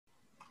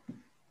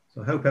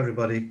So I hope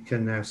everybody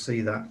can now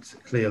see that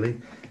clearly.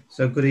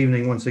 So good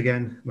evening once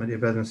again, my dear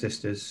brothers and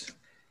sisters.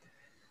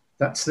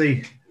 That's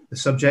the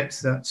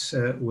subject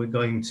that we're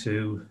going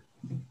to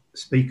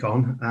speak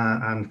on,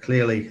 and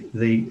clearly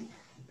the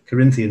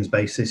Corinthians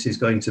basis is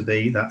going to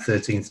be that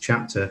 13th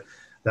chapter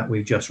that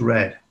we've just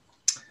read.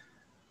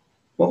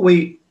 What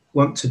we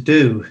want to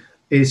do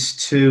is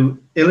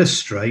to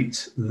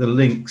illustrate the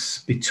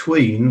links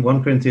between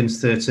 1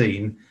 Corinthians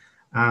 13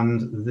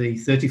 and the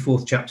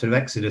 34th chapter of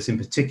Exodus, in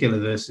particular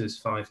verses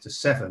 5 to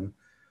 7,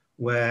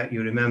 where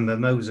you remember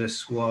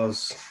Moses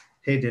was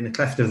hid in a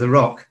cleft of the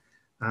rock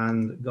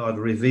and God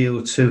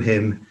revealed to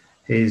him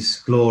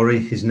his glory,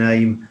 his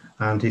name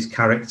and his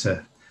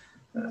character.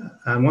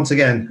 And once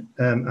again,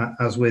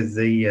 as with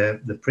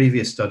the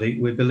previous study,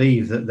 we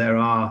believe that there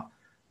are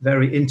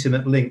very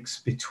intimate links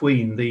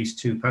between these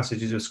two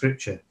passages of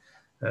Scripture.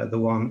 The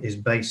one is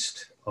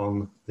based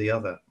on the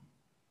other.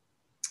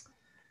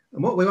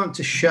 And what we want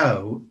to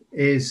show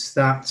is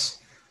that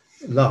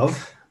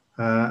love,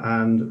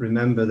 and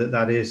remember that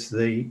that is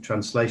the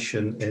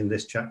translation in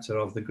this chapter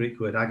of the Greek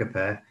word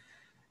agape,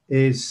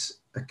 is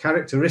a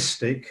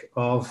characteristic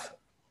of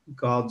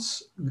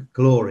God's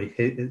glory,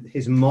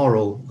 his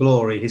moral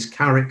glory, his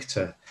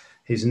character,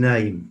 his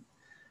name.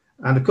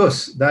 And of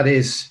course, that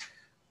is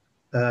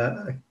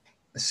a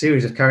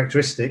series of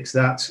characteristics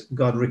that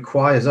God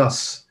requires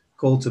us,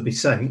 called to be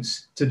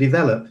saints, to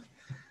develop.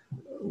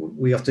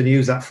 We often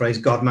use that phrase,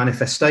 God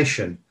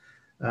manifestation.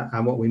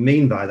 And what we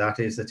mean by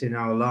that is that in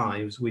our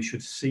lives, we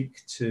should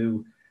seek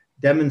to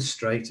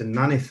demonstrate and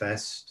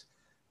manifest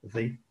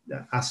the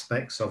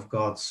aspects of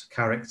God's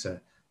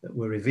character that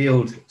were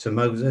revealed to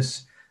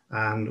Moses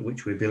and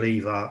which we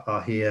believe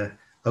are here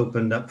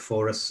opened up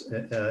for us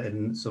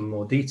in some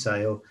more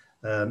detail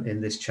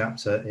in this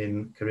chapter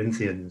in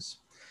Corinthians.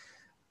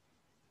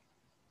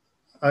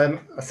 I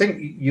think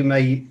you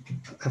may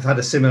have had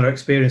a similar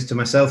experience to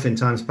myself in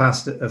times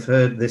past. I've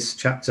heard this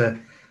chapter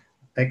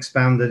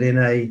expounded in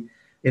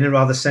a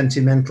rather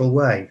sentimental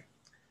way.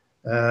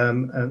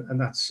 And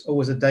that's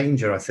always a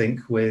danger, I think,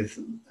 with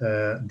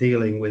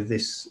dealing with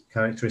this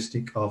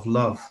characteristic of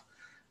love.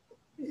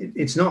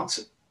 It's not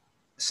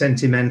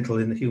sentimental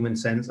in the human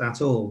sense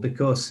at all,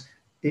 because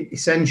it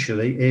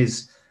essentially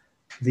is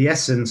the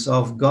essence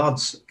of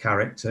God's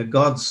character,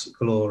 God's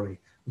glory,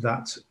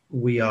 that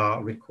we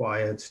are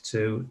required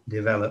to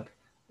develop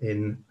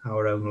in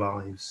our own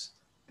lives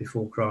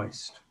before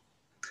Christ.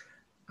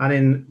 And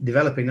in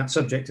developing that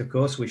subject, of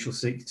course, we shall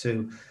seek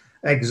to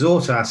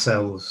exhort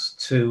ourselves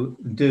to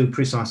do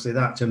precisely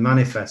that, to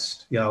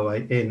manifest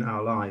Yahweh in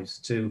our lives,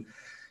 to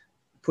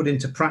put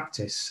into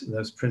practice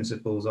those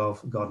principles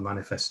of God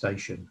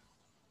manifestation.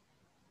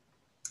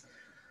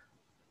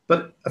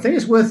 But I think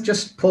it's worth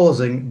just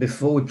pausing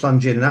before we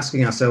plunge in and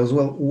asking ourselves,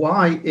 well,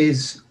 why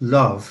is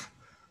love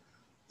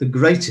the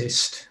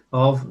greatest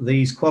of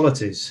these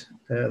qualities?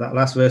 That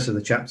last verse of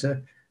the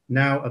chapter,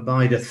 now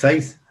abideth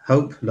faith,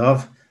 hope,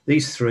 love,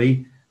 these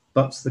three,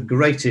 but the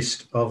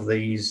greatest of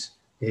these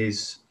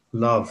is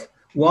love.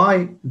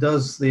 Why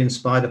does the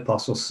inspired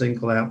apostle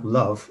single out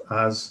love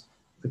as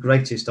the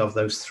greatest of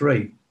those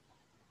three?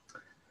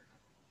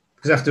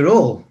 Because after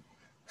all,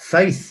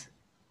 faith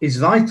is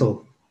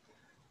vital.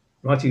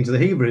 Writing to the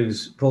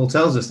Hebrews, Paul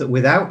tells us that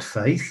without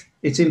faith,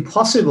 it's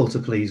impossible to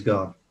please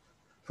God.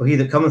 For he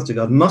that cometh to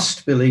God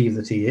must believe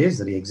that he is,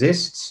 that he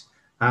exists,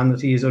 and that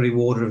he is a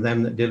rewarder of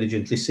them that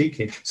diligently seek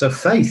him. So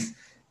faith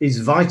is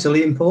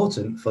vitally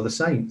important for the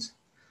saint.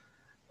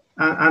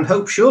 And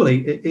hope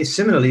surely is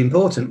similarly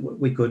important.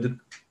 We could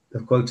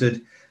have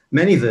quoted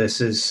many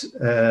verses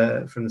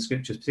from the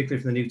Scriptures,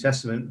 particularly from the New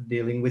Testament,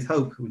 dealing with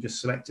hope. We just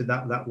selected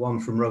that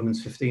one from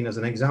Romans 15 as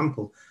an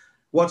example.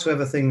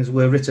 Whatsoever things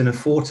were written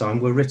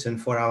aforetime were written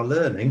for our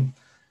learning,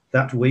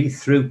 that we,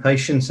 through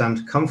patience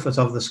and comfort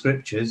of the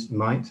Scriptures,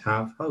 might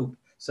have hope.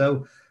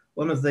 So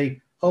one of the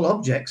whole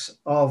objects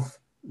of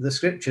the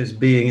Scriptures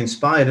being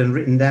inspired and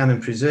written down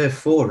and preserved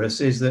for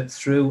us is that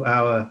through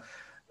our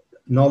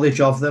knowledge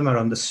of them, our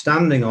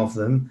understanding of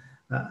them,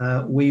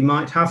 we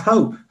might have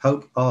hope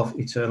of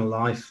eternal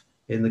life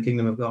in the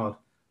kingdom of God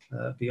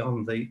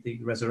beyond the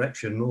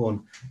resurrection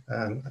morn,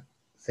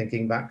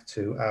 thinking back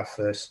to our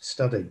first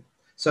study.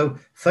 So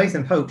faith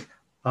and hope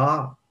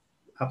are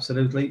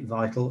absolutely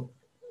vital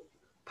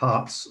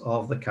parts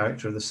of the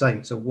character of the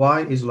saint. So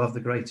why is love the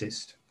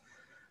greatest?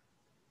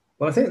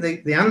 Well, I think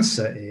the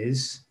answer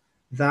is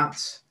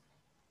that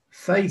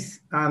faith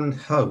and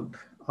hope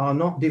are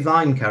not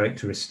divine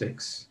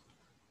characteristics.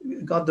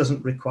 God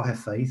doesn't require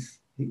faith.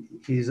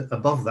 He's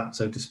above that,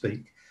 so to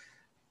speak.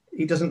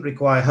 He doesn't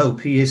require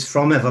hope. He is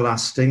from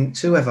everlasting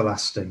to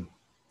everlasting.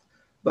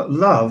 But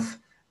love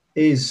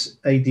is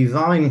a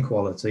divine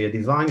quality, a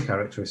divine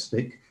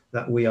characteristic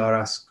that we are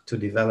asked to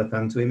develop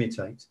and to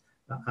imitate.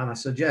 And I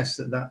suggest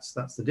that that's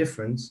the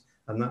difference,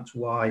 and that's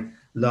why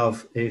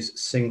love is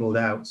singled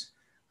out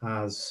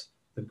as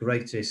the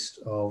greatest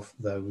of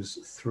those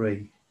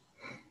three.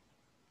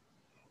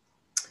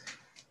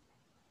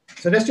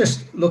 So let's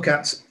just look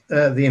at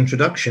the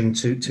introduction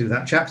to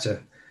that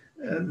chapter.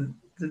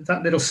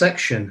 that little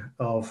section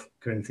of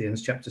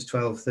Corinthians, chapters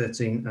 12,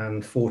 13,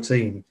 and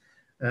 14,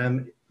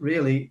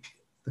 really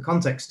the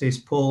context is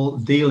Paul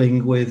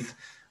dealing with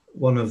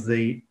one of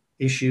the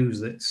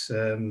issues that's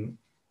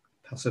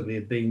possibly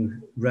had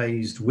been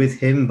raised with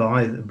him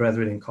by the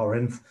brethren in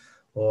Corinth,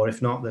 or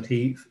if not, that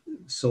he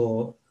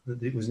saw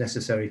that it was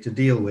necessary to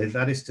deal with.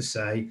 That is to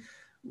say,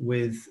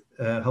 with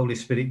Holy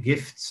Spirit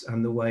gifts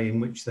and the way in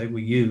which they were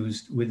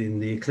used within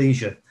the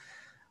ecclesia.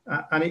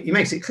 And he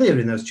makes it clear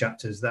in those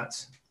chapters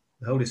that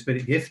the Holy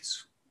Spirit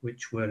gifts,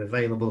 which were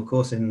available, of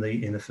course, in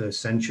the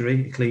first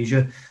century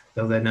ecclesia,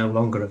 though they're no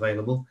longer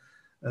available,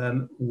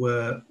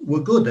 were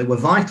good. They were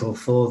vital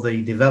for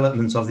the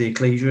development of the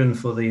ecclesia and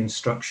for the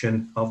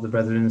instruction of the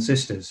brethren and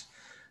sisters.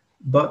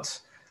 But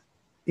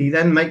he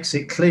then makes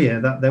it clear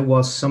that there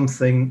was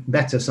something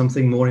better,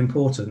 something more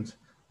important,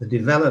 the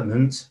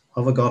development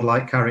of a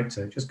godlike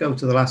character. Just go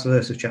to the last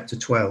verse of chapter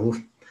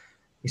 12.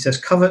 He says,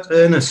 covet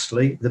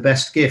earnestly the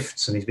best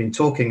gifts. And he's been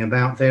talking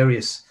about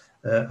various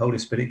Holy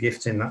Spirit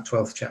gifts in that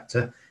 12th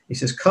chapter. He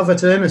says,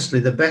 covet earnestly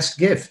the best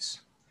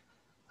gifts.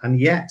 And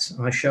yet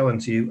I show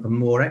unto you a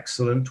more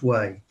excellent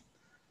way.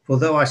 For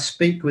though I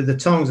speak with the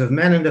tongues of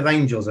men and of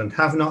angels and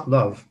have not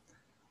love,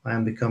 I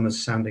am become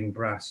as sounding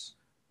brass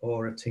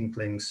or a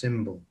tinkling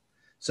cymbal.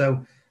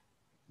 So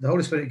the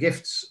Holy Spirit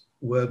gifts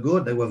were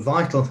good. They were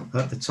vital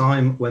at the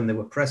time when they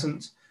were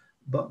present,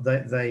 but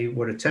they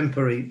were a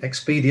temporary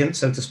expedient,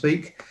 so to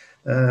speak,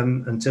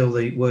 until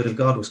the word of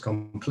God was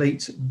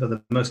complete. But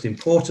the most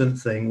important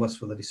thing was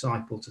for the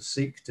disciple to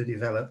seek to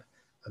develop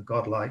a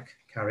godlike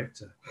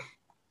character.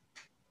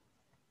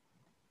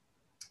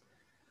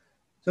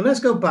 So let's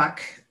go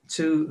back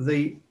to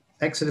the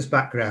Exodus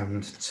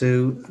background,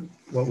 to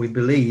what we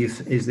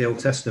believe is the Old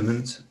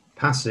Testament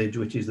passage,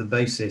 which is the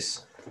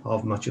basis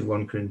of much of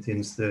 1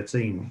 Corinthians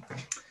 13.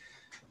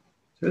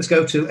 So let's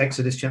go to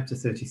Exodus chapter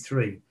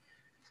 33.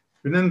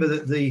 Remember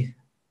that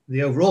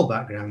the overall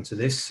background to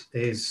this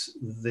is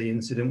the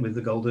incident with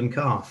the golden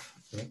calf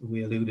that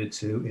we alluded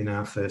to in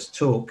our first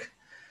talk.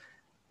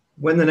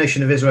 When the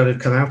nation of Israel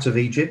had come out of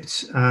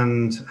Egypt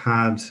and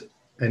had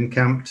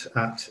encamped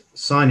at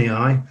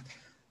Sinai,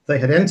 they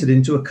had entered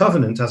into a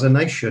covenant as a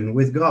nation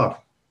with God.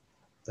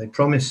 They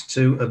promised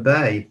to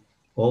obey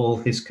all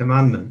his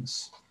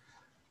commandments.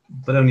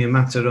 But only a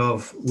matter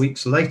of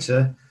weeks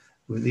later,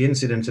 with the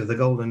incident of the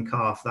golden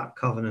calf, that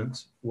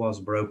covenant was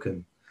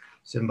broken,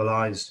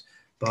 symbolized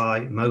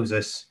by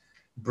Moses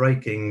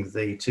breaking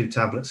the 2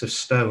 tablets of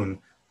stone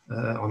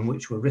on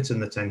which were written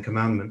the 10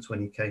 commandments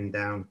when he came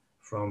down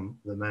from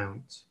the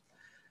mount.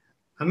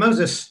 And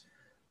Moses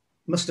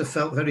must have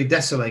felt very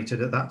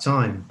desolated at that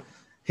time.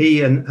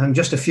 He and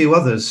just a few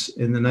others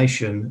in the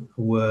nation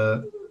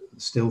were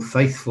still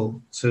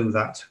faithful to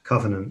that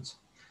covenant.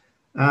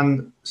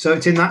 And so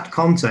it's in that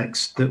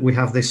context that we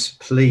have this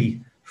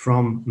plea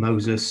from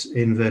Moses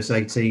in verse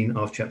 18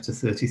 of chapter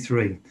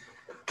 33.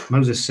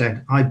 Moses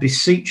said, I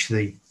beseech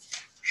thee,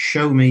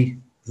 show me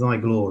thy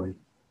glory.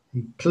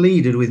 He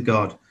pleaded with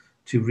God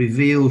to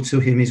reveal to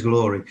him his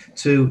glory,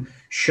 to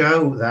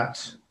show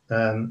that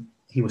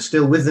he was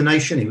still with the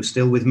nation, he was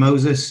still with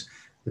Moses,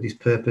 that his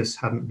purpose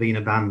hadn't been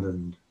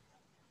abandoned.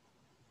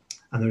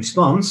 And the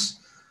response,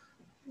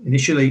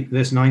 initially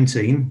verse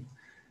 19,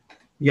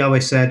 Yahweh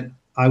said,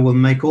 I will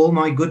make all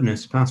my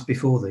goodness pass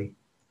before thee,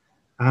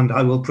 and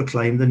I will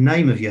proclaim the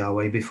name of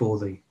Yahweh before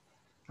thee,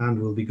 and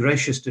will be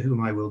gracious to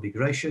whom I will be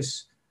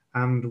gracious,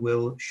 and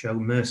will show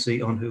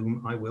mercy on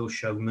whom I will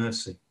show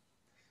mercy.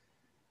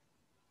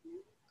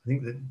 I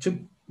think that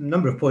a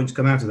number of points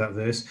come out of that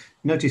verse.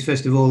 Notice,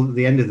 first of all,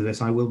 the end of the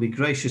verse, I will be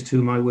gracious to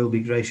whom I will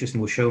be gracious,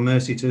 and will show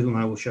mercy to whom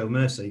I will show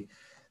mercy.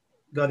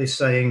 God is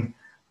saying,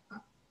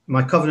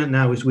 my covenant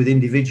now is with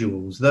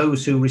individuals,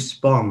 those who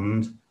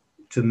respond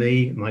to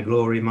me, my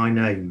glory, my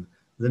name.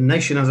 The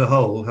nation as a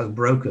whole has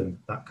broken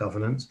that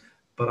covenant,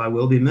 but I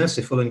will be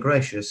merciful and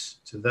gracious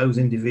to those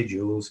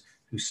individuals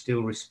who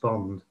still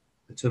respond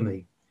to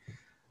me.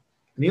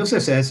 And he also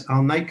says,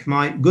 I'll make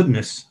my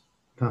goodness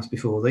pass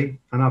before thee,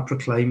 and I'll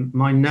proclaim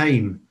my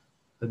name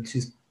that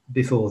is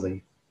before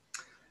thee.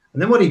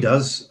 And then what he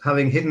does,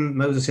 having hidden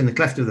Moses in the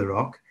cleft of the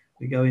rock,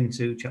 we go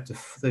into chapter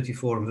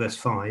 34 and verse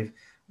 5,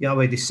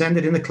 Yahweh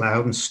descended in the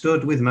cloud and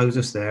stood with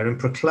Moses there and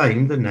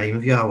proclaimed the name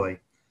of Yahweh.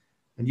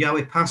 And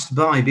Yahweh passed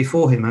by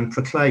before him and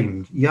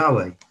proclaimed,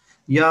 Yahweh,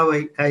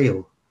 Yahweh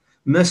El,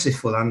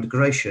 merciful and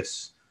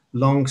gracious,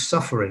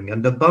 long-suffering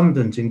and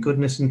abundant in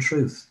goodness and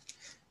truth,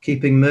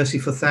 keeping mercy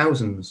for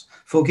thousands,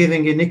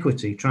 forgiving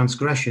iniquity,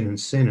 transgression and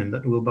sin, and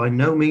that will by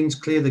no means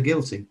clear the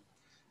guilty,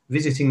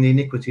 visiting the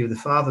iniquity of the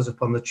fathers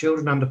upon the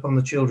children and upon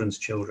the children's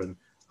children,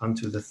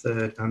 unto the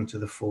third and to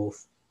the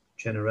fourth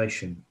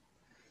generation.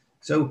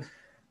 So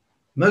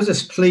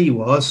Moses' plea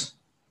was,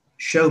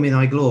 show me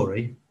thy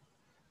glory.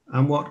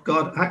 And what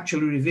God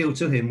actually revealed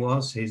to him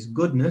was his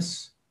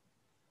goodness,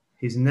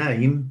 his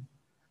name,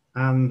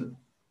 and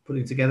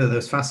putting together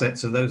those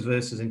facets of those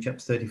verses in chapter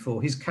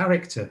 34, his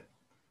character,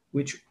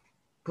 which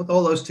put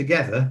all those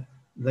together,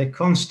 they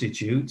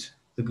constitute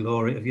the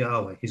glory of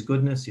Yahweh, his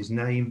goodness, his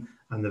name,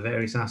 and the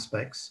various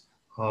aspects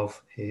of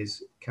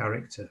his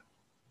character.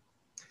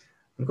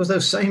 And of course,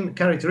 those same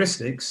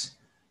characteristics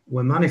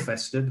were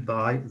manifested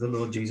by the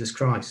Lord Jesus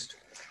Christ.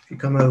 If you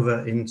come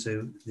over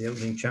into the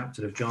opening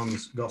chapter of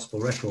John's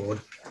Gospel record,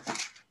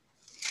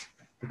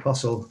 the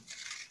Apostle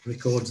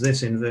records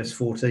this in verse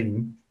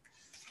 14.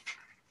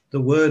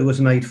 The Word was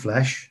made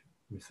flesh,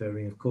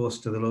 referring, of course,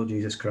 to the Lord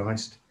Jesus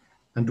Christ,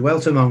 and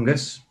dwelt among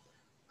us,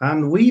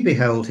 and we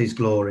beheld his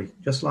glory,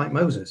 just like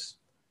Moses,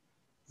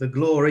 the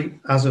glory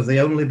as of the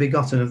only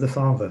begotten of the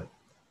Father,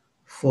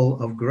 full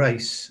of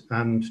grace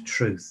and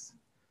truth.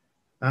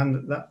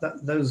 And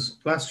those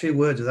last few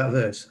words of that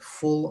verse,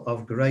 full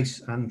of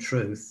grace and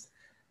truth,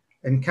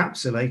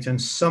 encapsulate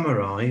and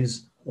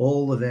summarize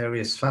all the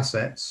various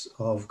facets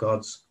of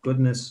God's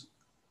goodness,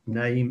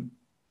 name,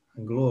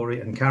 and glory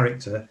and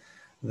character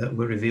that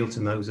were revealed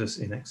to Moses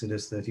in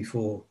Exodus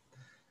 34.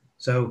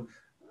 So,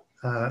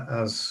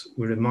 as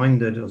we're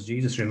reminded, as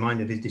Jesus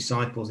reminded his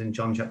disciples in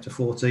John chapter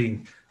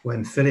 14,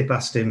 when Philip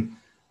asked him,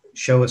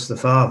 "Show us the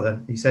Father,"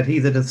 he said, "He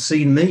that hath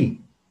seen me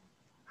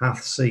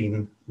hath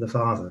seen the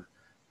Father,"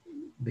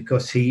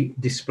 because he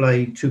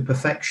displayed to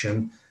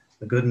perfection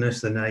the goodness,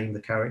 the name, the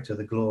character,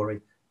 the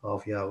glory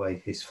of Yahweh,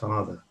 his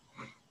Father.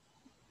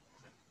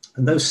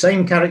 And those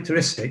same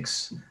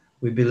characteristics,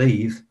 we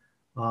believe,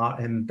 are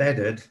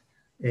embedded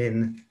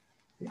in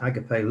the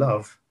agape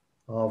love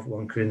of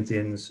 1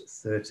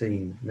 Corinthians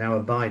 13. Now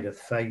abideth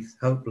faith,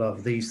 hope,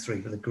 love, these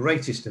three, but the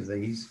greatest of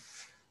these,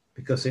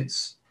 because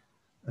it's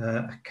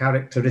a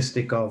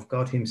characteristic of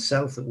God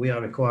himself that we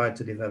are required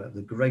to develop,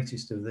 the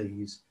greatest of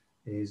these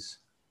is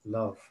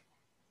love.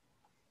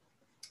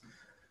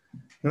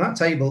 Now that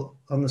table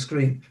on the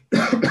screen,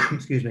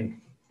 excuse me,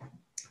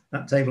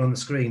 that table on the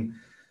screen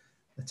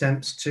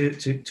attempts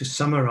to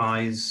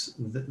summarize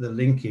the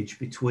linkage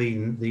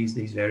between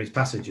these various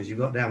passages. You've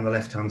got down the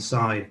left-hand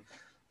side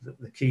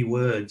the key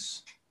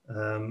words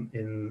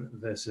in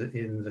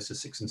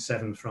verses 6 and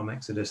 7 from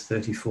Exodus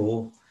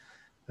 34.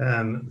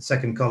 The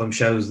second column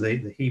shows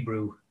the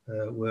Hebrew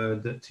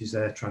word that is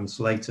there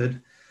translated.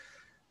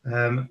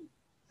 Then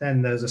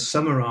there's a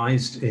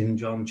summarized in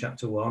John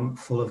chapter 1,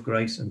 full of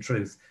grace and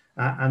truth.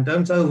 And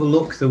don't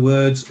overlook the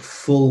words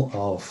full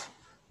of.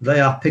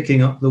 They are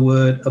picking up the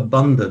word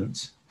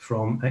abundant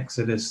from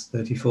Exodus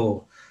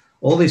 34.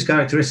 All these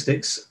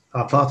characteristics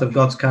are part of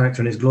God's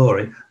character and his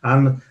glory,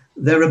 and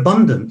they're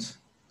abundant.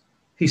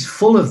 He's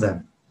full of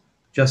them,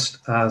 just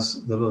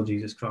as the Lord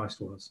Jesus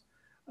Christ was.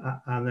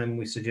 And then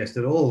we suggest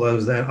that all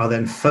those there are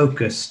then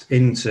focused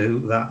into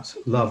that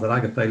love, that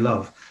agape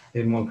love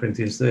in 1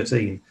 Corinthians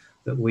 13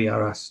 that we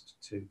are asked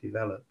to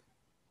develop.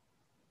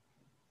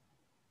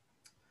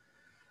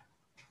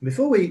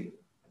 Before we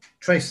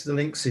trace the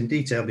links in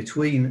detail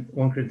between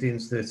 1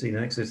 Corinthians 13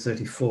 and Exodus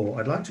 34,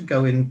 I'd like to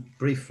go in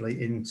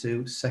briefly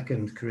into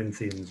 2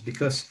 Corinthians,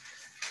 because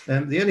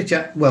the early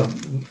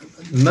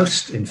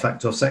most, in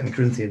fact, of 2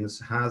 Corinthians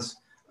has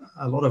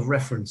a lot of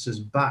references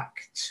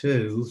back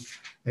to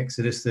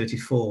Exodus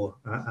 34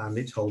 and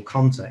its whole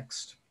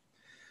context.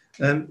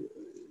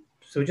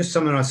 So just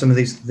summarize some of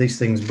these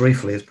things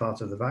briefly as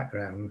part of the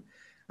background.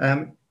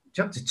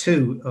 Chapter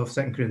 2 of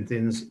 2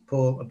 Corinthians,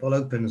 Paul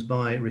opens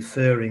by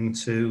referring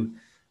to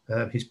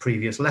his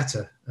previous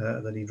letter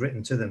that he'd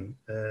written to them.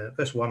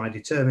 Verse 1, I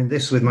determined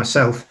this with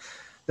myself,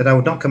 that I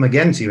would not come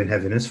again to you in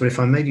heaviness, for if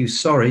I make you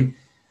sorry,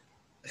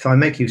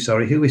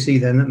 who is he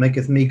then that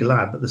maketh me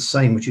glad, but the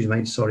same which is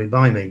made sorry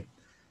by me?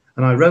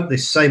 And I wrote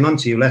this same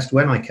unto you, lest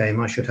when I came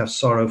I should have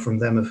sorrow from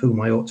them of whom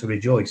I ought to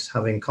rejoice,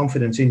 having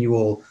confidence in you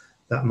all,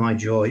 that my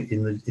joy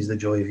is the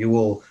joy of you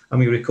all. And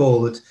we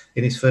recall that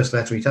in his first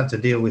letter he'd had to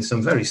deal with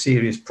some very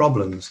serious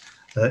problems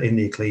in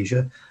the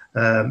ecclesia.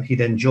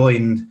 He'd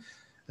enjoined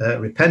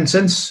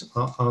repentance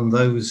on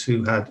those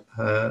who had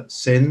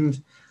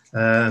sinned,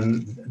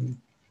 and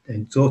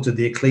exhorted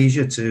the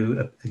ecclesia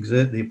to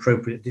exert the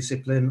appropriate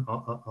discipline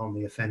on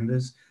the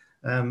offenders.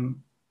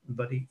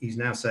 But he's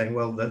now saying,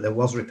 well, that there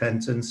was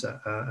repentance,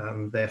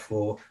 and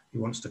therefore he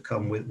wants to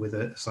come with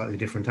a slightly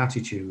different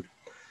attitude.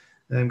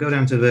 Go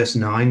down to verse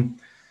 9.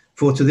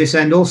 For to this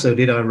end also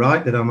did I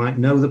write, that I might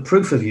know the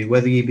proof of you,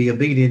 whether ye be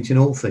obedient in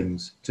all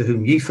things. To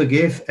whom ye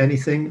forgive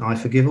anything, I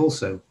forgive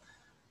also.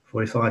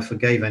 For if I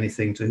forgave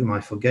anything, to whom I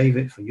forgave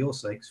it, for your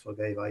sakes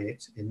forgave I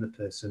it in the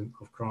person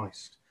of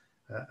Christ.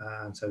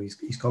 And so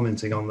he's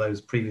commenting on those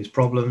previous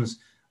problems,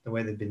 the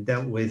way they've been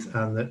dealt with,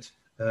 and that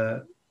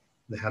there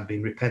had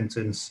been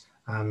repentance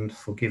and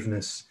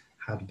forgiveness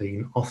had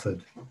been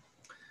offered.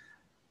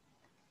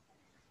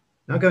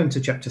 Now going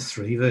to chapter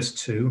 3, verse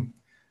 2,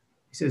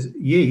 he says,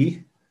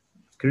 Ye,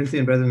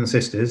 Corinthian brethren and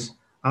sisters,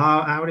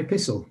 are our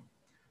epistle,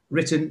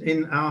 written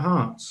in our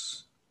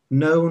hearts,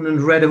 known and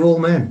read of all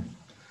men.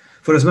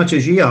 For as much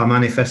as ye are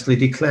manifestly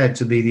declared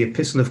to be the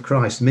epistle of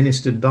Christ,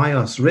 ministered by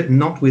us, written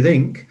not with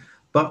ink,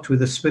 but with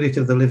the Spirit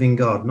of the living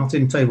God, not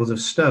in tables of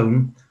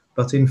stone,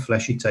 but in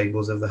fleshy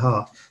tables of the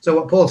heart. So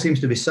what Paul seems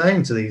to be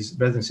saying to these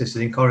brothers and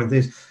sisters in Corinth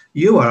is,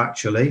 you are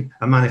actually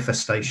a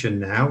manifestation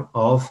now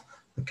of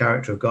the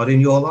character of God in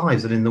your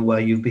lives and in the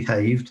way you've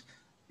behaved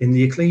in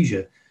the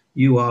ecclesia.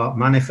 You are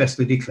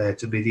manifestly declared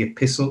to be the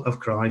epistle of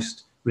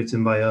Christ,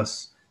 written by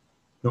us,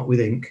 not with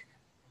ink,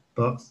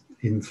 but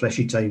in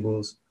fleshy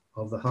tables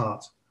of the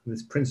heart.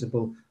 This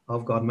principle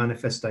of God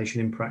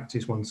manifestation in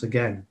practice once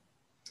again.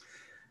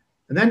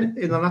 And then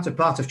in the latter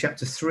part of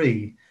chapter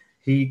 3,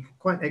 he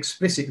quite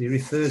explicitly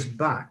refers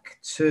back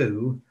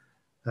to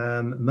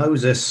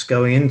Moses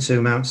going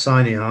into Mount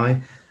Sinai,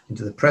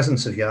 into the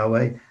presence of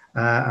Yahweh,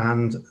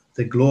 and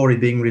the glory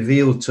being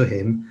revealed to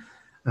him.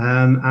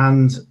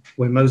 And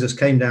when Moses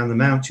came down the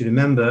mount, you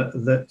remember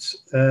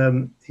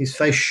that his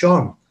face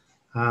shone,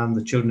 and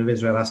the children of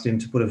Israel asked him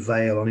to put a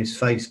veil on his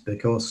face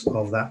because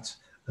of that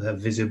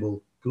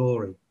visible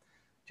glory.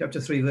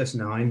 Chapter 3, verse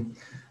 9,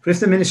 for if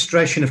the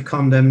ministration of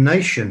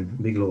condemnation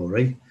be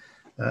glory,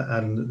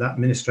 and that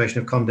ministration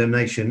of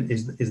condemnation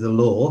is the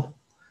law,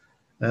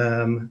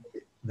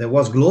 there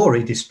was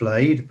glory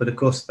displayed, but of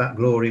course that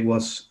glory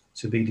was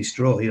to be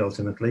destroyed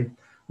ultimately.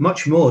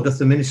 Much more doth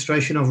the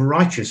ministration of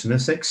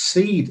righteousness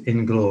exceed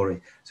in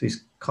glory. So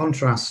he's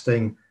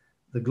contrasting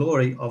the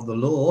glory of the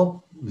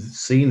law,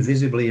 seen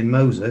visibly in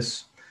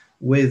Moses,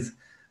 with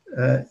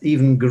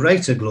even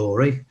greater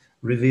glory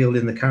revealed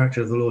in the character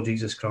of the Lord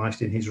Jesus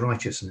Christ in his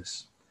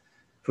righteousness.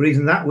 For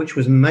even that which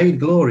was made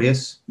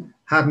glorious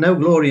had no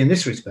glory in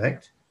this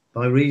respect,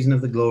 by reason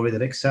of the glory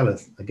that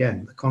excelleth.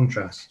 Again, the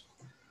contrast.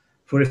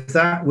 For if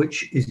that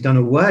which is done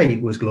away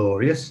was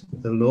glorious,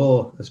 the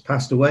law has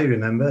passed away,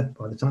 remember,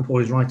 by the time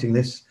Paul is writing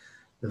this,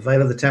 the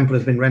veil of the temple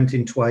has been rent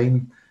in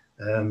twain,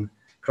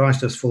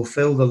 Christ has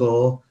fulfilled the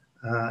law,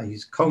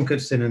 he's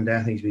conquered sin and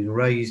death, he's been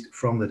raised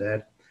from the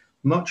dead.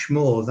 Much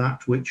more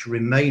that which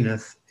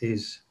remaineth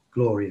is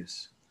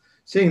glorious.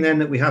 Seeing then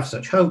that we have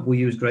such hope, we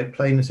use great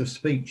plainness of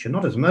speech, and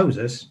not as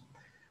Moses,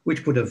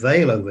 which put a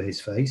veil over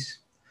his face,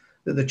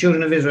 that the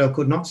children of Israel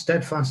could not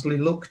steadfastly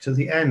look to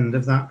the end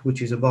of that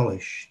which is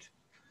abolished.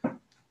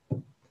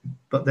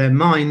 But their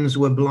minds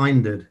were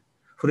blinded,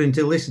 for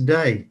until this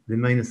day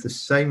remaineth the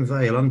same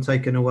veil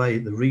untaken away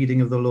at the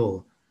reading of the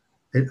law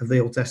of the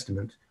Old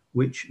Testament,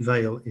 which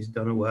veil is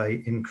done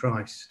away in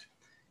Christ.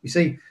 You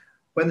see,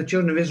 when the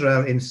children of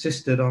Israel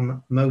insisted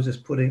on Moses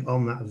putting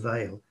on that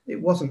veil,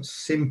 it wasn't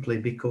simply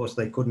because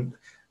they couldn't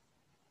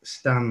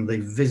stand the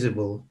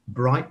visible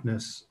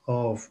brightness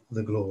of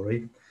the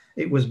glory.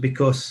 It was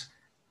because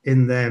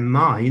in their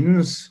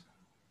minds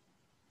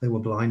they were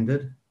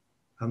blinded,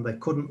 and they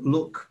couldn't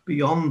look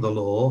beyond the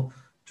law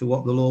to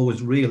what the law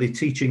was really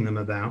teaching them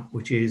about,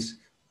 which is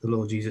the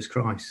Lord Jesus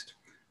Christ.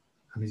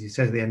 And as he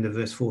says at the end of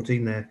verse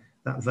 14 there,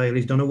 that veil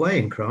is done away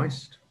in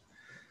Christ.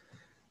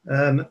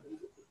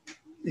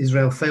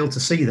 Israel failed to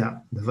see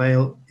that. The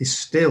veil is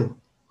still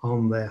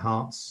on their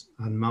hearts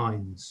and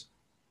minds.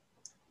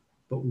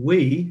 But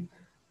we,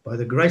 by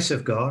the grace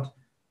of God,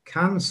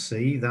 can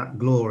see that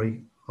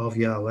glory of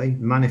Yahweh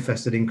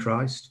manifested in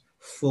Christ,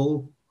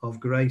 full of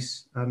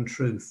grace and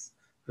truth.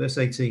 Verse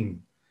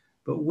 18,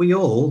 but we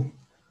all,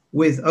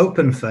 with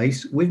open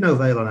face, with no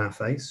veil on our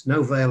face,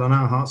 no veil on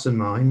our hearts and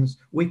minds,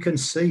 we can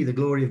see the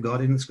glory of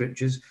God in the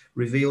scriptures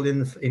revealed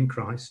in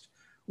Christ.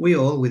 We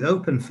all, with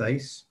open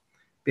face,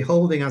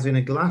 beholding as in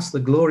a glass the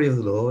glory of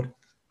the Lord,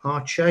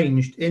 are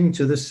changed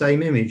into the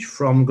same image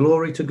from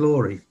glory to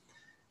glory,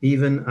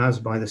 even as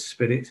by the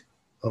Spirit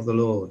of the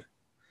Lord.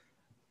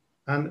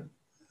 And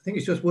I think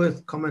it's just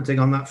worth commenting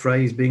on that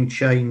phrase, being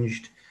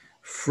changed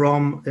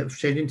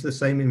into the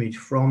same image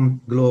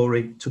from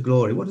glory to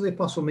glory. What does the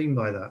apostle mean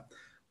by that?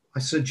 I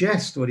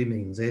suggest what he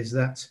means is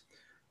that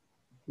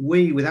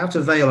we, without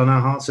a veil on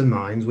our hearts and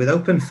minds, with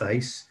open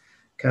face,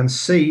 can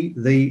see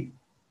the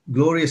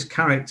glorious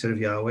character of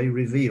Yahweh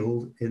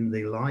revealed in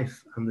the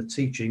life and the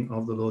teaching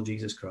of the Lord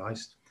Jesus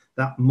Christ,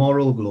 that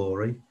moral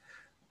glory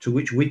to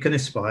which we can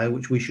aspire,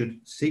 which we should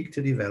seek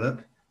to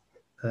develop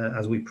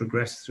as we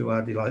progress through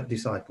our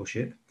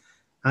discipleship.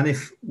 And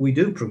if we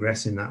do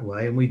progress in that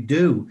way, and we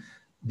do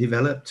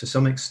develop to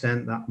some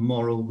extent that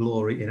moral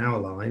glory in our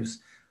lives,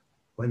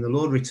 when the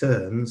Lord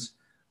returns,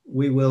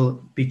 we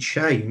will be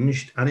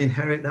changed and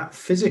inherit that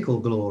physical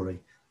glory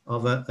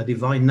of a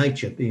divine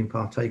nature, being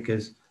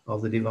partakers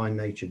of the divine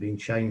nature, being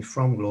changed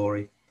from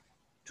glory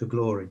to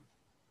glory.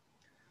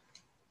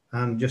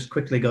 And just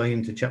quickly going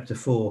into chapter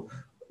 4,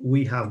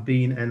 we have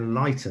been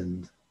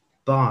enlightened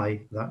by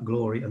that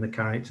glory and the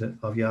character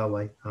of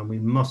Yahweh, and we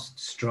must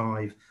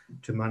strive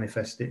to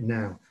manifest it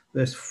now.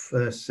 Verse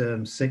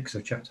 6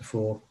 of chapter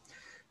 4,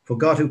 for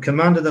God, who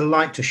commanded the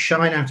light to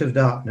shine out of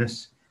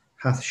darkness,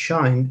 hath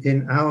shined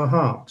in our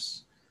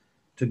hearts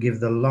to give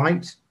the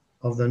light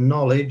of the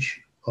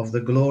knowledge of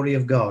the glory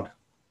of God.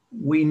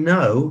 We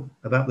know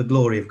about the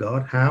glory of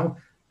God. How?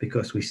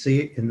 Because we see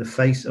it in the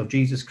face of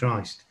Jesus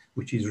Christ,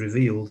 which is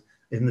revealed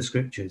in the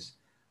scriptures.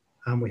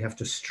 And we have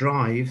to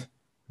strive,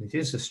 it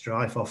is a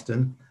strife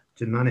often,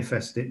 to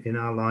manifest it in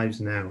our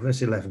lives now.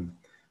 Verse 11,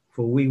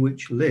 for we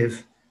which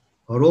live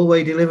are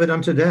always delivered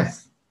unto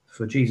death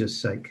for Jesus'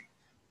 sake.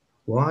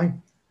 Why?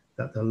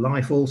 That the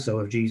life also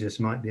of Jesus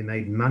might be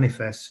made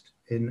manifest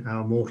in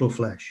our mortal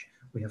flesh.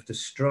 We have to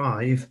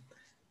strive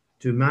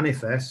to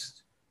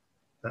manifest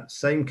that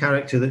same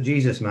character that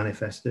Jesus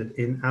manifested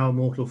in our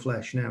mortal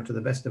flesh now to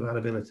the best of our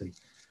ability.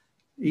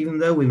 Even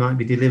though we might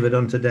be delivered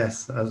unto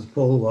death, as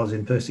Paul was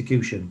in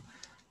persecution,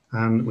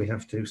 and we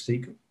have to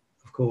seek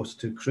of course,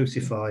 to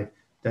crucify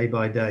day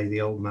by day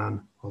the old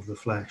man of the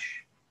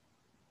flesh.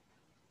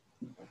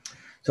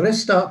 So let's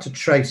start to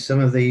trace some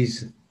of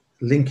these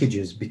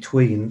linkages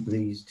between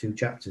these two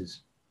chapters.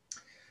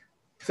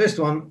 First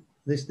one,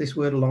 this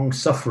word long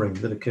suffering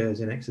that occurs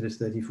in Exodus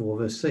 34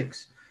 verse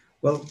 6.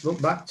 Well, look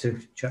back to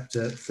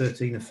chapter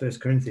 13 of 1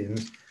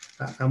 Corinthians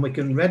and we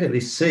can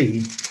readily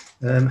see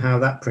how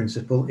that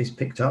principle is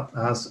picked up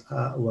as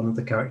one of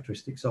the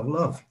characteristics of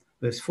love.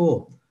 Verse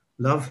 4,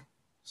 love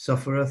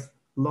suffereth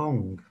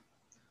long.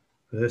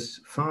 Verse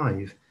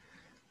 5,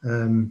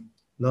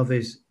 love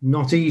is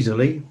not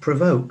easily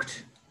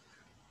provoked.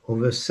 Or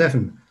verse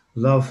 7,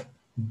 love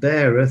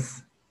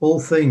beareth all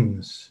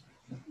things.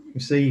 You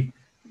see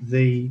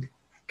the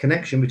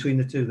connection between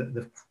the two,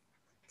 the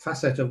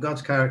facet of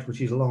God's character,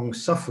 which is long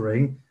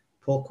suffering.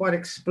 Paul quite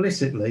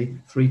explicitly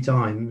 3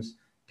 times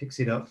picks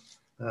it up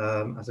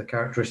as a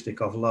characteristic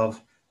of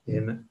love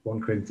in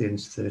 1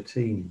 Corinthians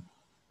 13.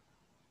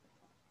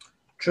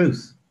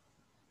 Truth.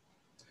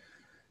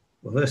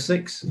 Well, verse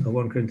 6 of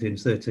 1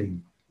 Corinthians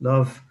 13,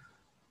 love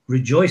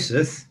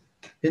rejoiceth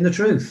in the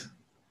truth.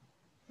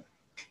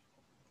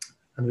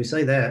 And we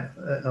say there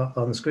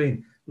on the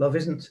screen, love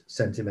isn't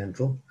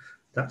sentimental.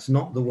 That's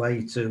not the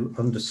way to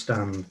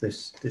understand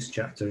this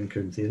chapter in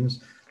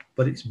Corinthians,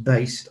 but it's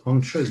based on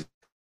truth.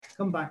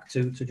 Come back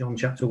to John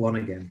chapter 1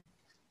 again.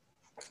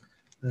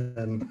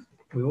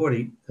 We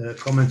already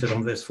commented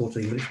on verse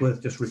 14, but it's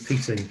worth just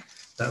repeating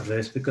that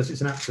verse because it's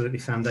an absolutely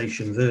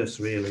foundation verse,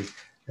 really,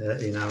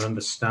 in our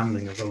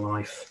understanding of the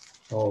life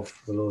of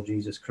the Lord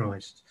Jesus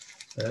Christ.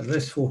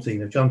 Verse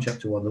 14 of John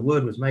chapter 1, the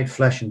Word was made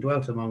flesh and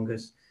dwelt among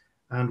us,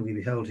 and we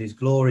beheld his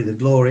glory, the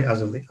glory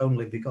as of the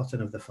only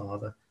begotten of the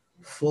Father,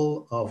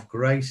 full of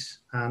grace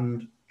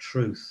and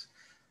truth.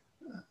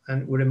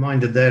 And we're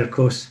reminded there, of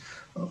course,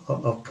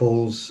 of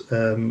Paul's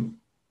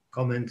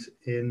comment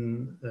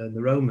in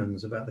the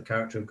Romans about the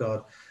character of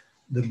God,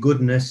 the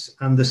goodness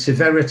and the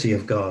severity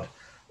of God.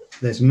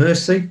 There's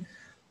mercy,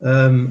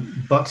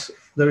 but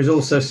there is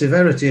also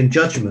severity and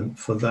judgment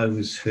for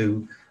those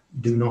who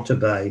do not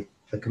obey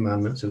the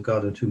commandments of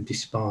God and who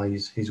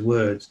despise his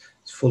words.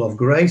 It's full of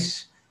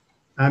grace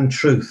and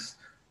truth.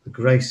 The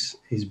grace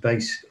is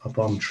based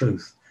upon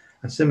truth.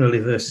 And similarly,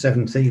 verse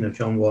 17 of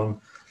John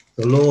 1,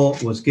 the law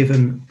was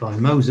given by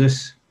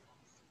Moses,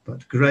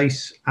 but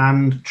grace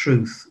and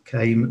truth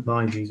came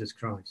by Jesus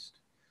Christ.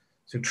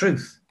 So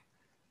truth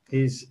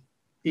is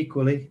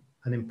equally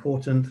an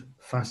important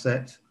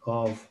facet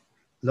of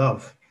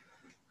love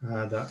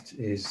that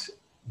is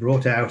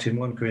brought out in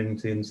 1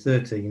 Corinthians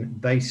 13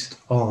 based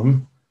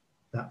on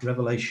that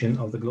revelation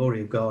of the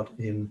glory of God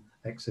in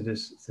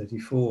Exodus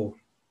 34.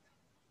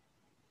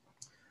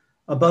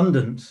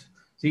 Abundant.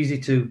 It's easy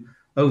to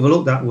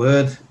overlook that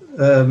word,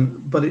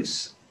 but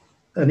it's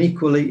an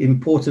equally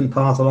important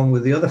part along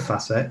with the other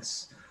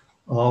facets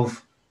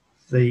of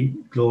the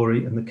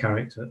glory and the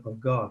character of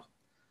God.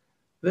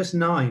 Verse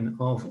 9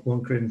 of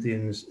 1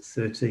 Corinthians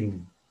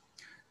 13.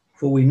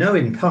 For we know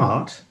in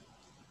part,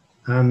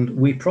 and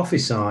we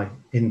prophesy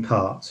in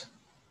part.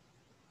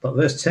 But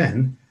verse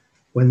 10,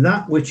 when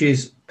that which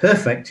is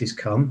perfect is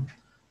come,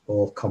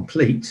 or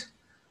complete,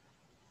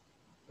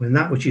 when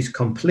that which is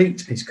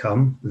complete is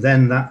come,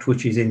 then that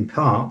which is in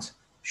part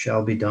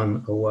shall be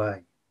done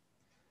away.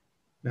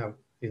 Now,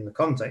 in the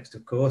context,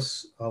 of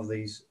course, of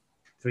these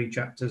 3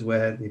 chapters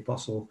where the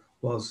apostle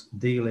was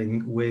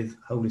dealing with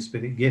Holy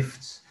Spirit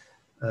gifts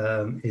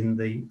in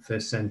the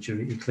first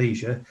century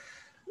ecclesia,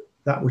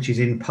 that which is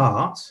in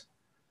part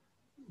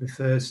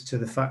refers to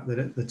the fact that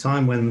at the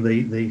time when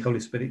the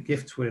Holy Spirit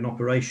gifts were in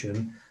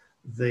operation,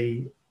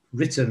 the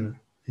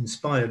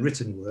inspired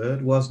written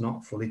word was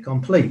not fully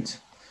complete.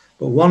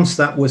 But once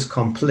that was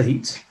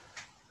complete,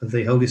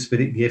 the Holy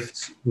Spirit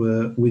gifts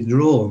were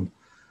withdrawn.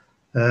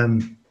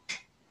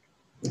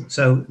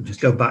 So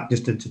just go back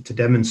just to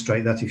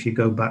demonstrate that. If you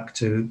go back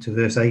to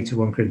verse 8 of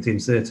 1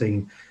 Corinthians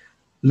 13,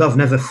 love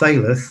never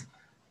faileth,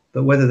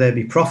 but whether there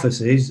be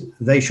prophecies,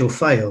 they shall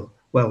fail.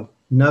 Well,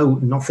 no,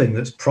 nothing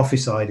that's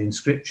prophesied in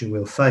Scripture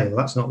will fail.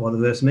 That's not what the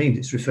verse means.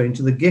 It's referring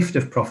to the gift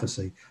of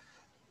prophecy.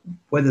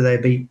 Whether there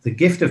be the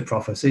gift of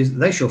prophecies,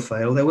 they shall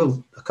fail. There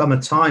will come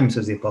a time,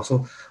 says the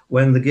apostle,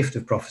 when the gift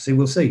of prophecy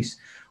will cease.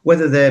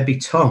 Whether there be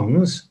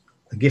tongues,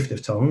 the gift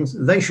of tongues,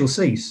 they shall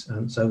cease.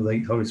 And so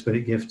the Holy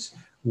Spirit gifts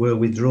were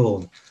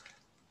withdrawn.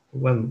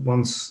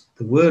 Once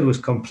the word was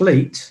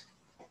complete,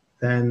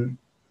 then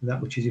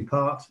that which is in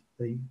part,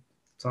 the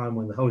time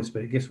when the Holy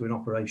Spirit gifts were in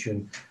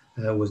operation,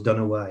 was done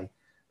away.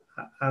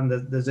 And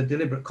there's a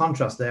deliberate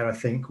contrast there, I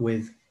think,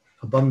 with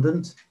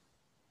abundant,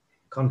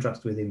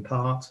 contrast with in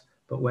part.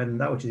 But when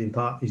that which is in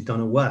part is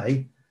done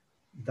away,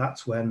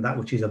 that's when that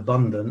which is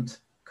abundant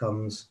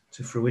comes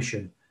to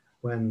fruition.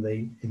 When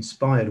the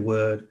inspired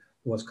word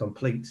was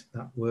complete,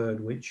 that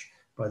word which,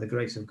 by the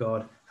grace of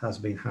God, has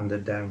been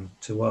handed down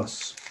to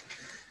us.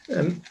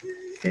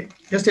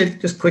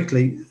 Just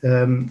quickly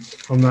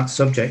on that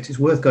subject, it's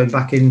worth going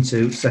back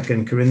into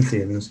 2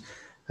 Corinthians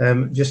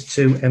just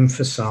to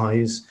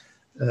emphasize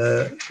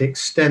the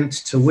extent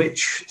to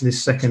which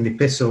this second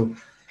epistle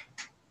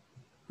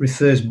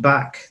refers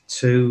back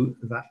to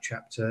that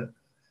chapter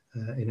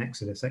in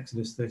Exodus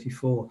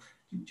 34.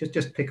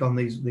 Just pick on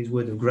these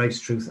words of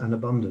grace, truth, and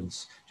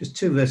abundance. Just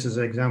two verses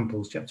as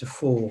examples, chapter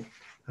 4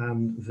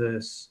 and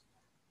verse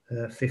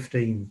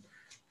 15.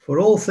 For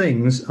all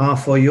things are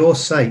for your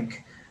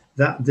sake,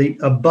 that the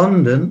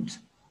abundant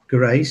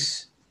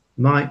grace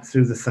might,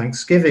 through the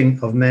thanksgiving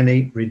of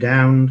many,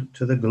 redound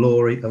to the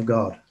glory of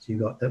God. So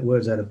you've got that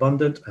words there,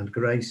 abundant and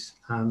grace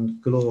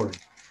and glory.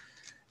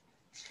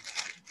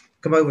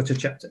 Come over to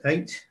chapter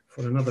 8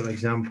 for another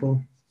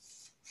example,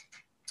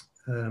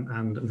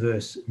 and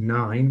verse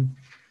 9.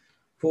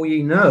 For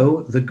ye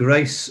know the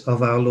grace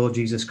of our Lord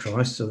Jesus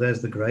Christ, so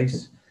there's the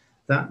grace,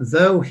 that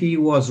though he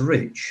was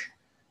rich,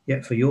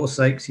 yet for your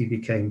sakes he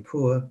became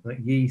poor,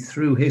 that ye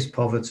through his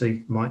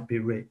poverty might be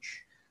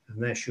rich.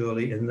 And there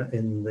surely in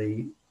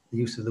the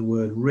use of the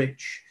word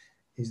rich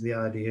is the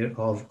idea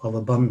of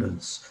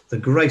abundance, the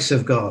grace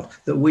of God,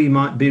 that we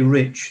might be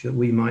rich, that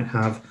we might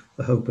have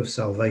the hope of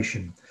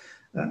salvation.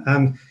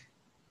 And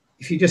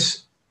if you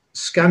just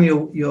scan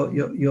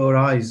your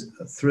eyes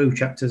through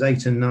chapters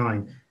 8 and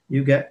 9,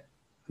 you get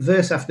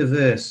verse after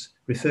verse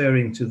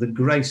referring to the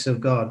grace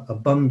of God,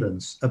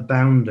 abundance,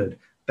 abounded,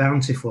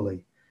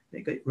 bountifully.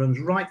 It runs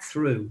right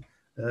through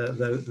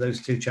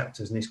those two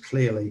chapters and is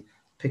clearly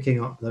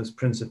picking up those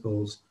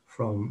principles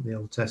from the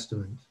Old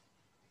Testament.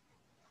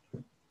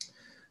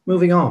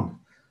 Moving on,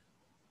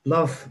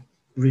 love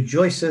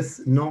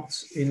rejoiceth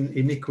not in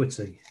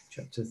iniquity.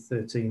 Chapter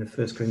 13 of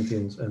 1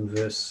 Corinthians and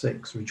verse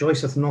 6.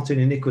 Rejoiceth not in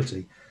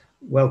iniquity.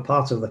 Well,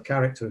 part of the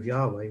character of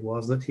Yahweh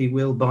was that he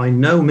will by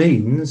no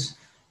means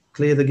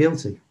clear the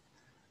guilty,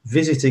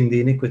 visiting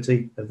the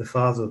iniquity of the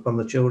fathers upon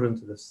the children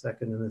to the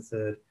second and the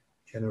third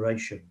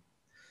generation.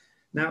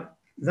 Now,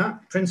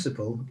 that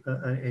principle,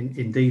 and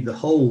indeed the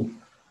whole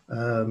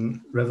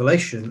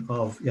revelation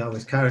of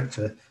Yahweh's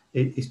character,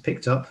 is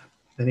picked up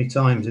many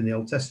times in the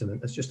Old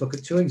Testament. Let's just look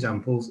at two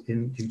examples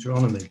in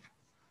Deuteronomy.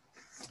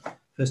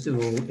 First of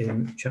all,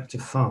 in chapter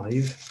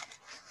 5,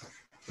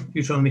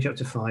 Deuteronomy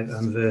chapter 5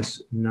 and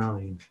verse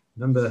 9.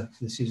 Remember,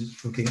 this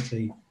is looking at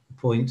the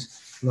point,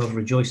 love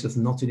rejoiceth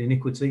not in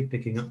iniquity,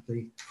 picking up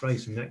the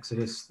phrase from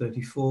Exodus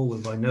 34, will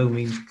by no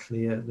means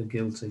clear the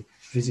guilty,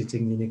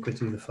 visiting the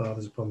iniquity of the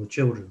fathers upon the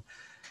children.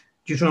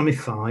 Deuteronomy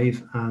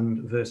 5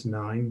 and verse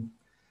 9.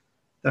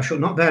 Thou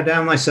shalt not bow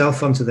down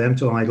thyself unto them,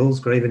 to idols,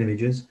 graven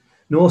images,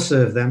 nor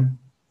serve them.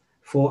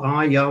 For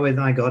I, Yahweh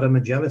thy God, am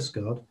a jealous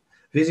God,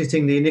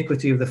 visiting the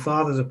iniquity of the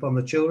fathers upon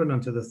the children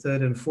unto the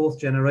third and fourth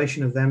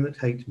generation of them that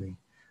hate me,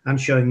 and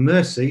showing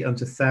mercy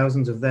unto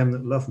thousands of them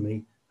that love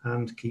me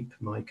and keep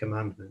my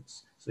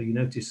commandments. So you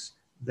notice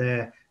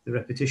there the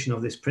repetition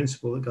of this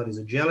principle that God is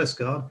a jealous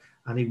God,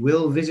 and he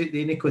will visit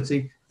the iniquity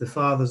of the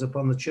fathers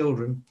upon the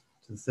children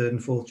to the third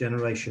and fourth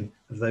generation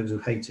of those who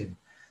hate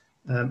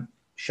him.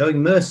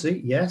 Showing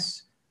mercy,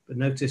 yes, but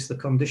notice the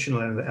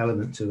conditional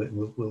element to it.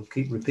 We'll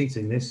keep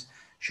repeating this.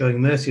 Showing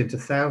mercy unto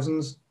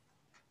thousands,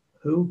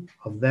 who?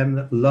 Of them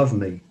that love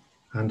me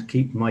and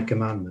keep my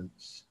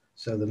commandments.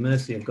 So the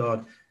mercy of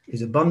God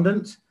is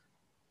abundant,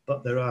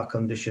 but there are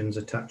conditions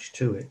attached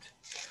to it.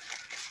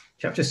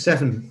 Chapter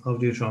 7 of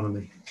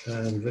Deuteronomy,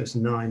 verse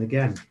 9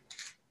 again.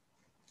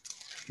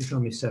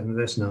 Deuteronomy 7,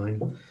 verse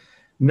 9.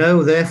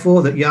 Know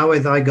therefore that Yahweh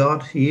thy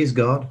God, he is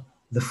God,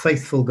 the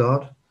faithful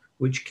God,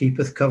 which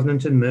keepeth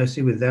covenant and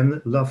mercy with them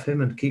that love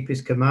him and keep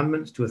his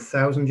commandments to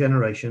 1,000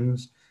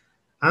 generations,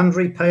 and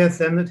repayeth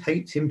them that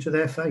hate him to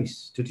their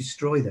face, to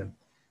destroy them.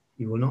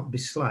 He will not be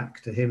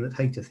slack to him that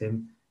hateth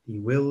him. He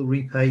will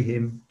repay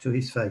him to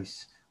his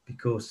face,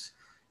 because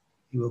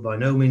he will by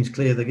no means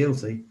clear the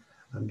guilty,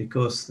 and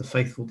because the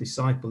faithful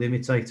disciple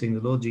imitating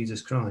the Lord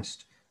Jesus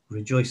Christ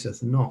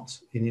rejoiceth not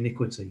in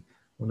iniquity,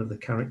 one of the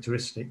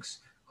characteristics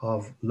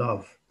of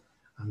love.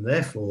 And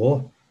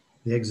therefore,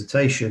 the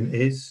exhortation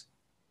is,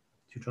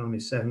 Deuteronomy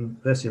 7,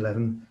 verse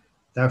 11,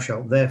 thou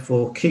shalt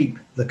therefore keep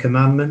the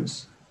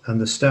commandments and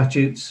the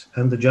statutes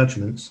and the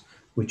judgments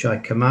which I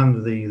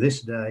command thee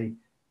this day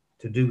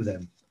to do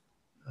them.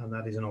 And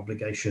that is an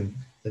obligation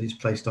that is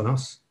placed on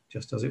us,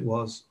 just as it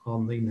was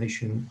on the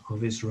nation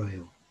of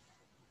Israel.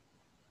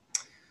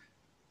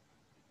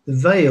 The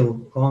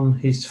veil on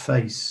his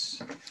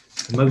face.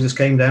 Moses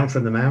came down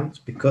from the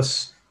mount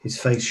because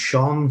his face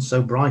shone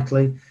so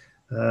brightly.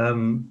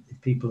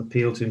 People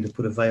appealed to him to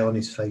put a veil on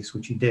his face,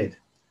 which he did.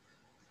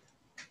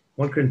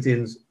 1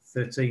 Corinthians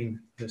 13,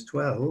 verse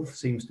 12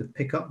 seems to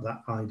pick up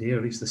that idea,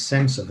 at least the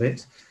sense of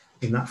it,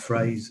 in that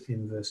phrase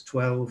in verse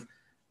 12.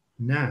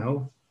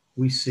 Now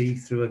we see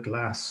through a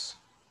glass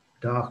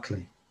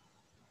darkly,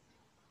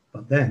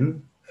 but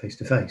then face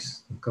to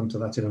face. We'll come to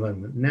that in a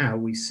moment. Now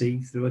we see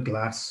through a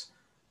glass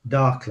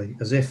darkly,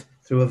 as if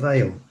through a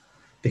veil,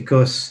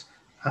 because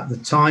at the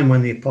time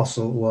when the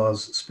apostle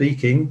was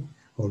speaking,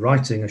 or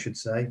writing, I should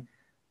say,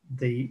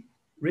 the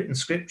written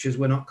scriptures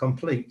were not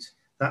complete.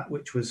 That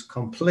which was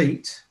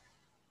complete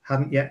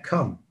hadn't yet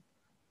come.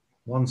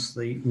 Once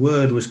the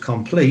word was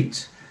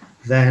complete,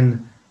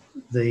 then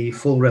the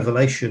full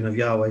revelation of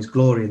Yahweh's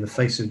glory in the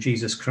face of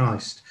Jesus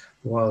Christ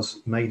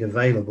was made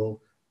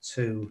available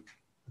to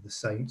the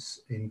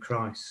saints in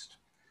Christ.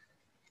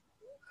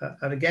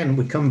 And again,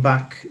 we come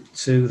back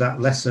to that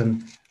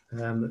lesson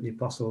that the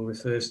apostle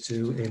refers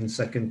to in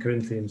 2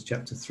 Corinthians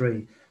chapter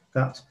 3,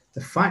 that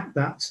the fact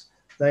that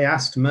they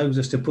asked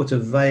Moses to put a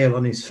veil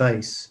on his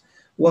face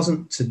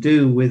wasn't to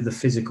do with the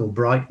physical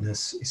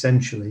brightness,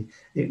 essentially.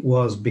 It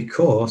was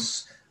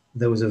because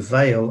there was a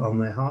veil on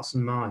their hearts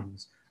and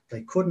minds.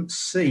 They couldn't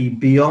see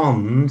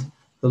beyond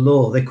the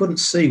law. They couldn't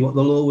see what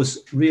the law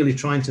was really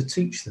trying to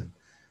teach them,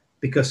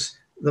 because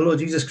the Lord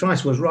Jesus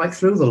Christ was right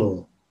through the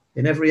law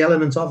in every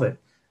element of it.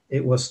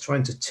 It was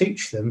trying to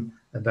teach them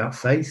about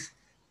faith,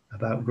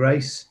 about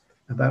grace,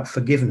 about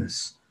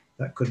forgiveness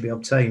that could be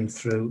obtained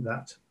through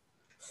that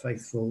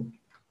faithful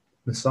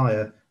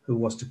Messiah who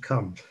was to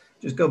come.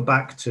 Just go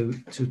back to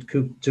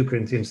 2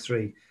 Corinthians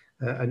 3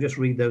 and just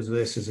read those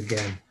verses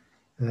again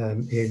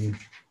in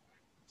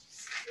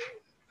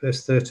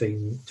verse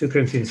 13. 2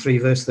 Corinthians 3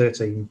 verse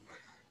 13.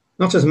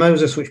 Not as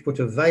Moses, which put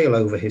a veil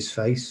over his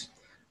face,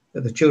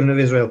 that the children of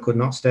Israel could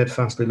not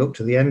steadfastly look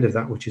to the end of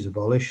that which is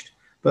abolished,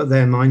 but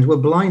their minds were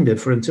blinded.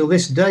 For until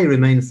this day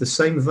remaineth the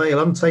same veil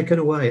untaken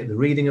away at the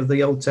reading of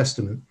the Old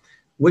Testament,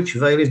 which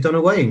veil is done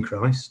away in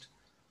Christ.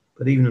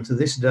 But even unto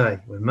this day,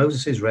 when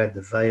Moses is read,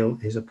 the veil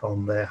is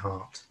upon their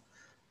heart.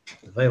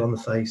 The veil on the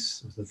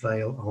face is the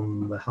veil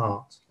on the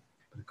heart.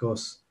 But of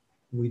course,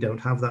 we don't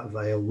have that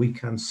veil. We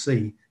can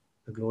see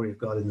the glory of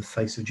God in the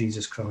face of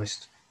Jesus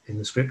Christ in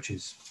the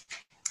Scriptures.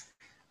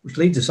 Which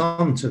leads us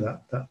on to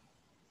that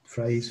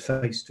phrase,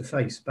 face to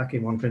face, back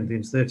in 1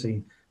 Corinthians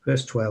 13,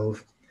 verse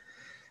 12.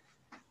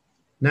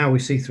 Now we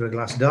see through a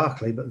glass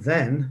darkly, but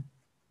then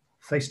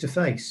face to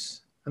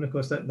face. And of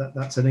course,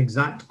 that's an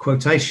exact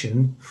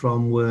quotation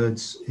from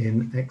words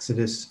in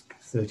Exodus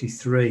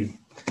 33.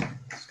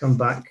 Let's come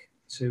back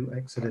to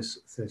Exodus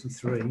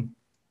 33.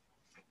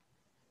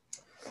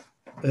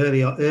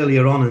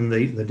 Earlier on in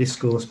the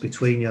discourse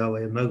between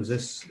Yahweh and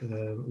Moses,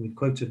 we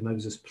quoted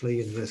Moses'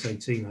 plea in verse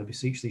 18, I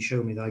beseech thee,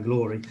 show me thy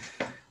glory.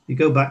 You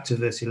go back to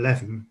verse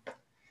 11.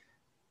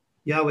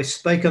 Yahweh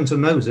spake unto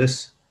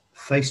Moses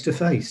face to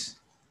face,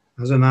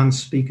 as a man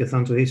speaketh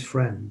unto his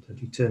friend, and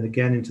he turned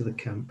again into the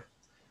camp.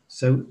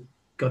 So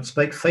God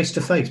spake face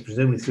to face,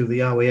 presumably through the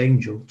Yahweh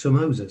angel, to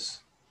Moses.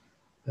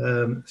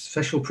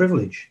 Special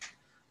privilege.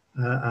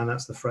 And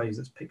that's the phrase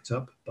that's picked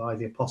up by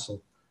the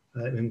apostle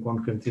in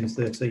 1 Corinthians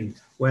 13.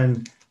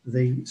 When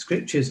the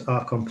scriptures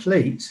are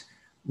complete,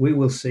 we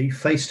will see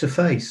face to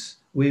face.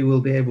 We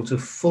will be able to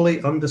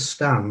fully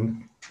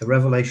understand the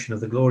revelation of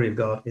the glory of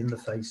God in the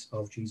face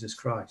of Jesus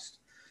Christ.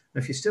 Now,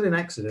 if you're still in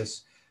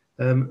Exodus,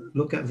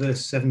 look at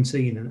verse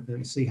 17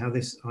 and see how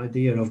this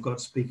idea of God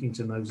speaking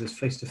to Moses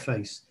face to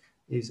face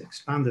is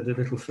expanded a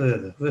little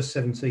further. Verse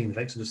 17 of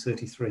Exodus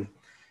 33.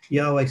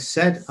 Yahweh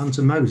said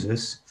unto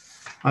Moses,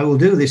 I will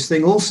do this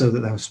thing also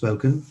that thou hast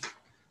spoken,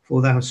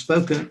 for thou hast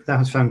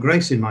found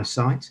grace in my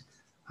sight,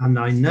 and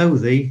I know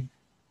thee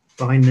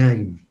by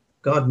name.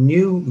 God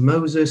knew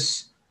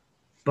Moses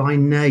by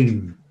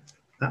name.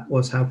 That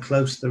was how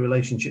close the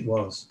relationship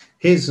was.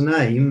 His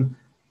name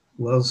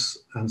was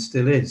and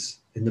still is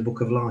in the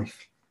book of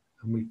life,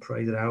 and we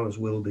pray that ours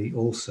will be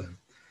also.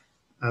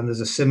 And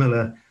there's a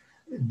similar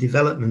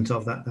development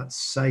of that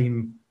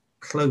same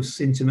close,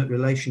 intimate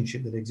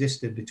relationship that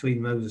existed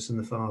between Moses and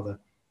the Father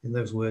in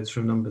those words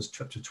from Numbers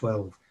chapter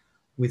 12.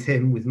 With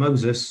him, with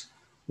Moses,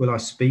 will I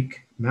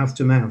speak mouth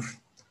to mouth,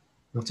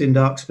 not in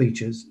dark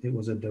speeches. It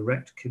was a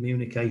direct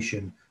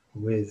communication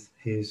with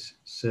his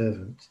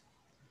servant.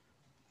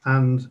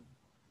 And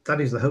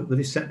that is the hope that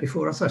is set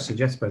before us, I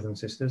suggest, brothers and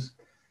sisters.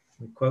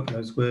 We quote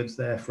those words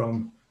there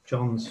from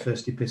John's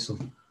first epistle.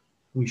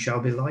 We shall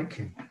be like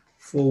him,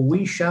 for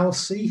we shall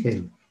see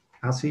him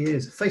as he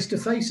is, face to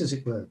face, as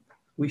it were.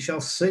 We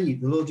shall see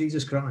the Lord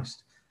Jesus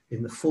Christ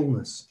in the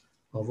fullness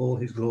of all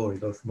his glory,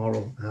 both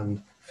moral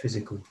and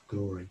physical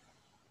glory.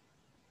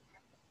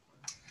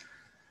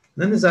 And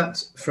then there's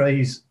that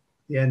phrase,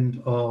 the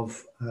end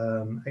of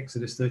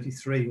Exodus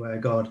 33, where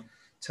God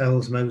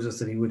tells Moses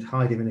that he would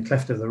hide him in a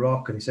cleft of the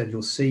rock, and he said,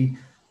 you'll see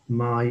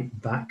my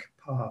back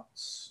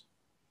parts.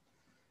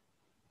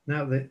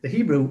 Now, the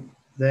Hebrew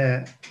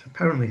there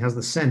apparently has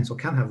the sense, or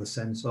can have the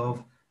sense,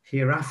 of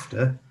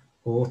hereafter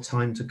or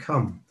time to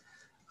come.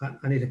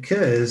 And it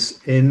occurs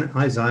in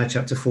Isaiah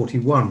chapter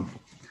 41,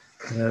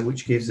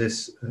 which gives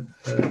us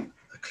a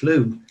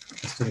clue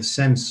as to the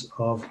sense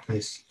of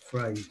this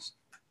phrase.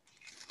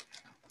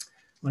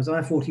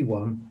 Isaiah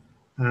 41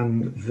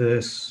 and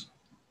verse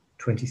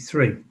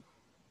 23.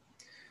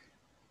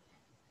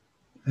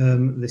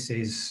 This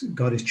is,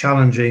 God is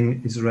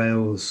challenging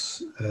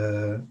Israel's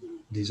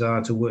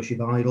desire to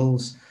worship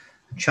idols,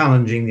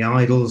 challenging the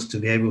idols to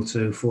be able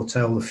to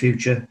foretell the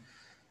future.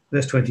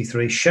 Verse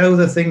 23, show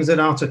the things that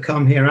are to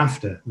come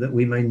hereafter, that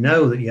we may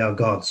know that ye are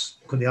gods.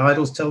 Could the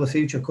idols tell the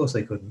future? Of course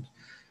they couldn't.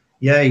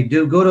 Yea,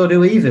 do good or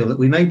do evil, that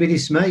we may be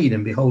dismayed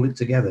and behold it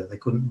together. They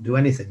couldn't do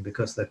anything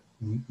because they're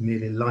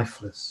merely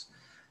lifeless.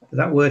 But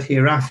that word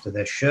hereafter,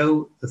 there,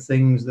 show the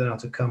things that are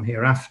to come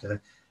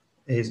hereafter,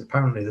 is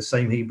apparently the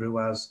same Hebrew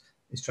as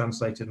is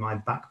translated my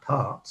back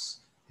parts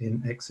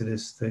in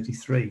Exodus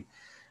 33.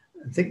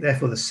 I think,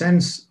 therefore, the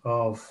sense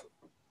of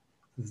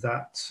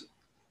that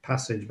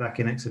passage back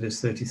in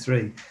Exodus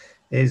 33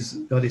 is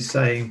God is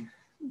saying,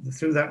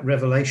 through that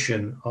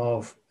revelation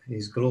of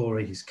his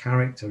glory, his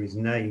character, his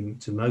name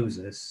to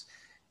Moses,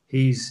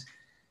 he's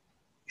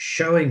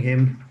showing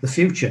him the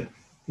future.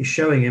 He's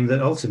showing him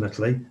that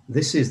ultimately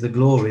this is the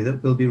glory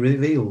that will be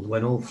revealed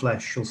when all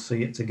flesh shall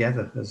see it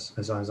together,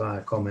 as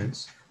Isaiah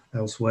comments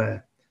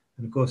elsewhere.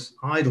 And of course,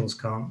 idols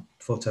can't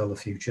foretell the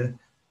future,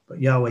 but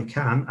Yahweh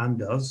can and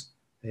does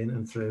in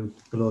and through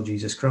the Lord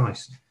Jesus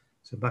Christ.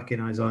 So back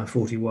in Isaiah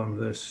 41,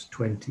 verse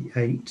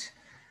 28,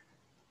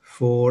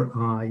 for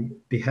I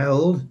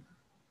beheld,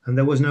 and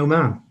there was no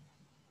man,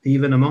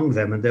 even among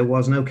them, and there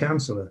was no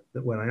counselor,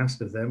 that when I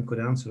asked of them could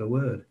answer a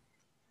word.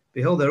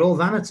 Behold, they're all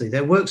vanity.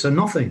 Their works are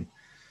nothing.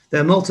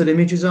 Their molten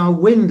images are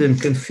wind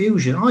and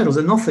confusion. Idols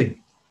are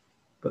nothing.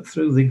 But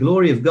through the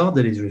glory of God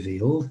that is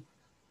revealed,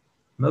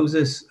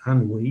 Moses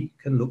and we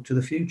can look to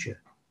the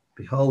future.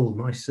 Behold,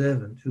 my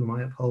servant, whom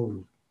I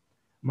uphold,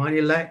 mine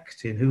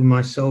elect, in whom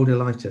my soul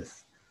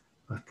delighteth.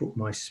 I've put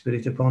my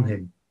spirit upon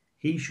him.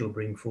 He shall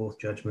bring forth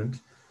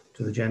judgment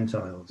to the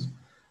Gentiles.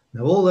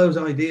 Now, all those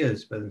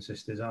ideas, brothers and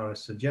sisters, are, I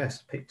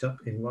suggest, picked up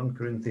in 1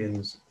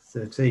 Corinthians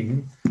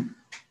 13.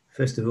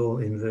 First of all,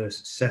 in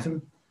verse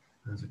 7,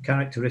 as a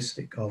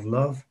characteristic of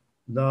love,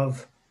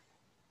 love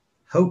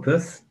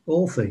hopeth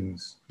all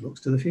things,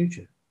 looks to the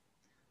future.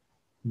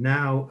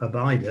 Now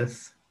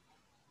abideth,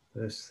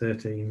 verse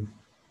 13,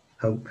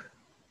 hope.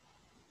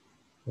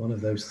 One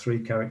of those three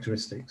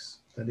characteristics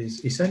that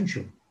is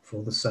essential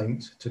for the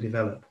saint to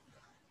develop.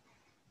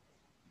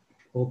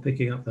 All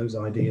picking up those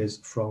ideas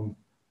from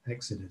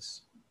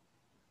Exodus.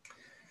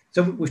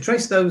 So we've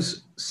traced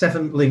those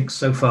 7 links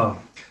so far.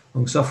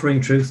 Long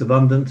suffering, truth,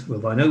 abundant, will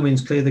by no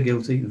means clear the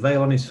guilty,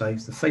 veil on his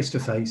face, the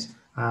face-to-face,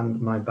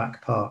 and my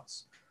back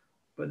parts.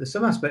 But there's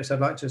some aspects I'd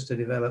like us to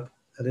develop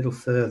a little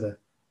further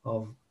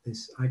of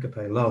this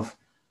agape love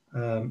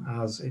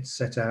as it's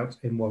set out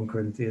in 1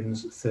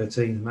 Corinthians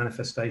 13,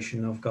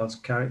 manifestation of God's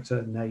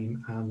character,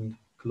 name, and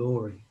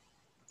glory.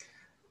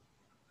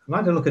 I'd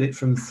like to look at it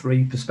from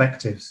 3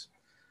 perspectives.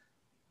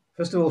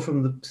 First of all,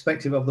 from the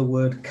perspective of the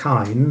word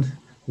kind,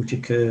 which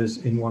occurs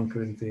in 1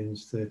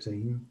 Corinthians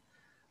 13,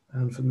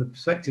 and from the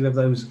perspective of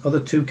those other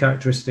 2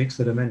 characteristics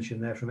that are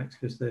mentioned there from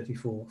Exodus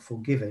 34,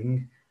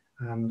 forgiving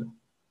and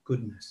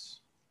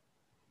goodness.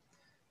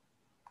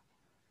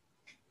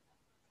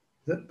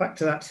 Back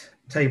to that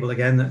table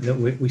again that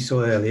we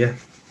saw earlier.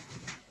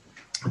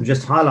 I've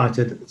just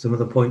highlighted some of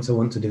the points I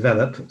want to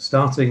develop,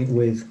 starting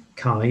with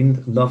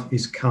kind. Love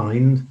is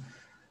kind.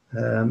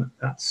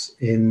 That's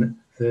in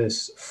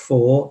verse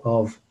 4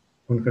 of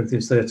 1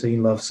 Corinthians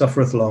 13. Love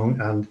suffereth long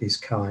and is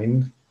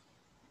kind.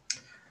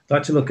 I'd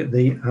like to look at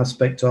the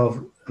aspect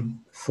of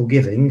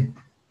forgiving.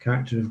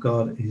 Character of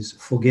God is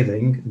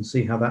forgiving, and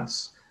see how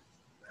that's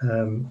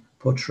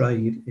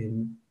portrayed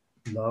in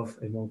love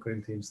in 1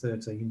 Corinthians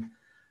 13.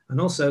 And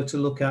also to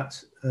look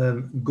at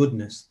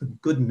goodness, the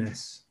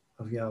goodness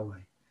of Yahweh.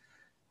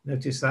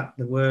 Notice that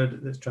the word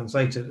that's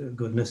translated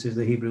goodness is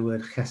the Hebrew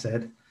word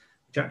chesed,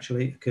 which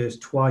actually occurs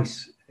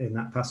twice in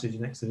that passage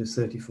in Exodus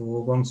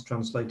 34. One's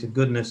translated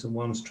goodness and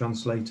one's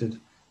translated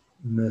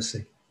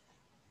mercy.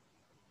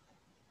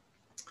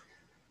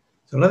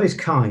 So love is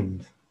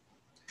kind.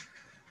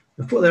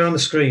 I've put there on the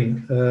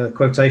screen a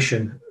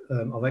quotation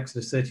of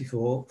Exodus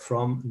 34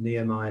 from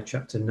Nehemiah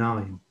chapter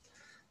 9.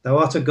 Thou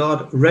art a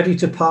God ready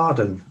to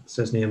pardon,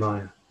 says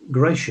Nehemiah,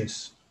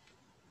 gracious,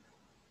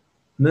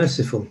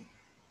 merciful,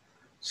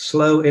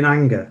 slow in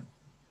anger.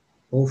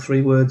 All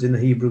 3 words in the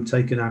Hebrew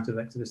taken out of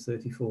Exodus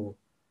 34.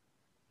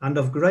 And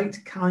of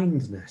great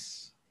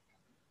kindness.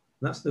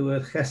 That's the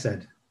word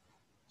chesed.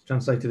 It's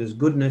translated as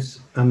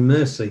goodness and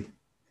mercy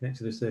in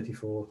Exodus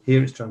 34.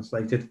 Here it's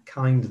translated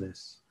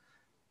kindness.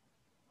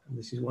 And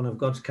this is one of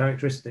God's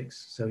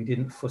characteristics. So he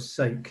didn't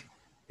forsake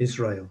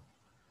Israel.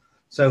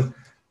 So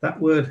that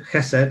word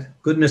chesed,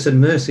 goodness and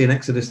mercy in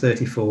Exodus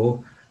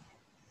 34,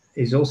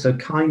 is also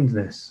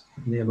kindness.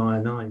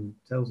 Nehemiah 9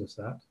 tells us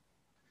that.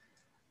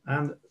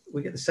 And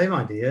we get the same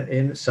idea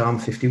in Psalm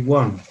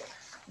 51.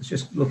 Let's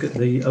just look at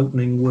the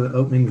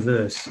opening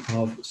verse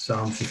of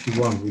Psalm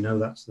 51. We know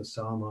that's the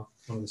psalm, one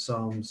of the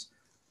psalms,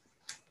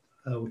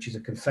 which is a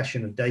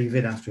confession of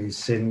David after his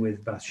sin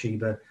with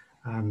Bathsheba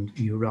and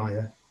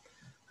Uriah.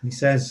 And he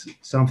says,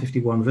 Psalm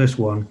 51, verse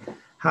 1,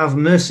 have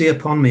mercy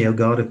upon me, O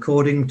God,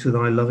 according to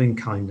thy loving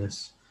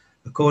kindness,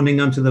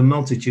 according unto the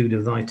multitude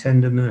of thy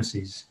tender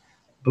mercies,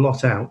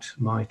 blot out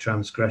my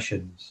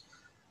transgressions.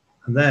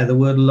 And there, the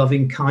word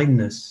loving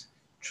kindness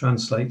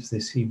translates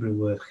this Hebrew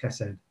word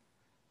chesed.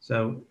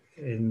 So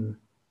in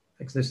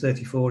Exodus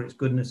 34, it's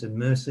goodness and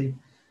mercy.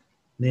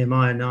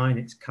 Nehemiah 9,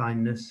 it's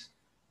kindness.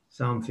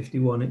 Psalm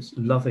 51, it's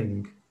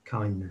loving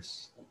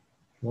kindness.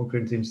 1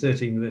 Corinthians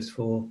 13, verse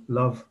 4,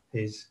 love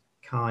is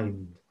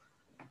kind.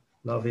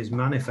 Love is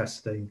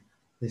manifesting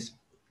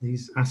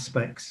these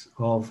aspects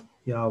of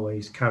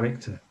Yahweh's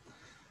character.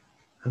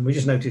 And we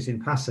just notice in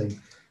passing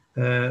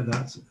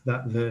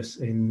that verse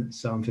in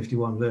Psalm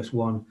 51, verse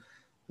 1,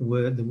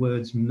 the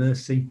words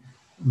mercy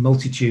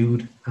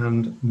multitude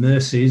and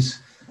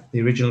mercies,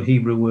 the original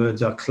Hebrew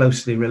words, are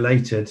closely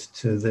related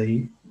to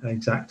the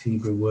exact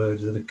Hebrew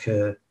words that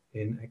occur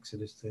in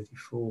Exodus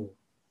 34.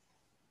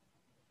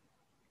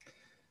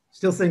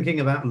 Still thinking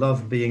about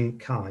love being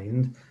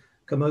kind,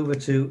 come over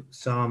to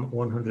Psalm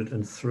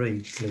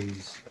 103,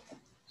 please.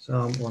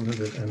 Psalm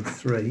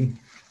 103,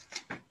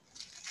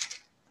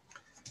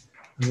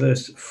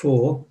 verse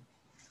 4.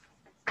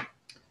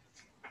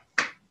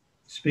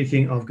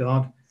 Speaking of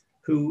God,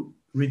 who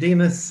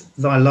redeemeth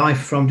thy life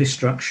from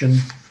destruction,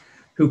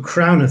 who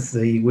crowneth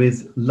thee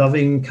with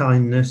loving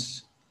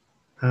kindness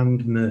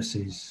and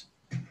mercies.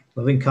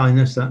 Loving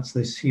kindness, that's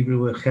this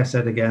Hebrew word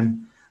chesed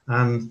again,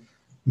 and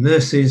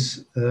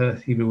mercies,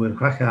 Hebrew word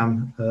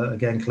racham,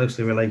 again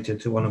closely related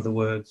to one of the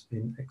words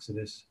in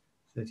Exodus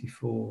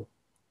 34.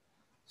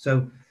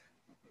 So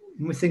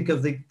when we think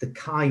of the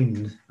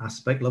kind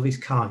aspect, love is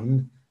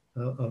kind,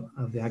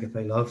 of the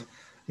agape love,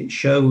 it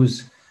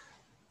shows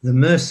the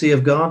mercy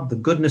of God, the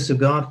goodness of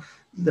God,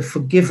 the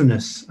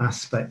forgiveness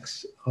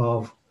aspects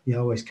of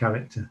Yahweh's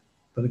character.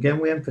 But again,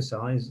 we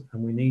emphasize,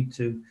 and we need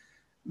to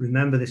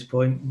remember this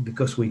point,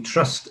 because we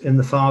trust in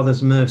the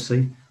Father's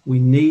mercy. We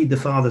need the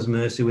Father's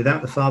mercy.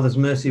 Without the Father's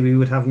mercy, we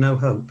would have no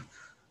hope.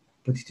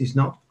 But it is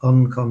not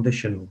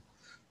unconditional.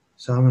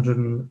 Psalm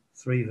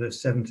 103,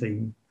 verse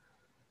 17.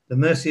 The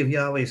mercy of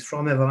Yahweh is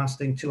from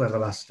everlasting to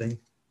everlasting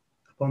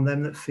upon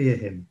them that fear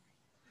him,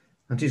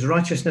 and his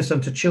righteousness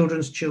unto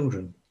children's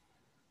children,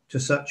 to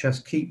such as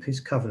keep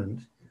his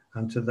covenant,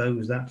 and to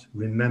those that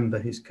remember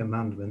his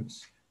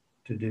commandments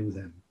to do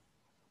them.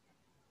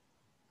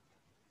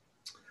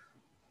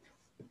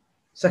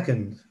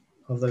 Second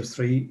of those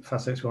three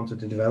facets we wanted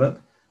to develop,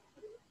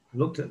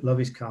 looked at love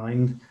is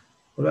kind.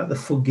 What about the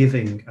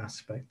forgiving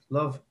aspect?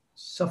 Love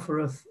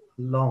suffereth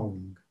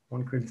long.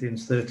 1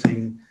 Corinthians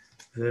 13,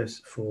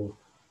 verse 4.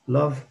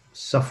 Love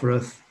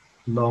suffereth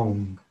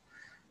long.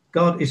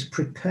 God is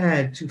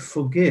prepared to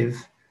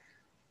forgive,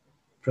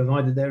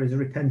 provided there is a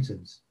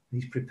repentance.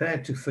 He's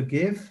prepared to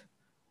forgive.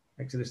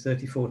 Exodus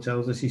 34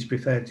 tells us he's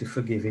prepared to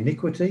forgive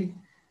iniquity,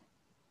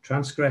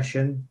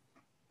 transgression,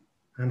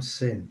 and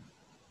sin.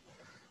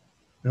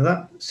 Now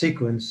that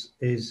sequence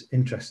is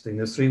interesting.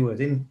 There's three words: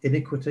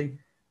 iniquity,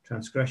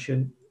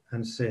 transgression,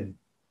 and sin.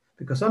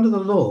 Because under the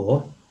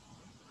law,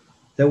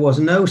 there was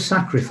no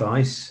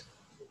sacrifice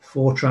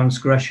for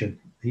transgression.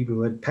 The Hebrew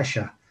word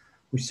pesha,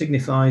 which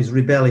signifies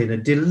rebellion, a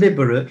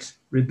deliberate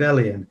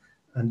rebellion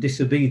and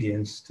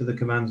disobedience to the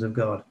commands of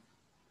God,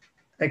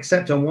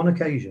 except on one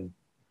occasion.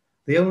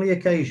 The only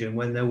occasion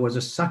when there was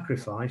a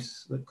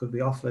sacrifice that could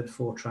be offered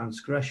for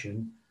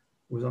transgression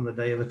was on the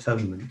Day of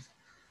Atonement.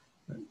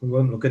 We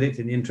won't look at it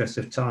in the interest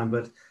of time,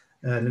 but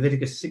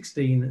Leviticus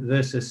 16,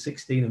 verses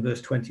 16 and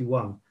verse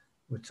 21,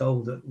 we're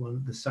told that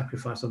the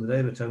sacrifice on the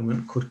Day of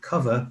Atonement could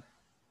cover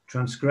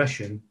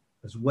transgression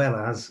as well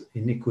as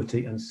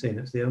iniquity and sin.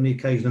 It's the only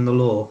occasion in the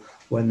law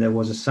when there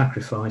was a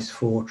sacrifice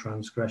for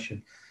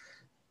transgression.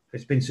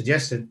 It's been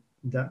suggested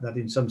that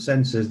in some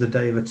senses the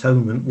Day of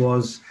Atonement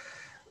was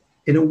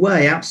in a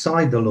way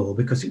outside the law,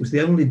 because it was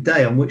the only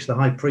day on which the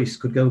high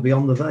priest could go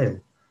beyond the veil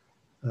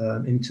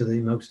into the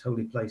most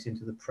holy place,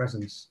 into the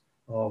presence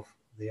of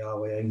the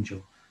Yahweh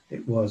angel.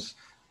 It was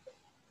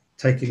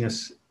taking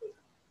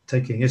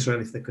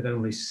Israel, if they could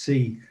only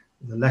see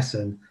the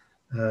lesson,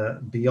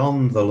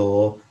 beyond the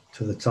law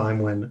to the time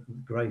when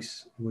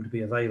grace would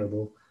be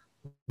available,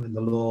 when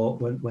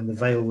the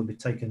veil would be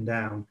taken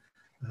down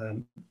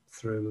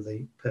through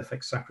the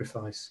perfect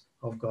sacrifice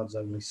of God's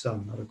only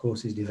Son. That, of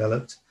course, is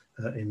developed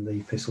in the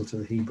Epistle to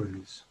the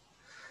Hebrews.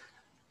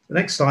 The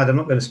next slide I'm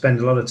not going to spend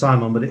a lot of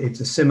time on, but it's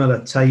a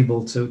similar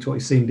table to what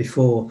you've seen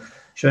before,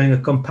 showing a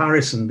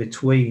comparison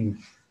between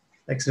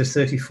Exodus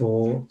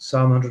 34,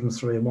 Psalm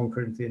 103 and 1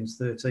 Corinthians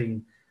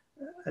 13,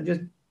 and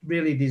just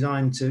really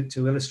designed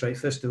to illustrate,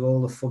 first of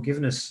all, the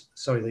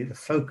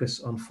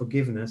focus on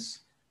forgiveness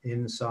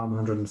in Psalm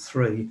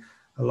 103,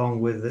 along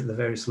with the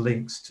various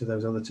links to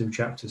those other two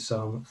chapters,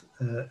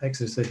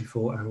 Exodus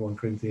 34 and 1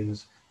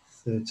 Corinthians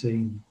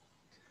 13.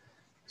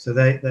 So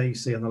there you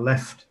see on the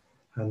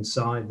left-hand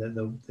side that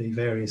the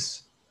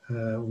various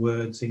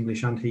words,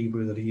 English and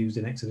Hebrew, that are used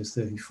in Exodus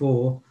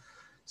 34.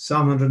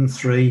 Psalm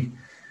 103,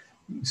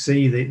 you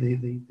see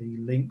the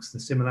links, the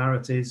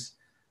similarities,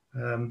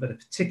 but a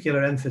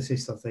particular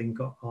emphasis, I think,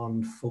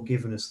 on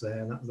forgiveness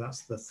there.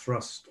 That's the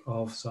thrust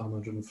of Psalm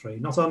 103.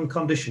 Not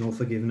unconditional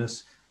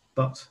forgiveness,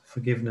 but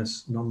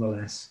forgiveness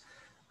nonetheless.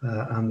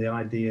 And the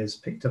ideas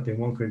picked up in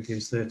 1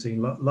 Corinthians 13,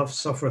 love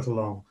suffereth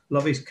long,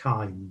 love is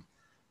kind.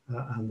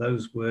 And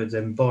those words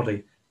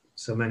embody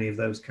so many of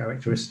those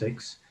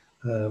characteristics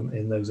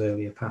in those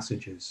earlier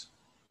passages.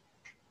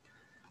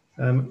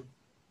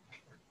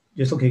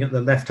 Just looking at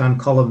the left-hand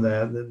column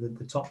there,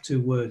 the top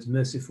two words,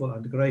 merciful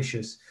and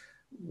gracious,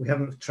 we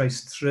haven't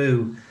traced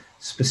through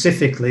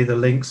specifically the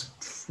links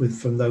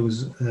from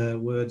those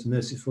words,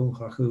 merciful,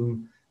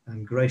 Chachum,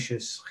 and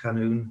gracious,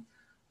 Chanun,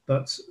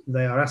 but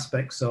they are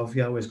aspects of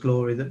Yahweh's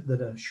glory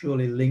that are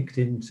surely linked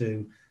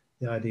into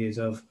the ideas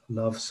of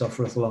love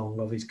suffereth long,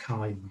 love is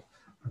kind,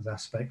 as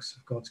aspects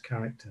of God's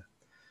character.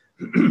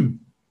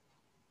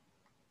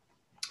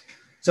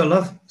 So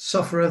love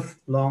suffereth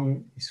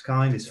long, is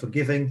kind, is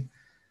forgiving.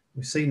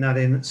 We've seen that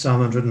in Psalm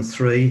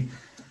 103.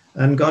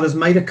 And God has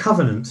made a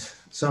covenant.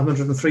 Psalm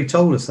 103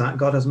 told us that.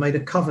 God has made a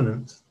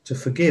covenant to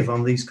forgive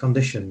on these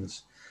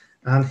conditions.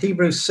 And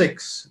Hebrews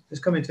 6,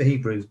 let's come into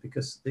Hebrews,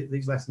 because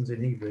these lessons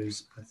in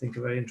Hebrews, I think,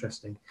 are very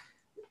interesting.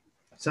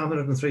 Psalm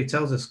 103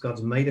 tells us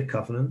God's made a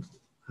covenant,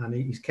 and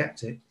he's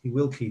kept it. He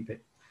will keep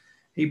it.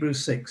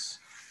 Hebrews 6,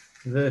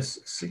 verse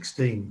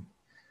 16.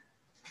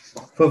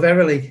 For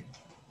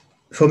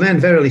men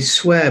verily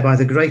swear by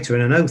the greater,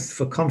 and an oath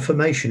for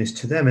confirmation is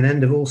to them an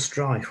end of all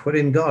strife,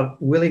 wherein God,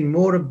 willing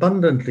more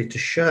abundantly to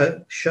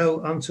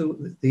show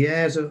unto the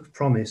heirs of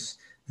promise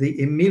the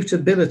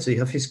immutability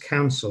of his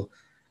counsel,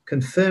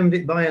 confirmed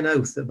it by an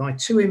oath, that by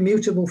two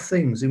immutable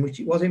things in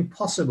which it was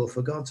impossible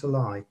for God to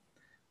lie,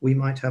 we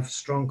might have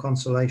strong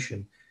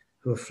consolation,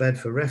 who have fled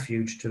for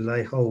refuge to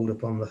lay hold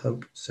upon the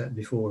hope set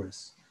before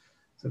us.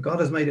 So God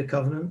has made a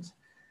covenant.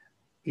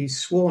 He's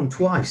sworn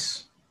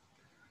twice.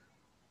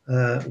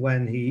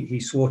 When he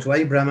swore to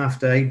Abraham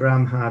after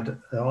Abraham had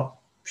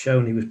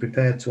shown he was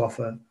prepared to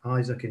offer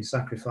Isaac in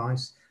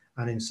sacrifice,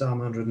 and in Psalm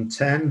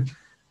 110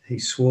 he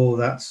swore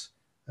that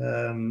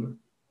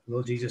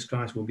Lord Jesus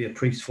Christ will be a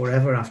priest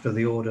forever after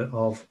the order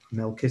of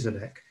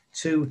Melchizedek.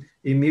 Two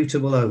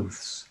immutable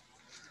oaths.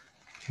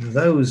 And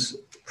those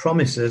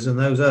promises and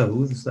those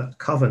oaths, that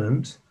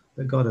covenant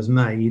that God has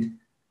made,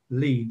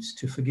 leads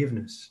to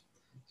forgiveness.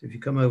 So if you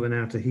come over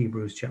now to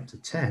Hebrews chapter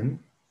 10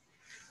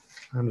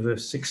 and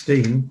verse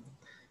 16,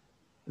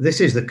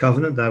 this is the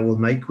covenant that I will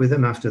make with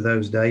them after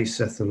those days,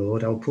 saith the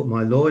Lord. I will put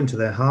my law into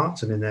their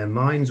hearts, and in their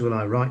minds will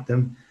I write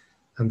them,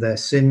 and their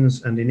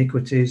sins and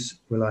iniquities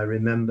will I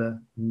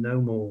remember no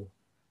more.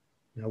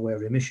 Now, where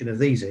remission of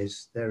these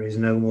is, there is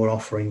no more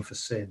offering for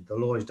sin. The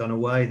law is done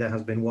away. There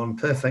has been one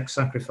perfect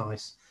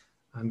sacrifice,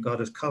 and God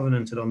has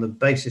covenanted on the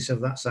basis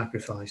of that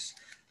sacrifice.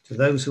 To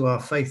those who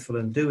are faithful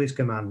and do his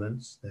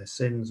commandments, their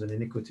sins and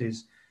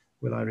iniquities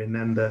will I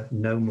remember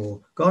no more.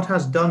 God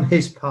has done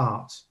his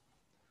part,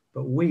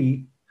 but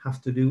we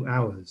have to do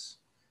ours.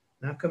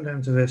 Now come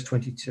down to verse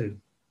 22.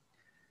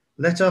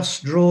 Let us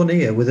draw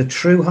near with a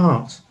true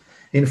heart,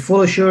 in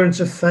full assurance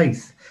of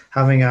faith,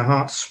 having our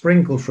hearts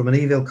sprinkled from an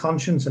evil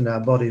conscience and our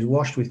bodies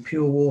washed with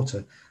pure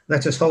water.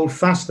 Let us hold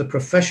fast the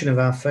profession of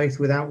our faith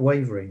without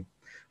wavering,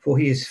 for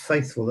he is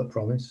faithful that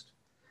promised.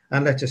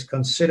 And let us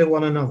consider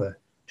one another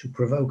to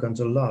provoke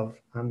unto love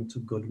and to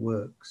good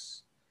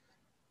works.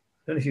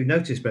 I don't know if you've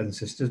noticed,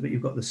 brothers and sisters, but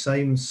you've got the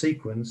same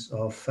sequence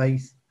of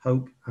faith,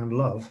 hope, and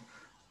love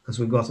as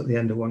we've got at the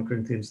end of 1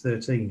 Corinthians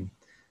 13.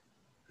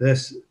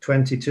 Verse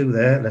 22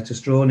 there, let us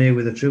draw near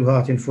with a true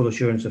heart in full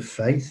assurance of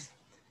faith.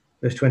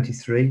 Verse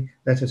 23,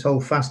 let us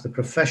hold fast the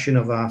profession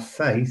of our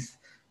faith.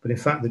 But in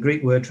fact, the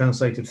Greek word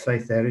translated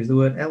faith there is the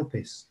word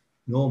elpis,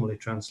 normally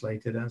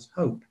translated as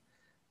hope.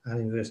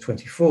 And in verse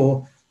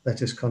 24,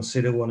 let us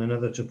consider one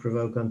another to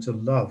provoke unto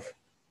love,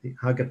 the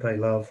agape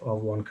love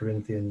of 1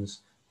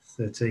 Corinthians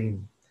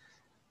 13.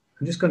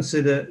 And just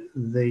consider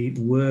the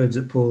words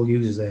that Paul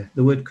uses there.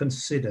 The word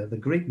consider, the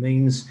Greek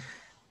means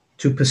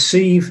to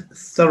perceive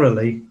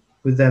thoroughly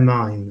with their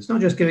minds, not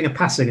just giving a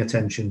passing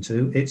attention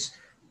to, it's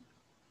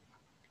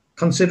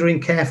considering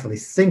carefully,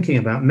 thinking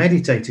about,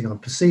 meditating on,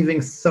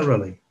 perceiving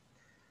thoroughly.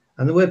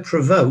 And the word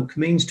provoke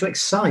means to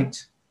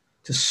excite,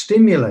 to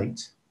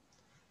stimulate.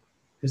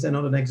 Is there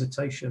not an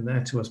exhortation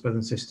there to us,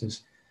 brothers and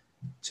sisters,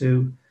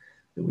 that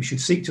we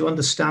should seek to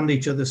understand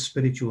each other's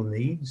spiritual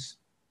needs,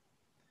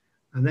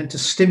 and then to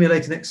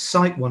stimulate and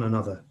excite one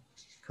another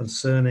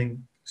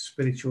concerning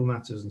spiritual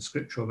matters and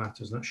scriptural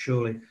matters? And that's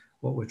surely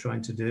what we're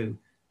trying to do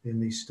in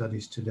these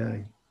studies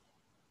today.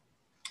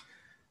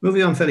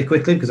 Moving on fairly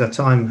quickly, because our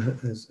time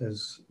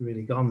has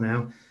really gone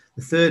now.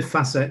 The third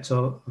facet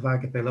of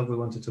agape love we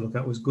wanted to look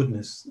at was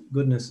goodness.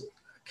 Goodness,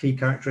 a key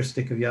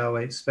characteristic of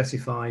Yahweh. It's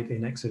specified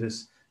in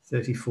Exodus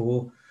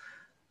 34.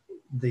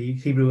 The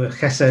Hebrew word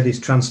chesed is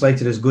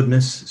translated as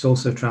goodness. It's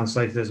also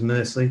translated as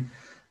mercy.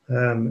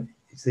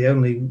 It's the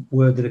only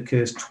word that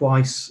occurs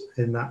twice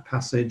in that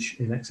passage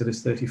in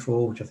Exodus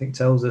 34, which I think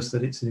tells us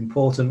that it's an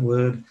important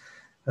word.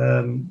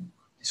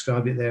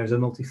 Describe it there as a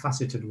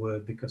multifaceted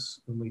word,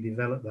 because when we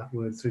develop that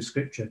word through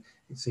scripture,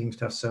 it seems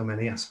to have so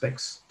many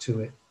aspects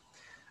to it.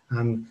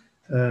 And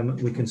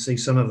we can see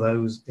some of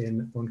those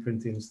in 1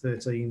 Corinthians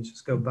 13.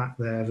 Just go back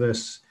there,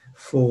 verse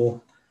 4.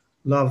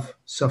 Love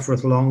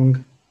suffereth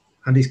long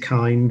and is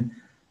kind.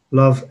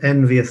 Love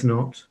envieth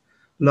not.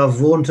 Love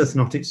vaunteth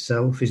not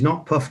itself, is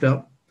not puffed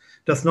up,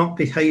 doth not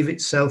behave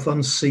itself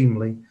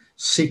unseemly,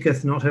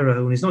 seeketh not her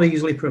own, is not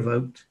easily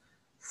provoked,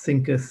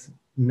 thinketh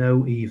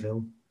no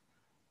evil.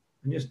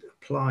 And just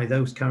apply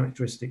those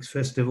characteristics,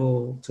 first of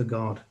all, to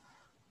God.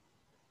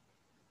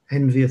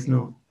 Envieth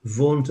not,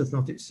 vaunteth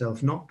not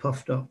itself, not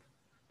puffed up,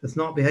 doth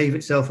not behave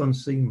itself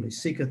unseemly,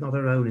 seeketh not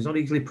her own, is not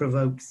easily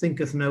provoked,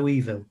 thinketh no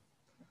evil.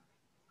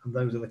 And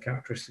those are the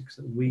characteristics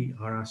that we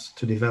are asked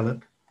to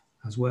develop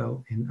as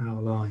well in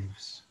our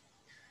lives.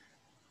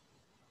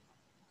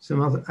 Some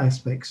other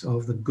aspects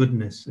of the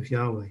goodness of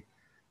Yahweh.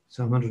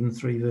 Psalm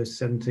 103 verse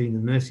 17, the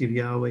mercy of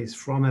Yahweh is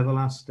from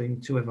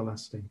everlasting to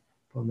everlasting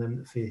upon them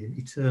that fear him.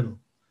 Eternal.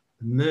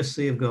 The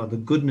mercy of God, the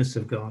goodness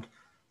of God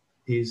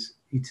is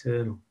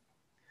eternal.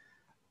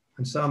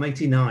 And Psalm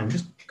 89,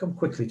 just come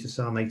quickly to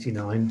Psalm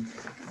 89.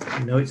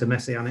 You know, it's a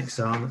messianic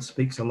psalm that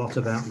speaks a lot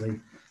about the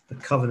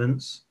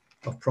covenants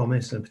of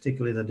promise, and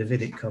particularly the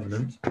Davidic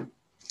covenant.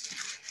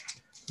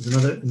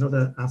 There's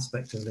another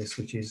aspect of this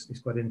which is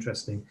quite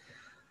interesting.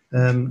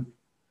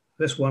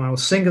 Verse 1, I will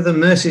sing of the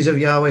mercies of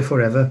Yahweh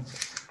forever.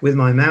 With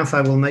my mouth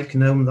I will make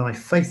known thy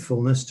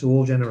faithfulness to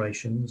all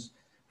generations.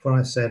 For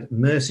I said,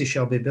 mercy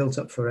shall be built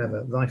up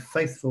forever. Thy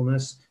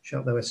faithfulness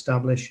shalt thou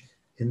establish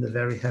in the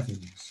very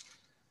heavens.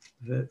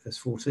 Verse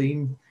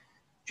 14,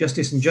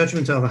 justice and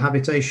judgment are the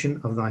habitation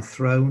of thy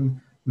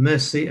throne.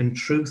 Mercy and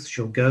truth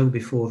shall go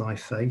before thy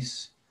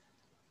face.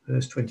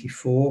 Verse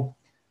 24,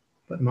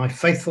 but my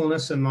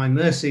faithfulness and my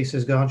mercy,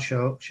 says God,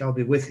 shall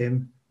be with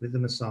him, with the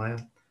Messiah,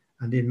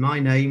 and in my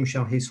name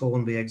shall his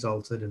horn be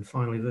exalted. And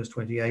finally, verse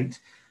 28,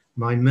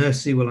 my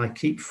mercy will I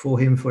keep for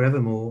him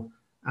forevermore,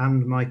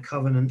 and my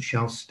covenant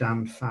shall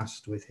stand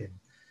fast with him.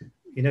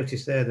 You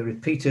notice there the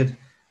repeated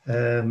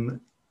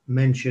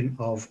mention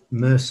of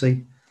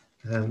mercy,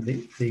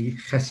 the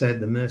chesed,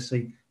 the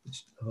mercy,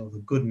 or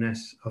the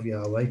goodness of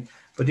Yahweh.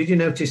 But did you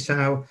notice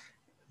how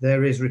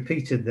there is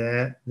repeated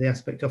there the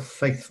aspect of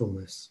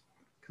faithfulness?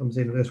 It comes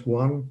in verse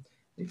 1,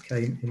 it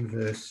came in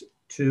verse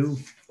 2.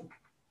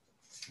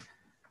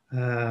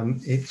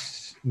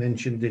 It's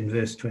mentioned in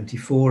verse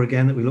 24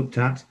 again that we looked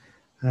at,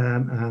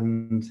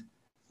 and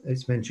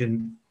it's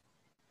mentioned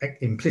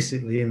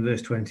implicitly in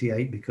verse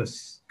 28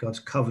 because God's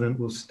covenant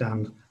will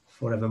stand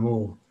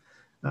forevermore.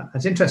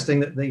 It's interesting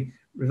that the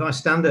Revised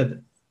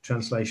Standard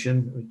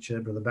Translation, which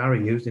Brother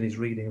Barry used in his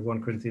reading of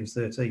 1 Corinthians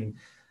 13,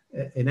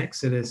 in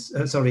Exodus,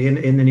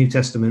 in the New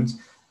Testament,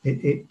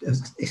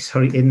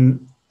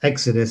 in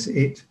Exodus,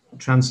 it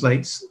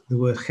translates the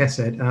word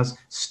chesed as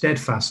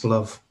steadfast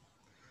love.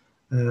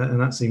 And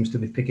that seems to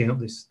be picking up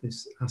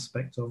this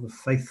aspect of the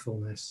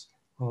faithfulness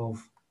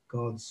of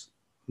God's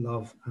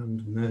love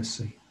and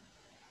mercy.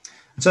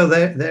 And so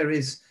there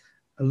is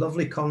a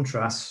lovely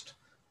contrast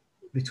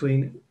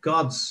between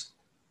God's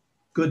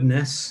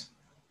goodness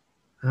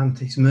and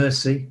his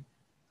mercy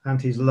and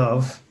his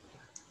love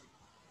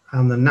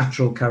and the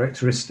natural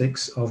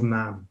characteristics of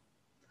man.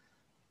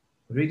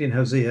 We read in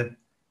Hosea,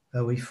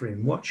 O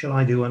Ephraim, what shall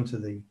I do unto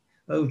thee?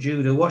 O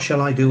Judah, what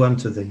shall I do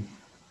unto thee?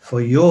 For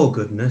your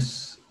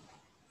goodness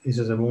is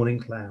as a morning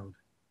cloud,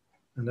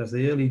 and as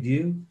the early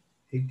dew,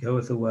 it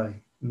goeth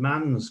away.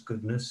 Man's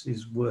goodness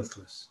is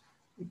worthless.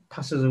 It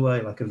passes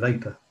away like a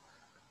vapor.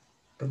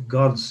 But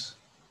God's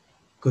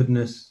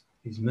goodness,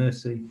 his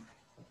mercy,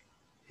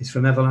 is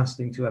from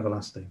everlasting to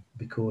everlasting,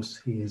 because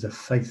he is a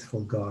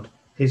faithful God.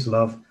 His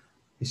love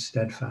is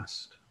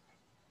steadfast.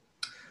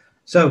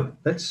 So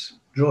let's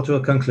draw to a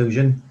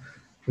conclusion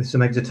with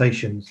some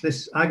exhortations.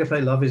 This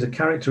agape love is a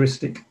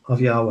characteristic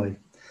of Yahweh.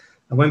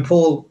 And when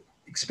Paul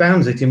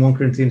expounds it in 1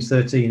 Corinthians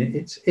 13,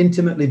 it's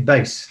intimately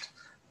based,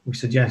 we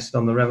suggest,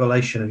 on the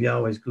revelation of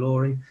Yahweh's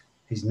glory,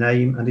 his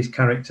name and his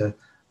character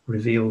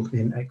revealed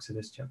in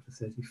Exodus chapter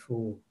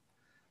 34.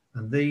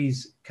 And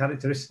these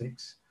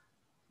characteristics,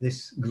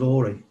 this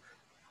glory,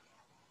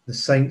 the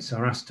saints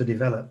are asked to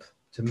develop,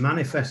 to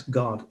manifest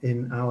God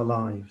in our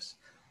lives,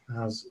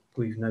 as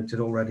we've noted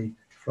already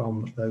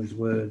from those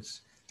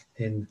words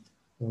in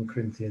 1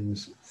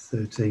 Corinthians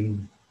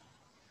 13.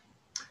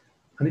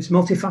 And it's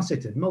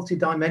multifaceted,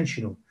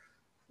 multidimensional.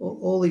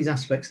 All these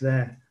aspects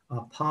there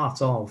are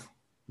part of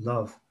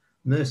love,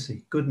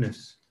 mercy,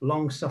 goodness,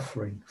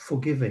 long-suffering,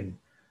 forgiving,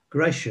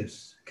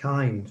 gracious,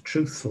 kind,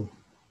 truthful,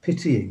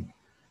 pitying,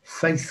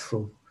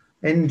 faithful,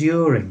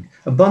 enduring,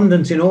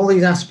 abundant in all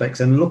these aspects,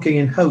 and looking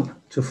in hope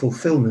to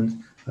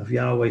fulfillment of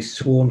Yahweh's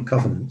sworn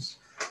covenants.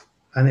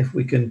 And if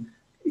we can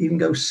even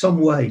go some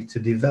way to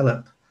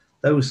develop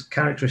those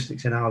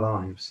characteristics in our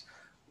lives,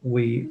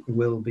 we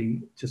will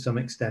be, to some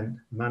extent,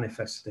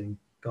 manifesting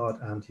God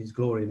and his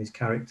glory and his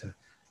character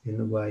in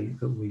the way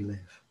that we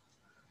live.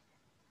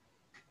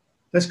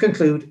 Let's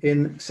conclude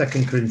in 2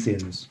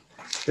 Corinthians,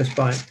 just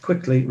by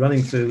quickly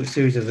running through a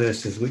series of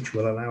verses which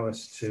will allow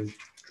us to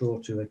draw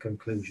to a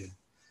conclusion.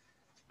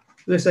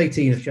 Verse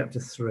 18 of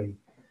chapter 3,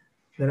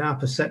 that our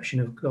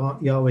perception of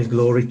God, Yahweh's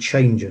glory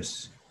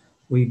changes.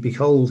 We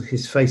behold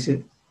his face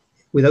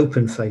with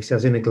open face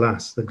as in a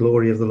glass, the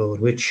glory of the Lord.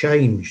 We're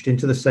changed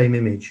into the same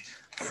image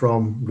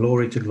from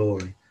glory to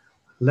glory.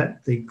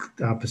 Let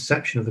our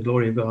perception of the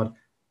glory of God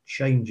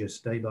change us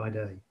day by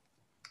day,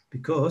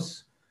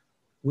 because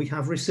we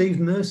have received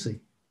mercy.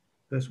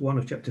 Verse 1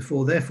 of chapter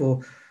 4,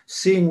 therefore,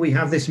 seeing we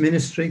have this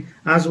ministry,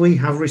 as we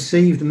have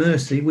received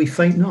mercy, we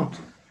faint not,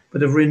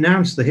 but have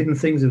renounced the hidden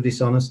things of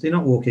dishonesty,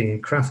 not walking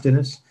in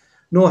craftiness,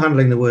 nor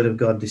handling the word of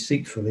God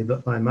deceitfully,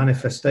 but by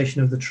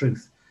manifestation of the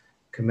truth,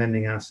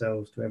 commending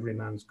ourselves to every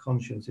man's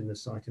conscience in the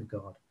sight of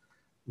God.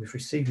 We've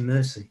received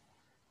mercy,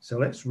 so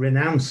let's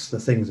renounce the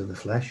things of the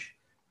flesh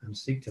and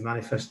seek to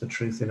manifest the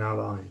truth in our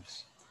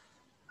lives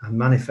and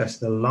manifest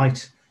the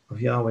light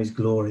of Yahweh's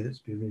glory that's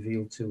been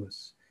revealed to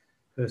us.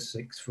 Verse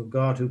 6, for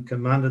God, who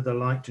commanded the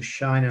light to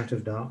shine out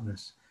of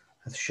darkness,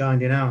 hath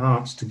shined in our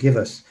hearts to give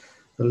us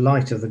the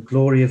light of the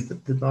glory of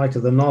the light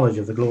of the knowledge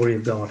of the glory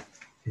of God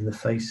in the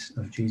face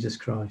of Jesus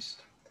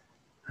Christ.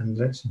 And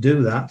let's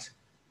do that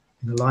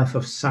in a life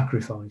of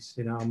sacrifice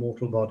in our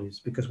mortal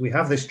bodies, because we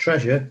have this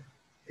treasure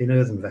in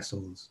earthen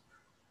vessels,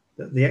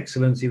 that the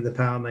excellency of the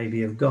power may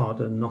be of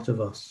God and not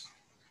of us.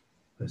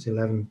 Verse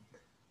 11,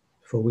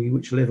 for we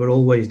which live are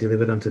always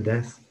delivered unto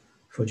death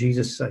for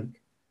Jesus'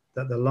 sake,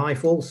 that the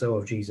life also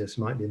of Jesus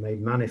might be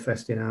made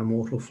manifest in our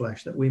mortal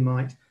flesh, that we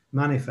might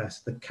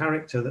manifest the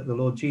character that the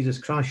Lord Jesus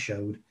Christ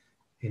showed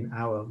in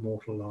our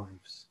mortal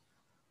lives.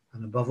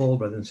 And above all,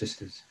 brothers and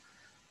sisters,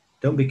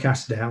 don't be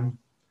cast down,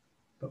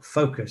 but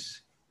focus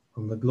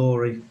on the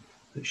glory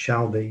that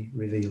shall be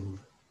revealed.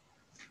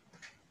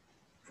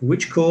 For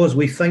which cause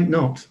we faint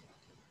not,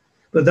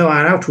 but though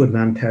our outward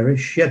man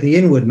perish, yet the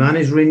inward man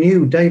is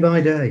renewed day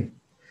by day.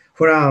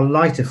 For our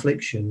light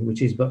affliction,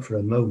 which is but for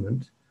a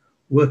moment,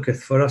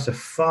 worketh for us a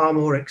far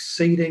more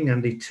exceeding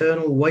and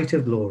eternal weight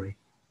of glory,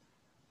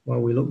 while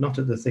we look not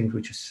at the things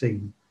which are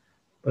seen,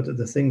 but at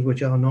the things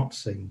which are not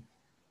seen.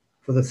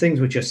 For the things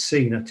which are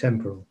seen are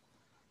temporal,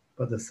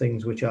 but the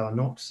things which are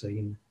not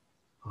seen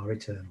are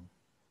eternal.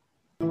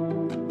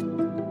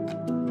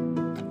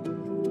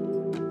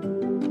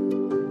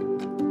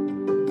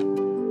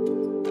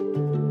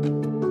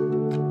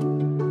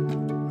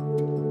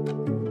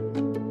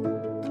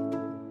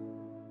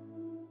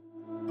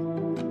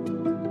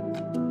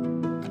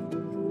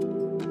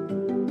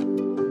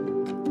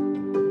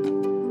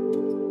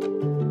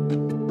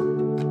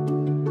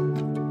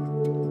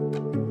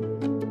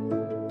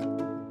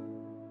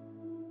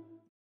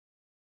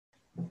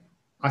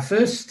 I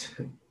first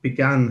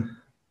began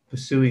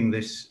pursuing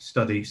this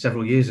study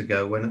several years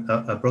ago when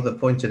a brother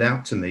pointed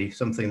out to me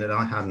something that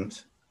I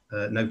hadn't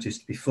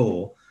noticed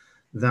before,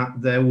 that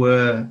there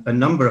were a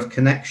number of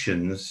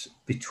connections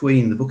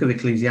between the book of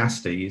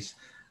Ecclesiastes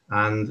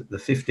and the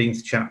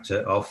 15th chapter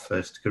of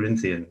 1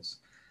 Corinthians.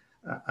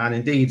 And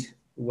indeed,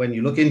 when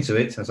you look into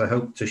it, as I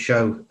hope to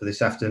show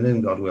this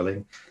afternoon, God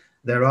willing,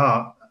 there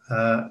are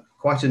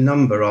quite a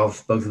number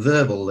of both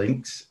verbal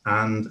links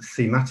and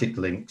thematic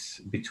links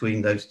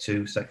between those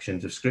two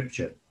sections of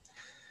Scripture.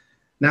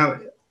 Now,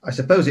 I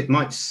suppose it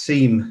might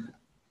seem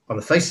on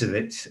the face of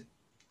it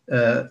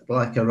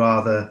like a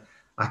rather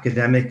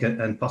academic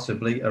and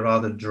possibly a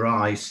rather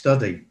dry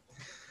study.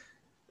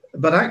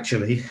 But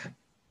actually,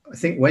 I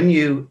think when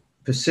you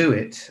pursue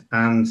it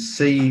and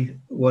see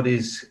what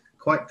is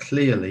quite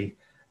clearly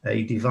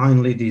a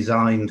divinely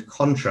designed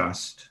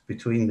contrast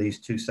between these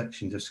two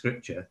sections of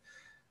Scripture,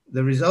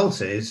 the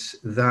result is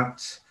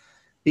that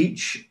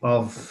each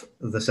of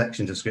the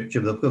sections of Scripture,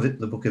 the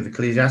book of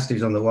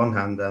Ecclesiastes on the one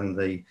hand and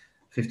the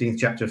 15th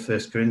chapter of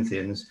 1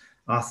 Corinthians,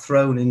 are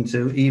thrown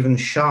into even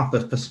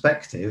sharper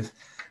perspective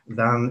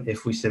than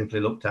if we simply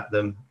looked at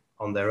them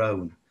on their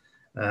own.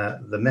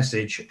 The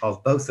message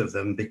of both of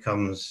them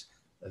becomes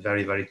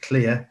very, very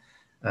clear,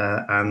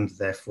 and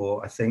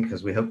therefore, I think,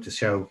 as we hope to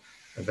show,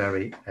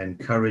 very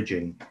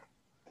encouraging.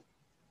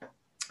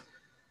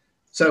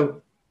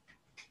 So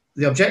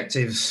the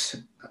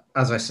objectives,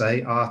 as I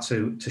say, are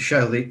to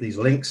show these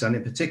links, and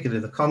in particular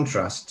the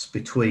contrasts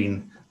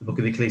between the book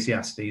of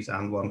Ecclesiastes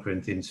and 1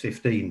 Corinthians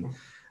 15.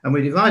 And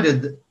we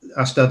divided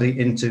our study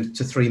into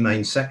three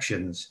main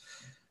sections.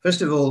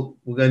 First of all,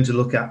 we're going to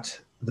look at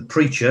the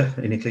preacher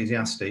in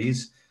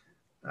Ecclesiastes,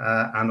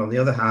 and on the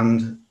other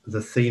hand,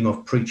 the theme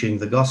of preaching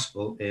the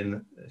gospel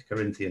in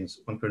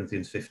 1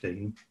 Corinthians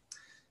 15.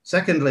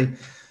 Secondly,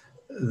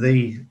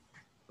 the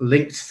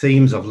linked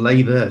themes of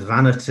labor,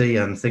 vanity,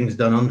 and things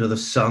done under the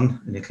sun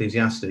in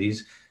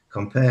Ecclesiastes,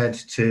 compared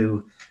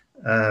to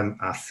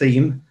our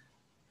theme,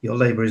 your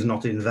labor is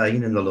not in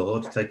vain in the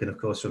Lord, taken, of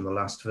course, from the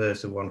last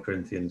verse of 1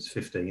 Corinthians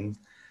 15.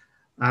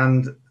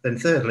 And then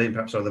thirdly,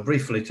 perhaps rather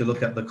briefly, to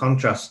look at the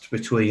contrast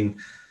between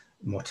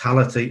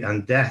mortality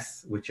and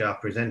death, which are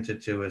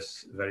presented to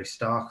us very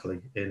starkly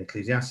in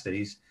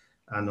Ecclesiastes,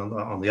 and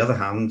on the other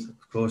hand,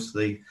 of course,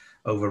 the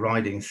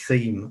overriding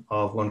theme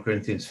of 1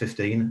 Corinthians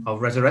 15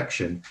 of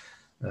resurrection,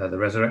 the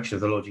resurrection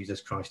of the Lord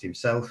Jesus Christ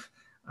himself,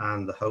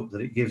 and the hope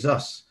that it gives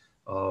us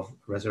of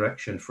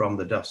resurrection from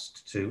the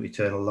dust to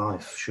eternal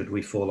life, should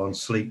we fall on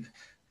sleep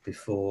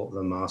before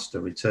the Master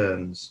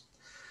returns.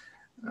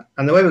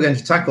 And the way we're going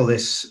to tackle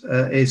this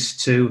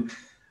is to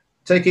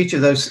take each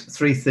of those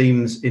three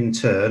themes in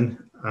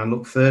turn and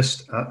look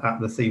first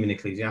at the theme in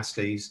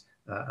Ecclesiastes,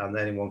 and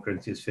then in 1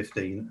 Corinthians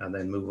 15, and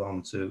then move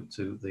on to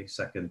the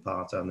second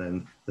part and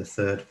then the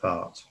third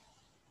part.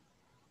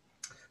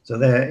 So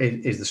there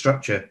is the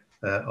structure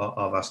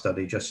of our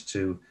study, just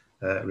to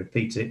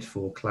repeat it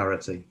for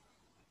clarity.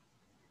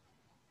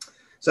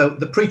 So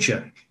the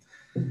preacher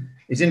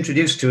is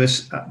introduced to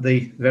us at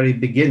the very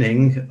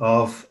beginning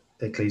of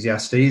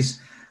Ecclesiastes,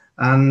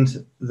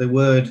 and the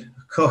word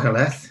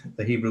koheleth,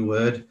 the Hebrew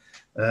word,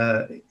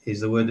 is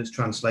the word that's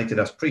translated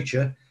as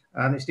preacher,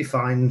 and it's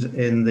defined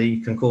in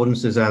the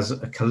concordances as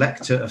a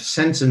collector of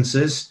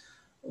sentences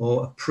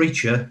or a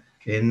preacher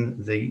in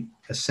the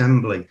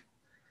assembly.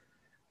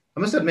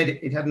 I must admit,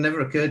 it had never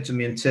occurred to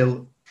me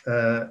until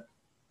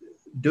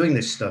doing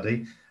this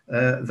study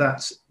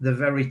that the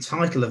very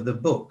title of the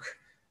book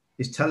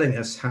is telling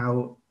us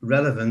how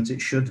relevant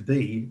it should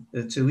be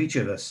to each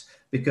of us.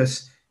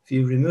 Because if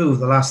you remove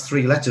the last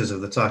three letters of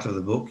the title of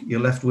the book,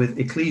 you're left with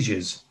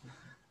Ecclesias.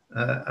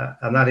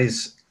 And that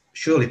is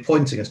surely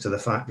pointing us to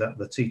the fact that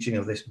the teaching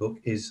of this book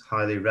is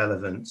highly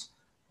relevant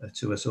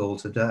to us all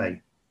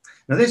today.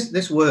 Now,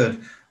 this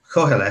word,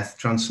 Koheleth,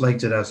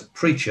 translated as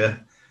preacher,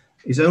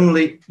 is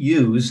only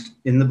used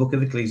in the book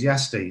of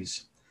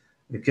Ecclesiastes,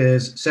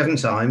 because 7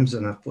 times,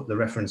 and I've put the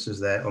references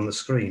there on the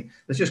screen.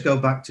 Let's just go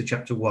back to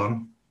chapter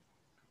 1,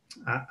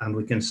 and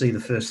we can see the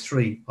first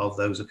 3 of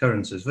those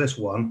occurrences. Verse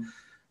 1,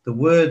 the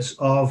words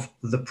of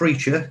the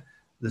preacher,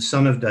 the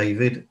son of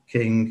David,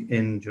 king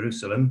in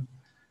Jerusalem.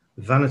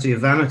 Vanity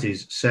of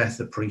vanities, saith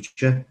the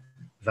preacher.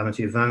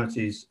 Vanity of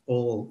vanities,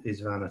 all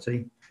is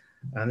vanity.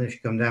 And if you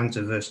come down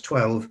to verse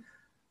 12,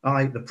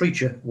 I, the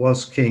preacher,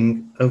 was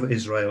king over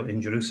Israel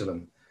in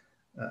Jerusalem.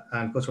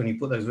 And of course, when you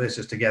put those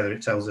verses together,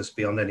 it tells us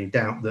beyond any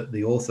doubt that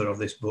the author of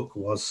this book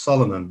was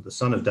Solomon, the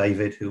son of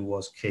David, who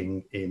was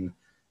king in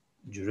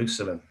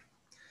Jerusalem.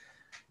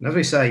 And as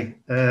we say,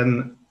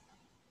 the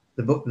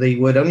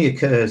word only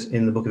occurs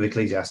in the book of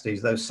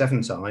Ecclesiastes, those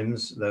 7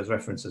 times, those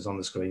references on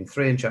the screen,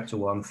 3 in chapter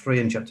 1, 3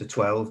 in chapter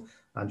 12,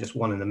 and just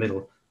 1 in the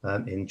middle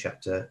in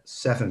chapter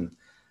 7.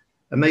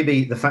 And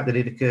maybe the fact that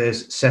it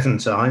occurs 7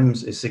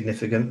 times is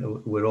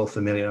significant. We're all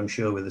familiar, I'm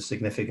sure, with the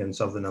significance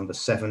of the number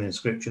 7 in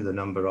Scripture, the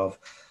number of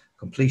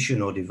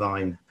completion or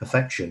divine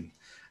perfection.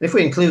 And if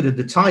we included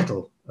the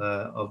title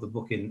of the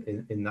book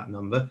in that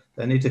number,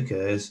 then it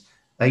occurs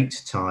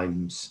 8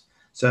 times.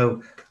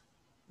 So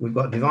we've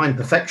got divine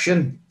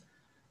perfection,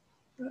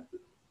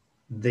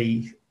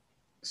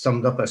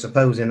 summed up, I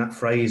suppose, in that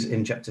phrase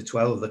in chapter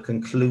 12, the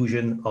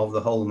conclusion of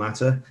the whole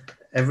matter,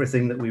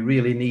 everything that we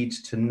really need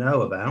to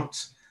know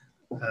about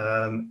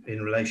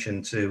in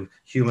relation to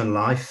human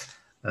life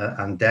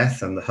and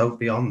death and the hope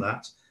beyond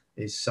that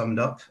is summed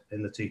up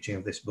in the teaching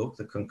of this book,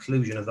 the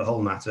conclusion of the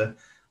whole matter.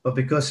 But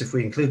because if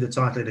we include the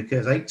title, it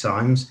occurs 8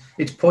 times,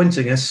 it's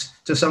pointing us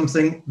to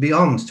something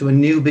beyond, to a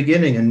new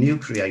beginning, a new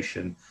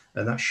creation.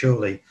 And that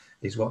surely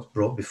is what's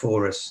brought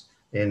before us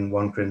in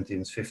 1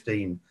 Corinthians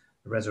 15,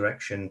 the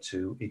resurrection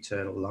to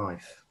eternal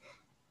life.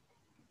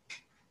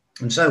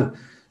 And so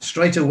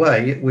straight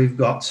away, we've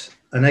got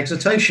an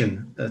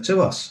exhortation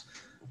to us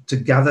to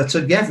gather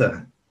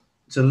together,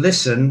 to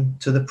listen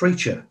to the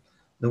preacher,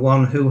 the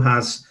one who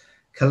has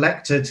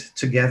collected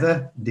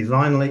together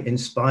divinely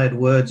inspired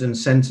words and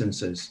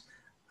sentences,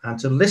 and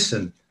to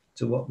listen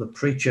to what the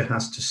preacher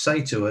has to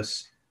say to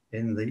us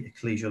in the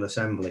ecclesial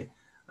assembly,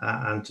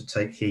 and to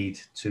take heed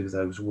to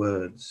those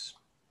words.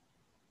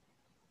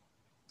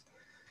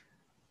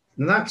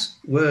 And that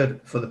word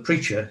for the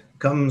preacher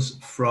comes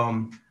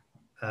from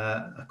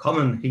a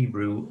common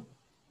Hebrew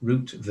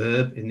root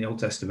verb in the Old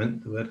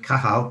Testament, the word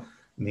kahal,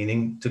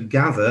 meaning to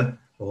gather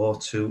or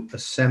to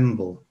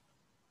assemble.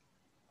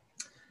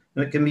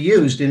 And it can be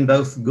used in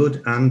both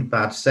good and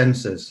bad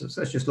senses. So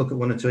let's just look at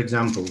 1 or 2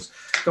 examples.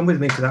 Come with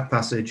me to that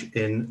passage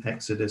in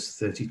Exodus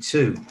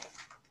 32.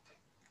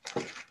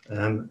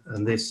 And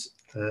this,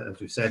 as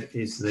we've said,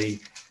 is the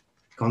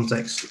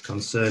context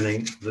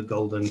concerning the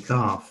golden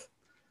calf.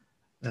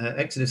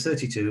 Exodus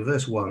 32,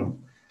 verse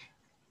 1.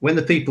 When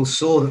the people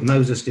saw that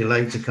Moses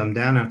delayed to come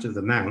down out of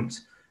the mount,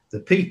 the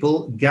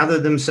people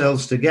gathered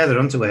themselves together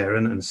unto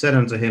Aaron and said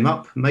unto him,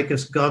 Up, make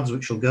us gods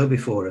which shall go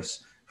before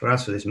us. For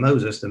as for this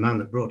Moses, the man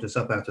that brought us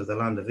up out of the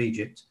land of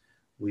Egypt,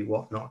 we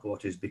wot not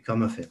what is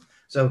become of him.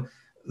 So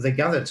they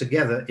gathered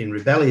together in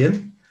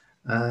rebellion,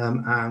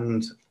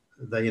 and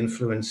they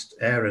influenced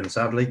Aaron,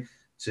 sadly,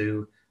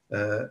 to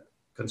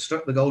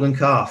construct the golden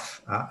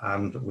calf.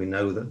 And we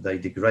know that they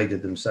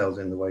degraded themselves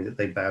in the way that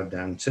they bowed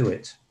down to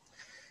it.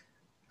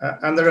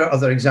 And there are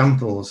other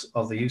examples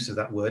of the use of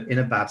that word in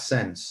a bad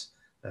sense.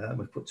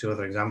 We've put 2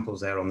 other examples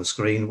there on the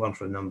screen, one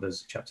from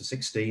Numbers chapter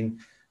 16,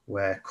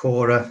 where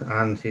Korah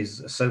and his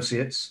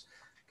associates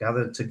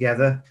gathered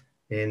together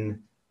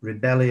in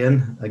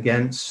rebellion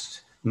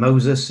against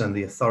Moses and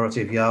the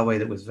authority of Yahweh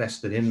that was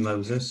vested in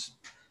Moses.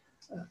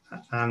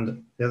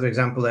 And the other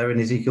example there in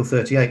Ezekiel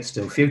 38,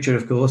 still future,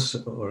 of course,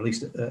 or at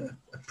least a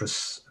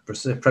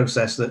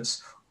process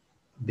that's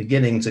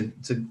beginning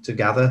to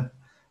gather.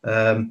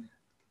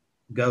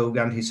 Gog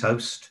and his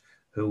host,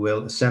 who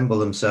will assemble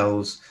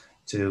themselves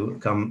to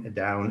come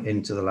down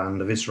into the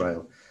land of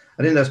Israel.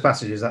 And in those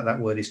passages, that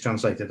word is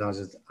translated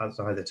as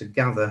either to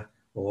gather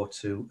or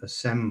to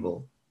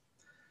assemble.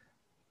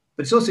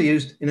 But it's also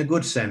used in a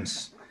good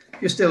sense.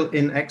 If you're still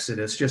in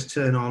Exodus, just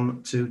turn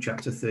on to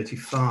chapter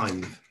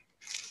 35,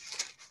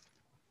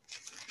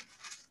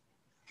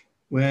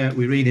 where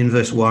we read in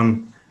verse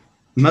 1,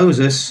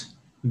 Moses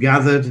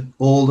gathered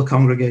all the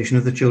congregation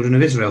of the children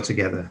of Israel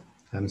together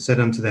and said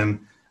unto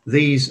them,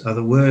 These are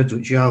the words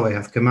which Yahweh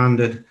hath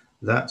commanded,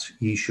 that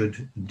ye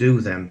should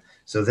do them.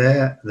 So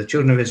there, the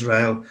children of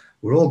Israel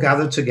were all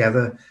gathered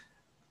together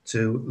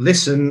to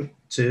listen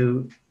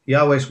to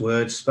Yahweh's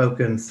words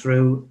spoken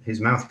through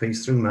his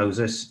mouthpiece, through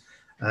Moses,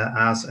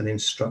 as an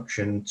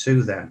instruction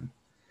to them.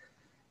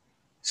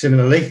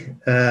 Similarly,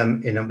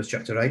 in Numbers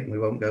chapter 8, and we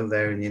won't go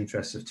there in the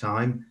interest of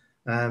time,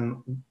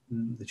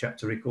 The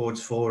chapter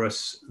records for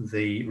us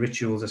the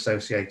rituals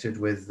associated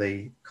with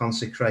the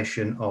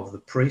consecration of the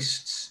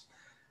priests.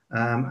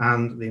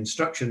 And the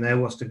instruction there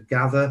was to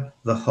gather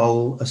the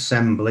whole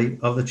assembly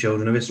of the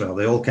children of Israel.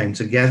 They all came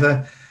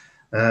together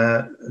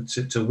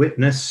to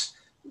witness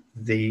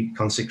the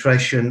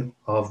consecration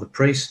of the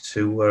priests,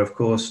 who were, of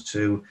course,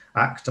 to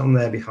act on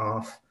their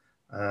behalf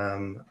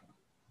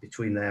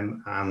between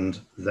them and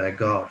their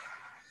God.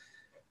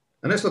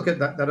 And let's look at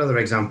that other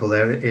example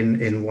there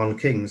in 1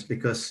 Kings,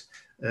 because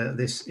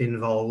this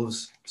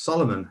involves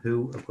Solomon,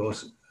 who, of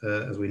course,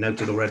 as we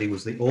noted already,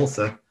 was the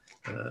author,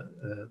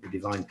 the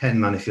divine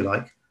penman, if you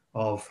like,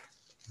 of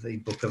the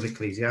book of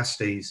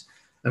Ecclesiastes.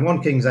 And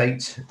 1 Kings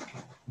 8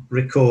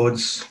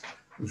 records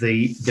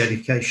the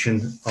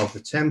dedication of the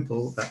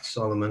temple that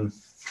Solomon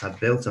had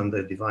built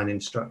under divine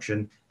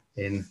instruction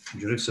in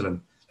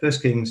Jerusalem. 1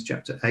 Kings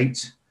chapter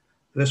 8,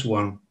 verse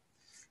 1.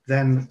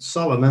 Then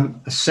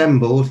Solomon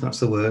assembled,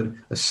 that's the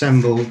word,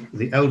 assembled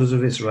the elders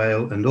of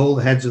Israel and all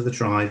the heads of the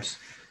tribes,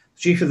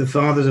 chief of the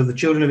fathers of the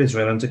children of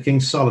Israel, unto King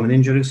Solomon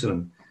in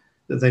Jerusalem,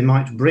 that they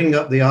might bring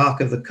up the ark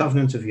of the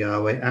covenant of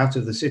Yahweh out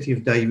of the city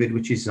of David,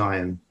 which is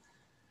Zion.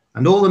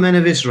 And all the men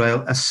of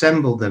Israel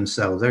assembled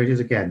themselves, there it is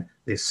again,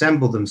 they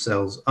assembled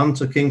themselves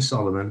unto King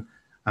Solomon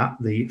at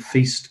the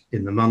feast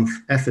in the month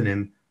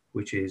Ethanim,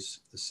 which is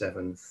the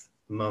 7th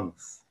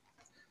month.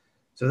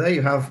 So there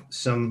you have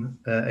some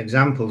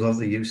examples of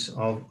the use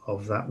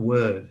of that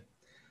word.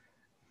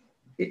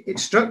 It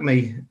struck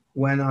me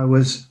when I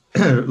was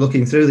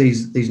looking through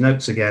these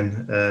notes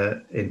again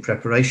in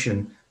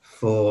preparation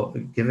for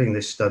giving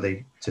this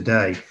study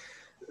today,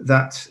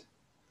 that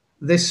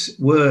this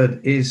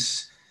word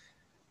has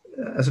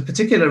a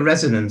particular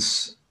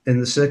resonance in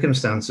the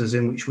circumstances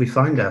in which we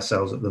find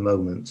ourselves at the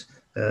moment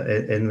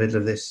in the middle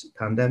of this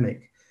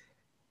pandemic.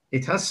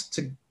 It has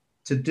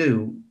to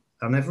do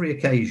on every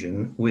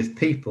occasion with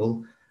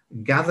people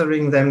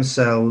gathering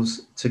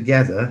themselves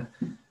together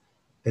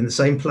in the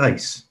same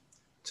place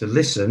to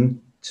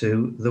listen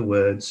to the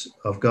words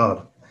of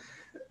God.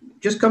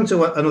 Just come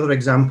to another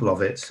example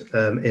of it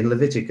in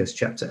Leviticus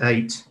chapter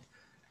 8.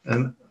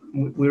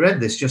 We read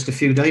this just a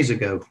few days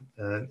ago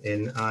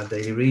in our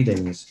daily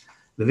readings.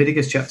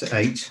 Leviticus chapter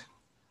 8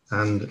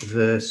 and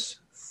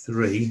verse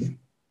 3.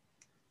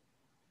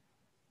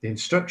 The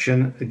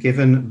instruction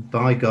given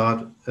by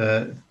God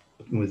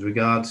with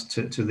regards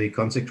to the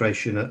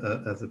consecration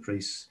of the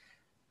priests.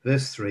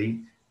 Verse 3,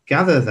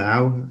 gather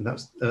thou,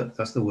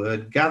 that's the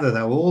word, gather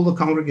thou all the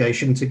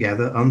congregation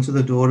together unto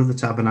the door of the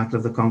tabernacle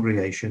of the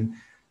congregation.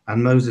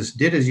 And Moses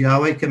did as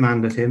Yahweh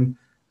commanded him,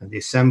 and the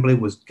assembly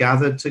was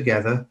gathered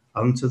together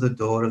unto the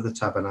door of the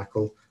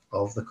tabernacle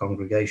of the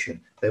congregation.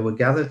 They were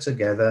gathered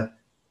together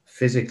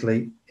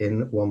physically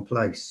in one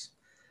place.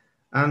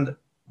 And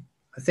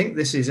I think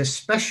this is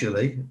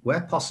especially,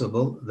 where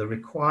possible, the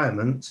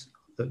requirement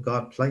that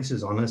God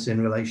places on us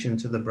in relation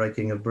to the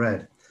breaking of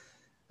bread.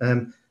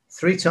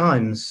 3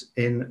 times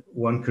in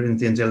 1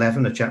 Corinthians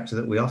 11, a chapter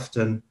that we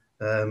often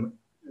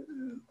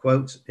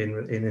quote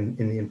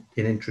in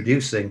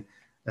introducing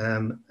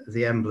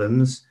the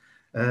emblems,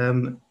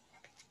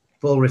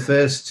 Paul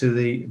refers to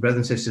the brothers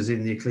and sisters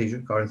in the ecclesia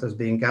at Corinth as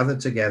being gathered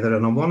together,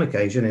 and on one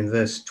occasion in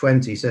verse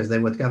 20 says they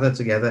were gathered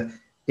together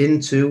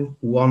into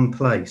one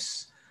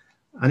place.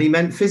 And he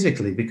meant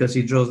physically, because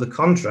he draws the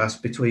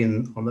contrast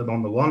between, on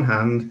the one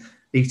hand,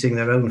 eating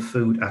their own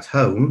food at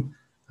home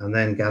and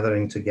then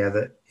gathering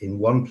together in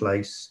one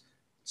place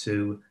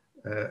to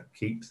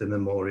keep the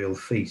memorial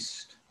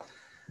feast.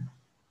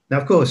 Now,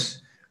 of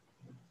course,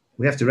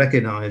 we have to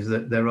recognize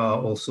that there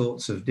are all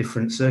sorts of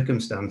different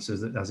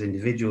circumstances that as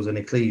individuals and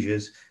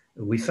ecclesias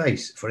we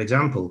face. For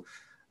example,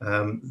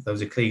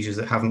 those ecclesias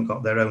that haven't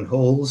got their own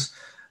halls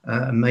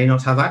may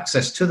not have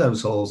access to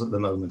those halls at the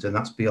moment, and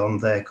that's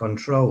beyond their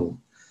control.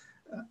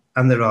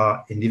 And there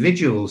are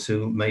individuals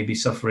who may be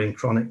suffering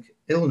chronic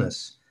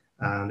illness,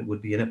 and it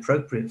would be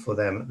inappropriate for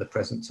them at the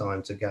present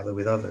time to gather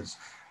with others.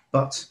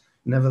 But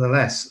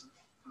nevertheless,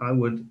 I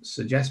would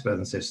suggest, brothers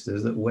and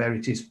sisters, that where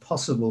it is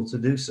possible to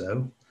do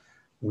so,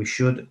 we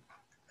should,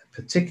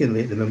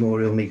 particularly at the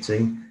memorial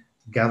meeting,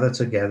 gather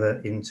together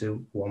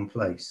into one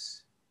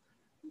place.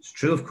 It's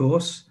true, of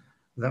course,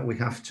 that we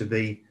have to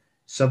be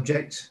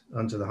subject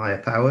unto the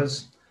higher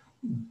powers,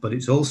 but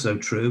it's also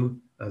true,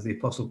 as the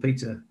Apostle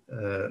Peter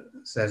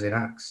says in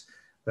Acts,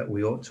 that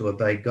we ought to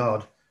obey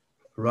God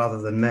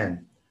rather than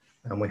men.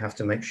 And we have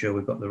to make sure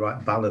we've got the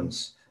right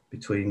balance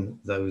between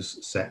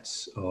those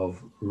sets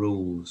of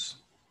rules.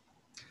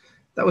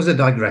 That was a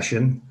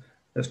digression.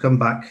 Let's come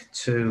back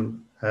to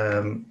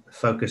the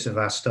focus of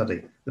our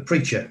study. The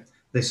preacher,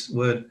 this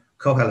word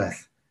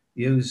koheleth,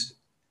 used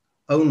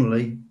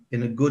only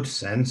in a good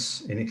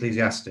sense in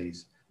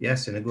Ecclesiastes.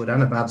 Yes, in a good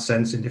and a bad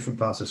sense in different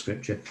parts of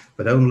Scripture,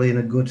 but only in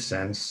a good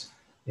sense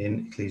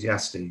in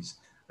Ecclesiastes.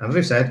 And as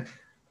we've said,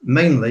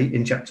 mainly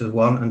in chapters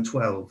 1 and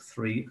 12,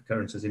 3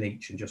 occurrences in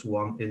each and just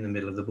one in the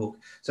middle of the book.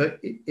 So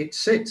it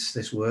sits,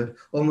 this word,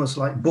 almost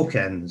like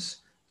bookends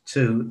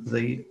to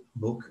the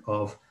book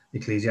of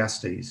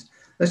Ecclesiastes.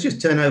 Let's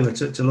just turn over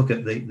to look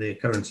at the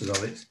occurrences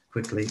of it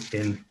quickly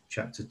in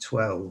chapter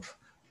 12,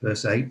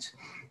 verse 8.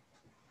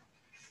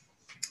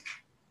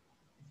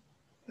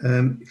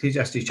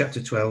 Ecclesiastes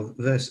chapter 12,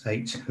 verse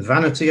 8.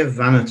 Vanity of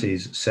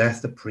vanities,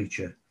 saith the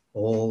preacher,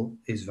 all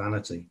is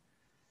vanity.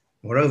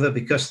 Moreover,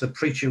 because the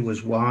preacher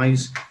was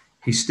wise,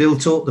 he still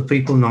taught the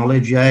people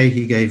knowledge, yea,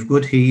 he gave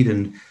good heed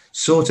and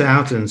sought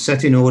out and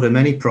set in order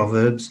many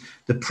proverbs.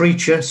 The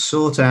preacher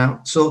sought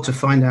to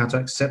find out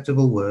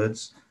acceptable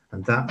words,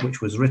 and that which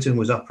was written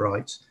was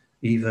upright,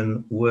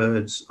 even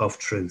words of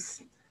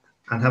truth.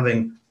 And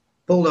having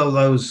pulled all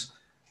those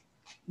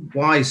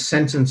wise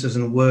sentences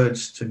and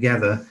words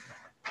together,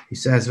 he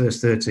says,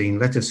 verse 13,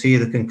 let us hear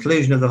the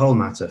conclusion of the whole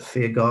matter.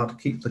 Fear God,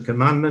 keep the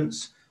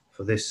commandments,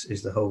 for this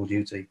is the whole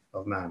duty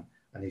of man.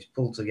 And he's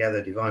pulled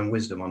together divine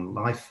wisdom on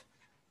life,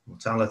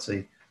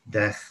 mortality,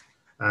 death,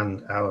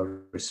 and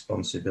our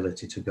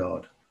responsibility to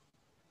God.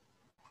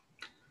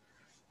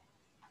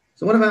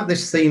 So what about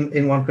this theme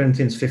in 1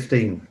 Corinthians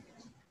 15?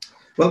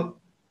 Well,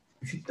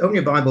 if you open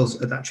your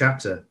Bibles at that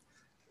chapter,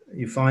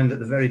 you find at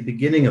the very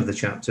beginning of the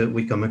chapter,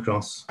 we come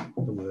across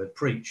the word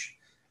preach.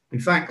 In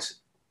fact,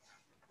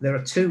 there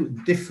are two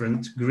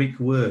different Greek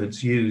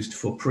words used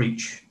for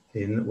preach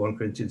in 1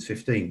 Corinthians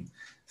 15.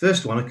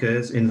 First one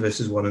occurs in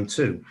verses 1 and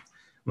 2.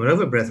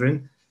 Moreover,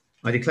 brethren,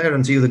 I declare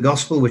unto you the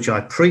gospel which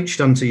I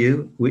preached unto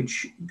you,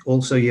 which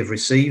also ye have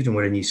received, and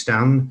wherein ye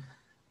stand,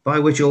 by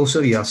which also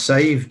ye are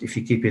saved, if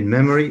ye keep in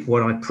memory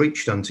what I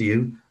preached unto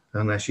you,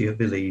 unless ye have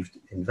believed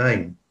in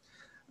vain.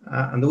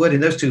 And the word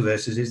in those two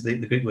verses is the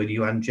Greek word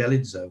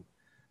euangelizo.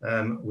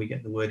 We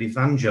get the word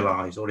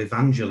evangelize or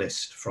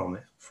evangelist from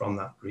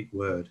that Greek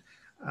word.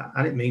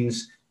 And it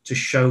means to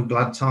show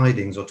glad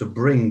tidings or to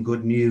bring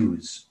good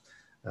news.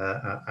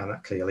 And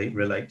that clearly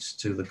relates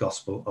to the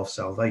gospel of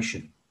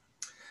salvation.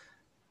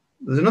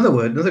 There's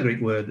another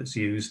Greek word that's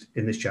used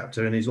in this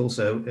chapter and is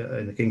also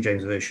in the King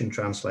James Version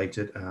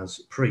translated as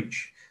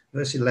preach.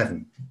 Verse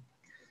 11.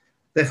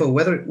 Therefore,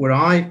 whether it were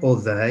I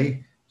or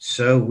they,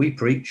 so we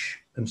preach,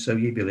 and so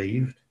ye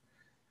believed.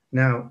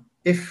 Now,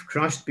 if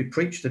Christ be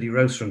preached that he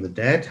rose from the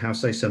dead, how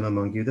say some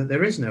among you that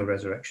there is no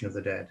resurrection of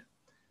the dead?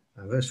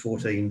 And verse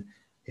 14.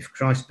 If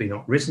Christ be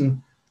not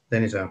risen,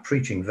 then is our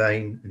preaching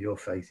vain, and your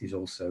faith is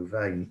also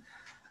vain.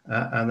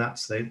 And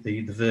that's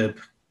the verb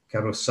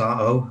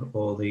kerosao,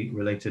 or the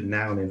related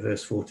noun in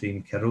verse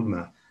 14,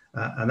 kerugma.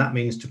 And that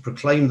means to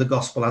proclaim the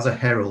gospel as a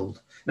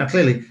herald. Now,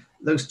 clearly,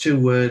 those two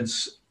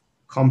words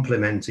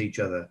complement each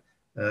other.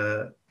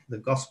 The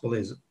gospel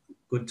is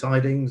good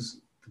tidings,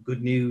 the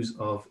good news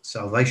of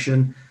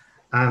salvation,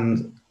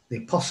 and the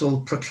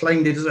apostle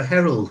proclaimed it as a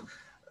herald,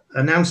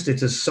 announced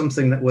it as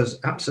something that was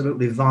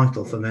absolutely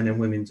vital for men and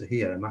women to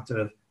hear, a matter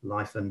of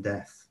life and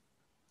death.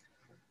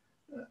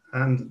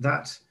 And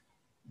that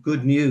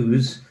good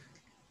news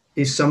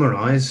is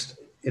summarized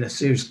in a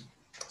series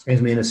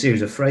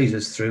of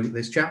phrases through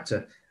this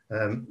chapter.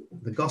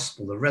 The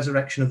gospel, the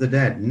resurrection of the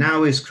dead.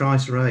 Now is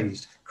Christ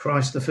raised,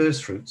 Christ the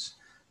first fruits.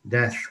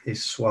 Death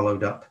is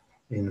swallowed up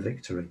in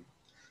victory.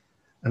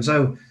 And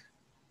so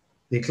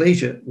the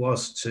ecclesia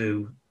was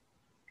to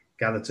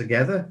gather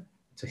together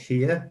to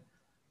hear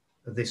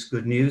this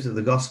good news of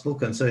the gospel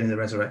concerning the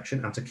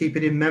resurrection and to keep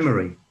it in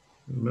memory.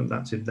 Remember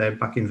that's there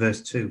back in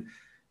verse 2.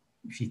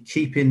 If you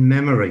keep in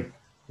memory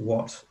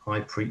what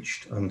I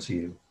preached unto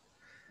you.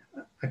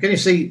 Can you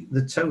see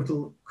the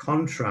total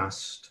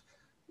contrast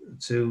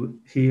to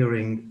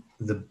hearing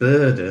the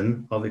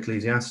burden of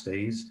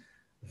Ecclesiastes?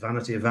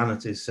 Vanity of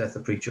vanities, saith the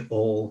preacher,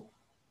 all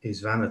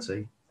is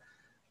vanity.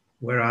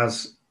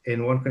 Whereas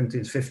in 1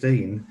 Corinthians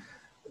 15,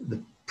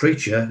 the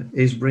preacher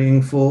is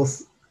bringing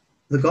forth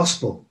the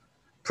gospel,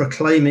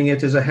 proclaiming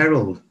it as a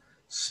herald,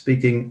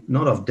 speaking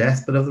not of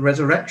death, but of the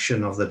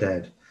resurrection of the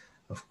dead,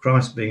 of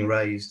Christ being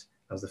raised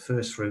as the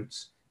first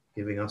fruits,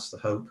 giving us the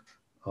hope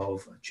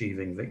of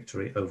achieving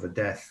victory over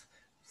death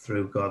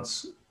through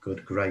God's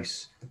good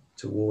grace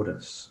toward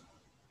us.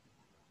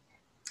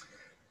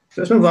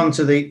 So let's move on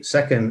to the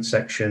second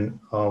section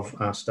of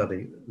our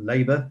study,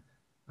 labour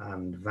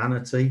and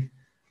vanity,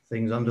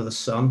 things under the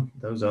sun.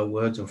 Those are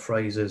words and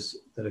phrases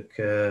that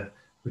occur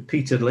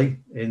repeatedly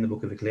in the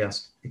book of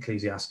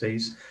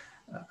Ecclesiastes.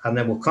 And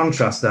then we'll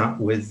contrast that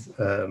with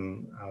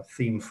our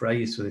theme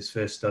phrase for this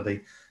first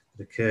study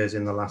that occurs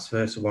in the last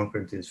verse of 1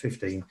 Corinthians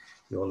 15.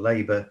 Your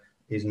labour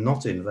is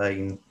not in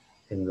vain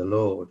in the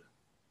Lord.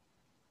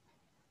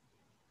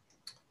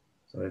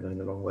 Sorry, going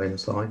the wrong way in the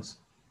slides.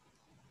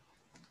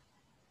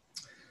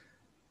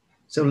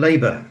 So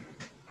labour,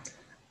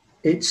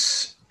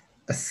 it's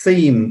a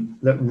theme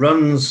that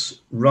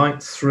runs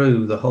right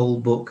through the whole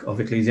book of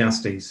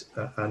Ecclesiastes.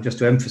 And just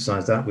to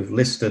emphasize that, we've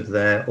listed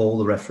there all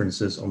the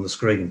references on the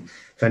screen.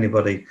 If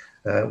anybody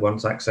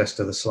wants access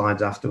to the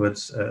slides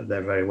afterwards,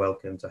 they're very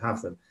welcome to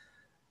have them.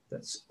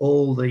 That's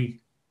all the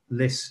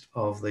list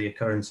of the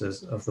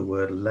occurrences of the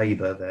word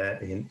labour there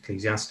in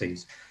Ecclesiastes.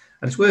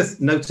 And it's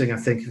worth noting, I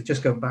think, if you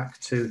just go back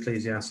to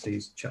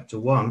Ecclesiastes chapter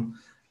 1,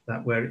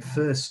 that where it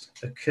first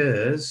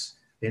occurs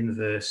in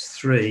verse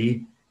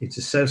 3, it's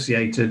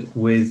associated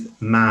with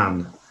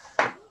man,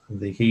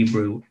 the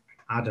Hebrew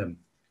Adam.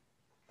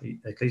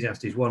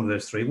 Ecclesiastes 1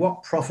 verse 3,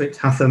 what profit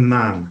hath a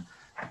man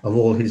of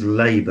all his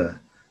labour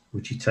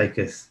which he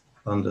taketh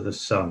under the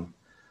sun?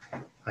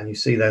 And you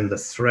see then the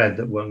thread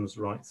that runs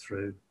right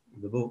through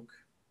the book.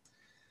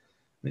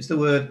 It's the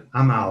word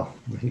amal,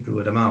 the Hebrew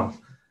word amal,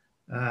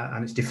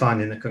 and it's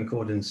defined in the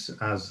concordance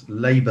as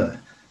labour,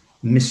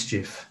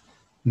 mischief,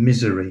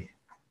 misery,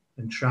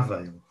 and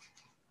travail.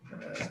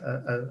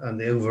 And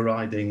the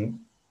overriding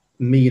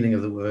meaning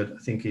of the word,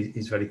 I think,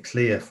 is very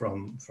clear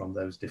from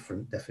those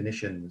different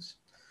definitions.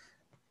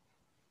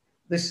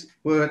 This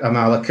word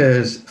amal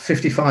occurs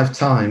 55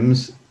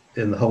 times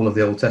in the whole of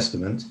the Old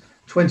Testament.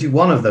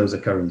 21 of those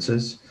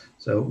occurrences,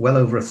 so well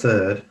over a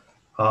third,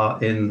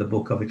 are in the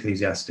book of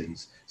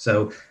Ecclesiastes.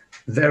 So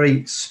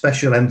very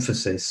special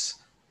emphasis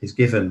is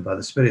given by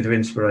the spirit of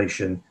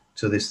inspiration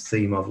to this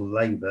theme of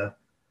labour,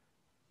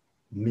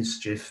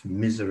 mischief,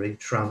 misery,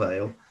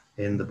 travail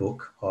in the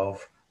book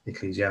of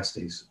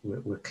Ecclesiastes.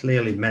 We're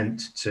clearly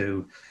meant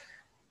to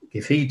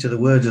give heed to the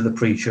words of the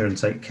preacher and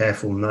take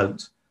careful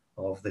note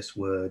of this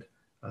word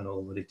and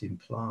all that it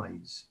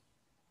implies.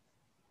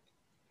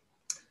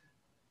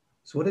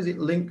 So what is it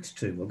linked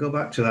to? We'll go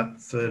back to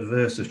that third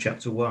verse of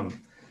chapter 1.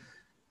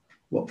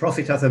 What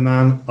profit hath a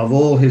man of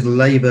all his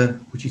labour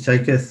which he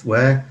taketh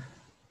where?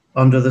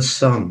 Under the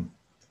sun.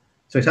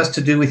 So it has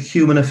to do with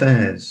human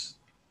affairs,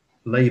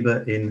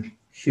 labour in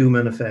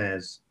human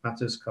affairs,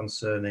 matters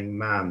concerning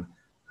man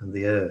and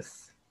the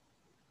earth.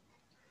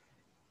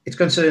 It's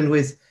concerned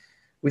with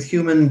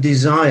human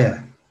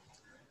desire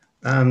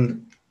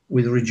and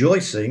with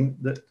rejoicing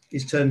that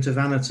is turned to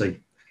vanity.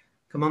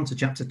 Come on to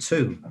chapter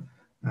 2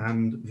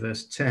 and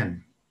verse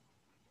 10.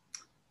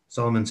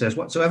 Solomon says,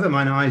 whatsoever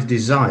mine eyes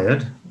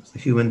desired, that's the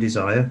human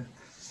desire,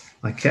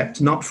 I kept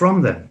not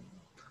from them.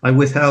 I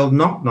withheld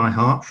not my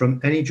heart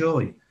from any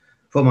joy,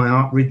 for my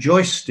heart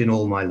rejoiced in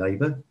all my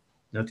labour.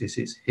 Notice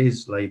it's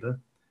his labour.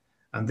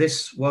 And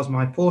this was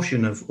my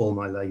portion of all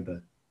my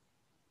labour.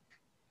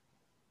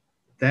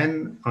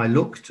 Then I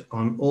looked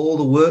on all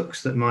the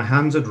works that my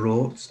hands had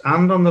wrought,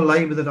 and on the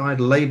labour that I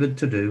had laboured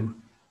to do,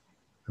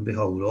 and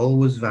behold, all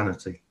was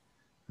vanity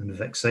and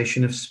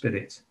vexation of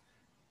spirit,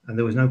 and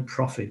there was no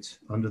profit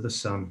under the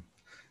sun.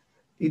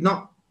 He'd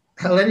not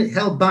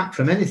held back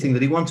from anything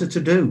that he wanted to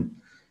do.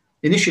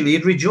 Initially,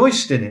 he'd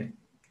rejoiced in it,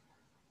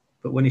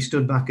 but when he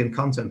stood back and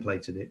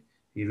contemplated it,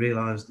 he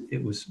realised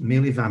it was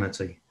merely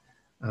vanity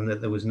and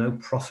that there was no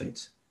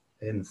profit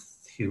in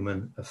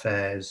human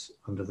affairs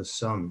under the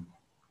sun.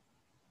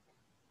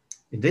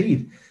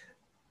 Indeed,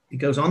 he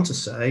goes on to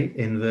say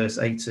in verse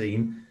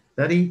 18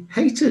 that he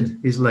hated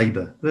his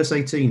labour. Verse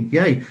 18,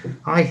 yea,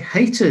 I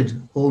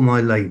hated all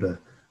my labour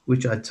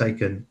which I'd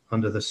taken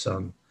under the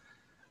sun.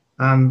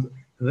 And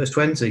verse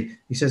 20,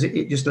 he says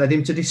it just led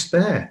him to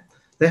despair.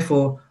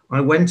 Therefore,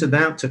 I went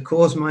about to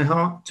cause my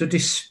heart to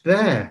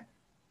despair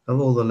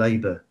of all the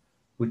labour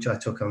which I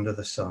took under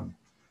the sun.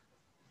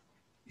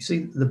 You see,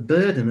 the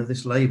burden of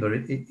this labour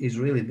is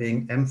really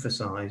being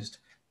emphasised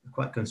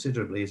quite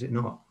considerably, is it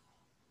not?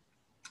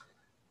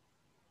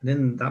 And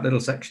in that little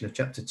section of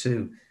chapter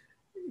 2,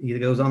 he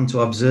goes on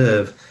to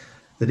observe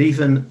that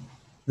even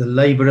the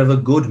labour of a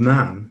good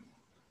man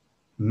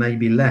may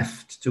be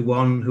left to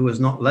one who has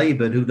not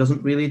laboured, who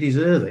doesn't really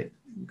deserve it.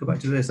 Go back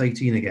to verse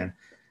 18 again.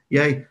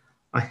 Yea,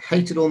 I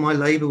hated all my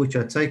labour which I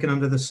had taken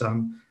under the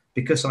sun,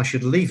 because I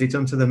should leave it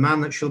unto the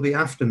man that shall be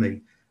after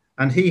me,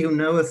 and who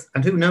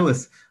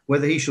knoweth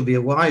whether he shall be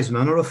a wise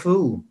man or a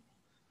fool.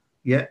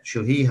 Yet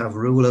shall he have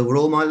rule over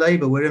all my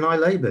labour wherein I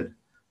laboured,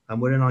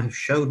 and wherein I have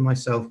showed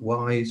myself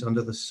wise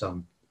under the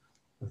sun.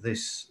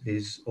 This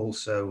is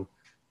also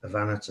a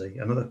vanity,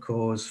 another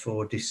cause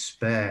for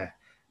despair,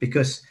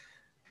 because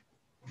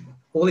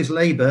all his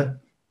labour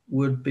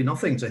would be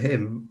nothing to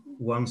him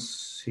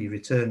once he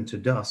returned to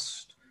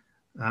dust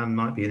and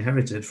might be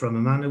inherited from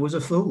a man who was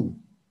a fool.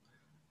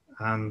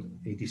 And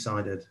he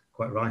decided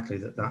quite rightly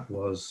that that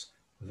was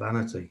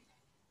vanity.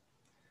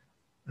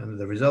 And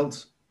the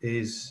result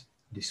is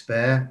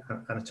despair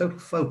and a total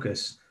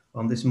focus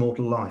on this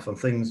mortal life, on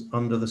things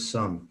under the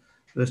sun.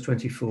 Verse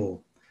 24,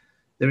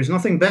 there is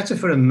nothing better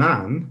for a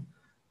man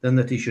than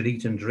that he should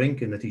eat and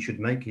drink, and that he should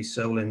make his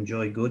soul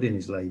enjoy good in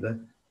his labour.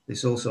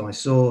 This also I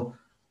saw,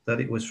 that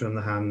it was from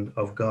the hand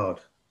of God.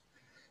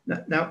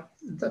 Now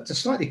that's a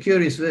slightly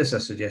curious verse, I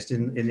suggest,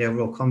 in the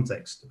overall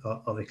context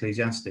of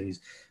Ecclesiastes,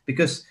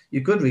 because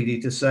you could read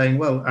it as saying,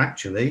 well,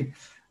 actually,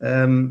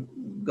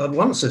 God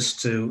wants us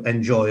to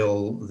enjoy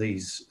all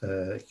these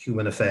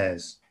human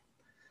affairs.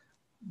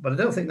 But I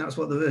don't think that's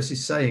what the verse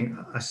is saying.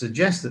 I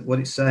suggest that what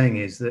it's saying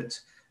is that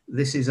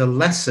this is a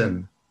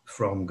lesson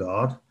from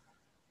God,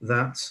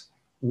 that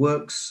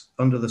works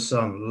under the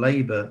sun,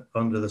 labour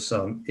under the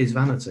sun, is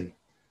vanity,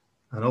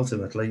 and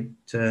ultimately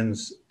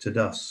turns to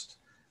dust.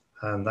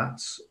 And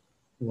that's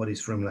what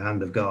is from the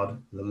hand of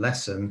God, the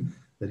lesson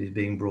that is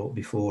being brought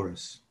before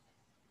us.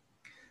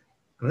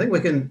 And I think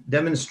we can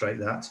demonstrate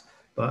that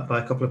by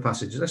a couple of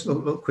passages. Let's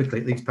look quickly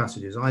at these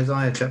passages.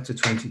 Isaiah chapter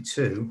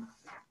 22,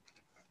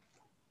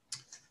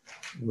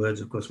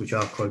 words, of course, which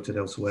are quoted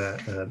elsewhere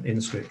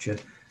in Scripture.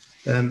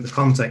 The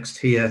context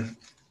here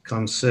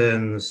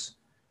concerns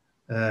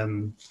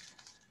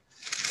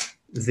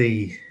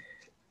the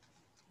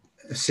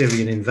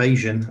Assyrian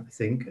invasion, I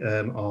think,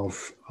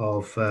 of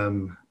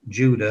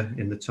Judah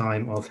in the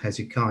time of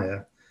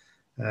Hezekiah.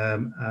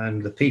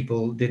 And the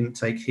people didn't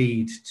take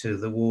heed to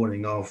the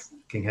warning of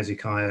King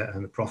Hezekiah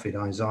and the prophet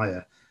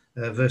Isaiah.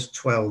 Verse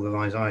 12 of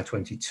Isaiah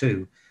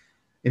 22.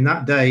 In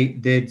that day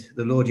did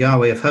the Lord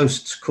Yahweh of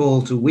hosts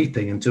call to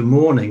weeping and to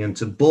mourning and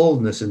to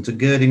baldness and to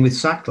girding with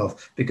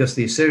sackcloth, because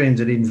the Assyrians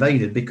had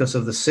invaded because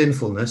of the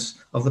sinfulness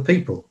of the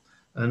people.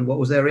 And what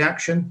was their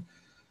reaction?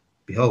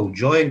 Behold,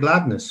 joy and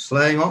gladness,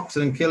 slaying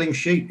oxen and killing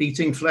sheep,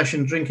 eating flesh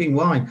and drinking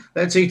wine.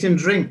 Let's eat and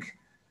drink,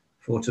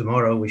 for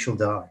tomorrow we shall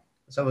die.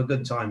 Let's have a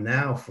good time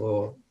now,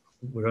 for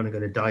we're only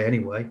going to die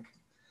anyway.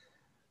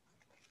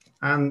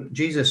 And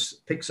Jesus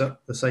picks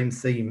up the same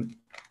theme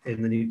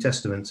in the New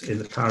Testament in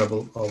the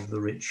parable of the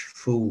rich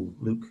fool,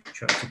 Luke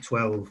chapter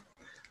 12.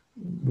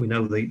 We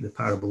know the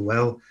parable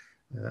well.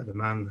 The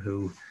man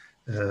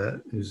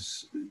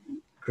whose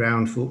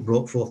ground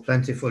brought forth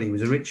plentiful. He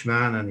was a rich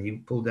man, and he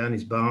pulled down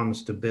his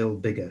barns to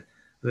build bigger.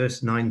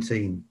 Verse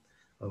 19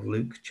 of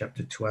Luke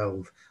chapter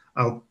 12.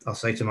 I'll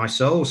say to my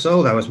soul,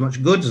 soul, thou hast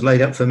much goods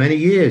laid up for many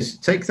years.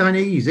 Take thine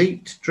ease,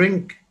 eat,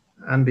 drink,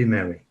 and be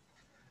merry.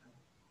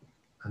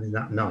 And in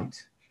that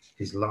night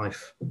his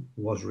life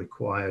was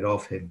required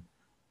of him.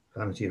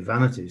 Vanity of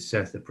vanities,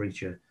 saith the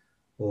preacher,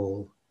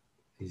 all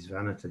is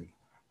vanity.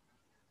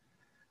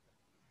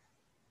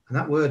 And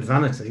that word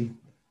vanity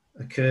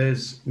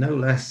occurs no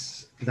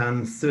less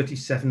than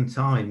 37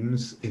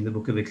 times in the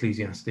book of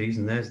Ecclesiastes,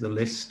 and there's the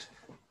list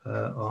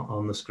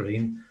on the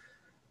screen.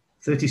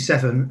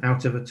 37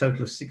 out of a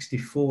total of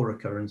 64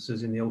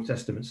 occurrences in the Old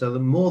Testament. So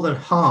more than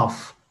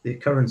half the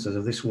occurrences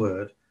of this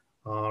word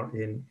are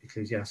in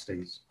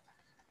Ecclesiastes.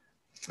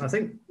 I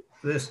think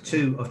verse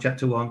 2 of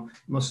chapter 1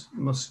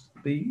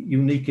 must be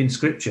unique in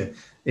Scripture,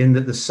 in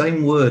that the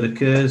same word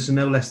occurs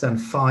no less than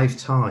 5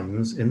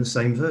 times in the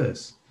same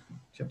verse.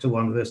 Chapter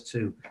 1, verse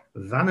 2.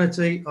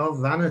 Vanity of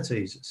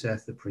vanities,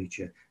 saith the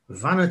preacher.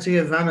 Vanity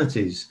of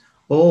vanities,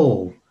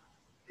 all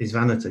is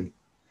vanity.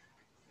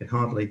 You can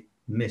hardly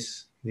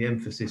miss the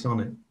emphasis on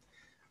it.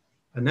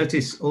 And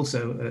notice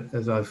also,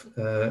 as I've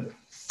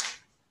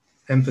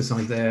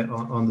emphasized there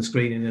on the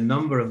screen, in a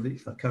number of the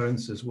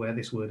occurrences where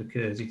this word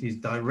occurs, it is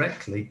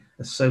directly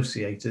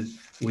associated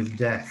with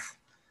death.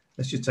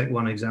 Let's just take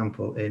one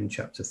example in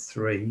chapter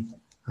 3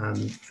 and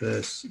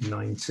verse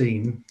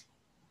 19.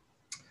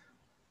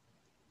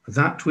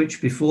 That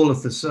which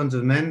befalleth the sons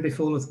of men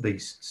befalleth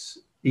beasts,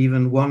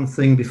 even one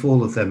thing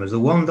befalleth them. As the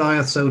one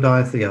dieth, so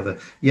dieth the other.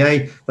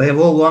 Yea, they have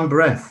all one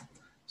breath,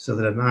 so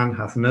that a man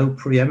hath no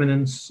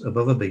preeminence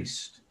above a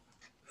beast,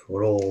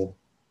 for all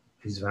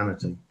is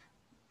vanity.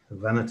 And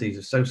vanity is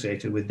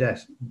associated with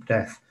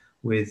death,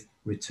 with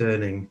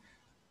returning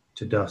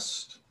to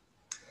dust.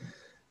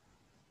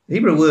 The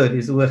Hebrew word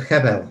is the word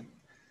hebel,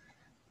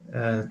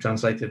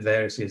 translated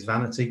variously as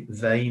vanity,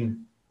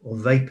 vain, or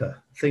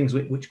vapor, things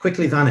which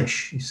quickly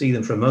vanish. You see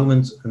them for a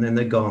moment and then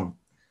they're gone.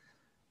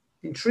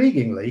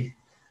 Intriguingly,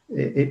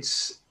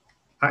 it's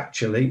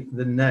actually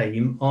the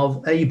name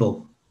of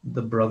Abel,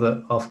 the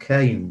brother of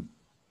Cain,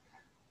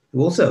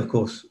 who also, of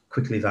course,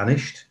 quickly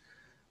vanished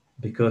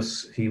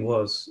because he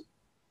was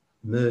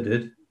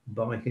murdered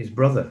by his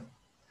brother.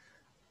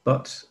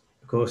 But,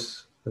 of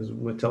course, as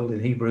we're told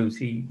in Hebrews,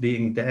 he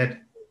being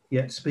dead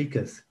yet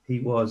speaketh. He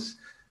was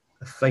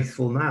a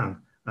faithful man,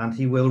 and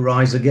he will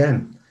rise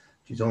again,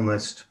 which is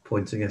almost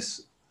pointing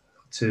us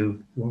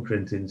to 1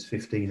 Corinthians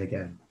 15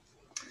 again.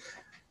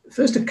 The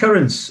first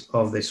occurrence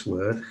of this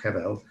word,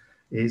 hebel,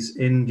 is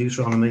in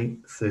Deuteronomy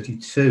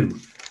 32,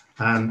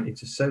 and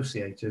it's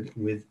associated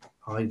with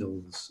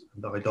idols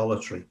and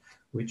idolatry,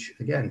 which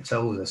again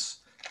tells us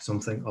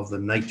something of the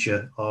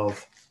nature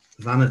of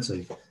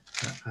vanity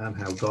and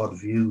how God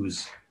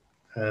views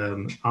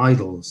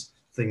idols,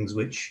 things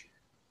which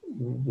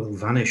will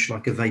vanish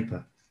like a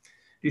vapor.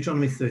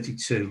 Deuteronomy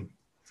 32,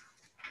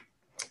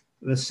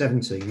 verse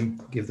 17,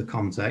 give the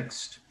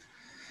context.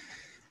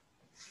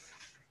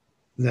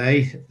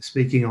 They,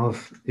 speaking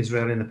of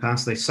Israel in the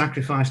past, they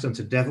sacrificed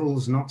unto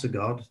devils, not to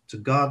God, to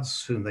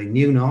gods whom they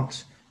knew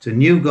not, to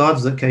new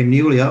gods that came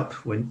newly up,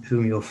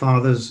 whom your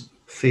fathers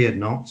feared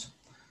not.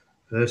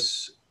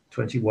 Verse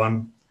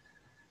 21,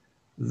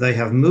 they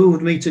have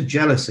moved me to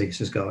jealousy,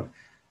 says God,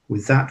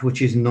 with that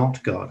which is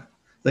not God.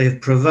 They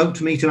have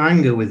provoked me to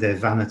anger with their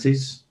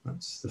vanities.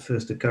 That's the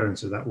first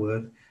occurrence of that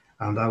word.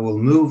 And I will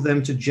move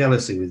them to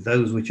jealousy with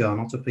those which are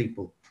not a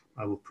people.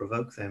 I will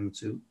provoke them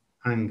to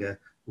anger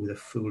with a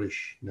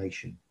foolish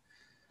nation.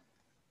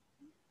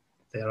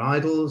 Their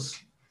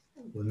idols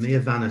were mere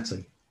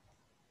vanity,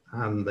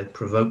 and they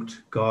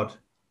provoked God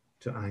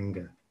to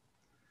anger.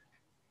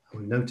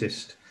 And we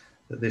noticed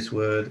that this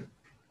word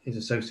is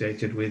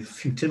associated with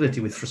futility,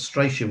 with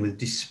frustration, with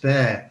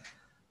despair,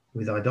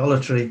 with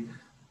idolatry,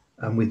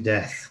 and with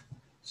death,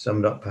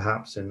 summed up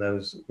perhaps in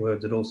those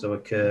words that also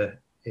occur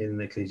in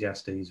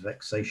Ecclesiastes,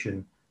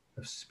 vexation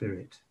of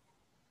spirit.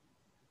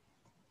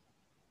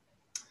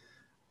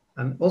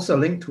 And also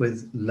linked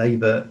with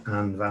labour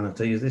and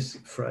vanity is this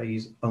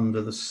phrase,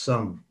 under the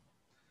sun.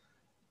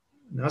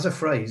 Now, as a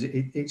phrase,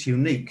 it's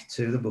unique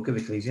to the book of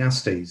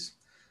Ecclesiastes.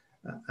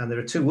 And there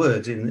are two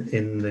words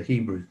in the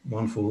Hebrew,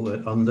 one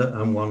for under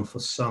and one for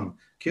son.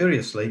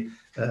 Curiously,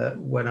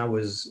 when I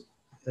was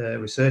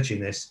researching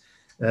this,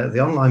 the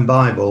online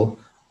Bible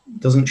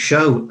doesn't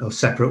show a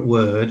separate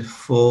word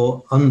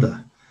for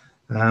under.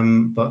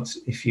 But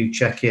if you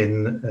check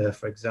in,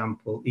 for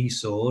example,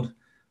 eSword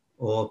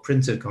or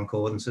printed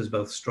concordances,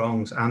 both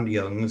Strong's and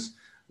Young's,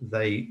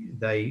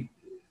 they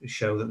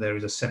show that there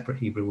is a separate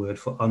Hebrew word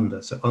for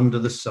under. So under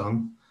the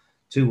sun,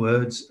 two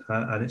words,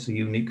 and it's a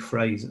unique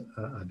phrase,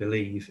 I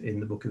believe, in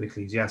the book of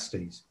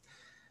Ecclesiastes.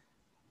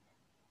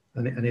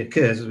 And it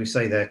occurs, as we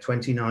say there,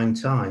 29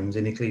 times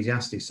in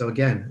Ecclesiastes. So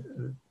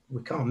again,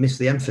 we can't miss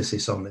the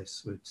emphasis on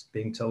this. We're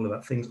being told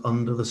about things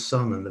under the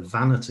sun and the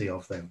vanity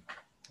of them.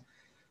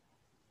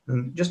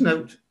 And just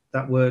note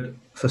that word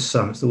for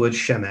sun, it's the word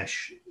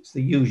shemesh. It's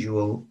the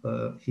usual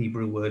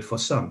Hebrew word for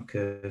sun,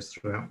 occurs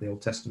throughout the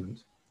Old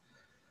Testament.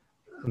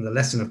 And the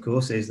lesson, of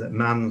course, is that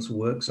man's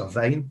works are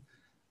vain.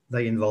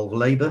 They involve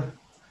labor.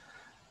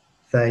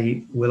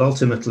 They will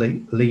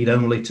ultimately lead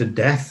only to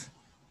death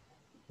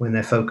when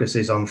their focus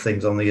is on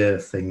things on the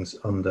earth, things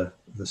under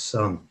the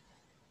sun.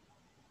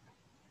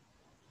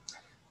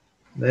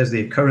 There's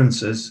the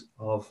occurrences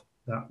of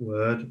that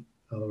word,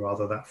 or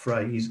rather that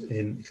phrase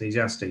in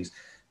Ecclesiastes.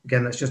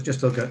 Again, let's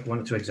just look at one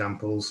or two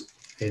examples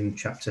in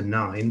chapter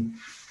 9.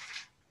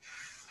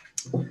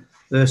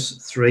 Verse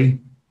 3.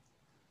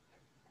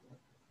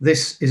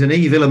 This is an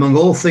evil among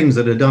all things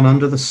that are done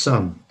under the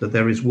sun, that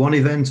there is one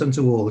event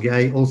unto all.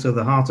 Yea, also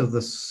the heart of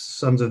the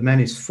sons of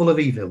men is full of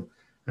evil,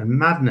 and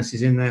madness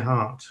is in their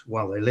heart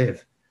while they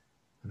live.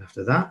 And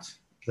after that,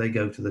 they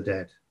go to the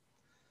dead.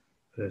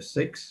 Verse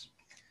 6.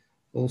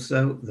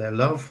 Also their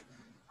love,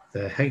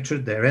 their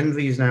hatred, their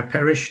envy is now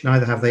perished,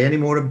 neither have they any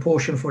more a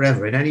portion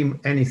forever in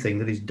anything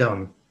that is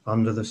done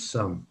under the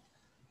sun.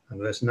 And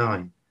verse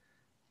 9.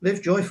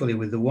 Live joyfully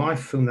with the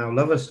wife whom thou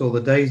lovest all the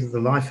days of the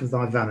life of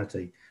thy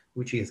vanity,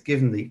 which he hath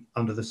given thee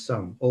under the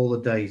sun, all the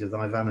days of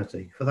thy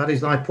vanity. For that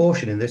is thy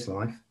portion in this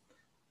life,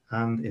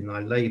 and in thy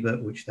labour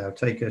which thou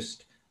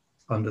takest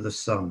under the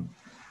sun.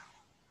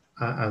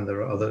 And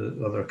there are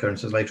other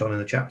occurrences later on in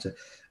the chapter.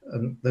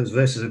 And those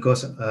verses, of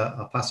course,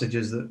 are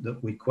passages that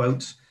we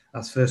quote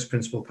as first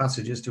principle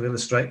passages to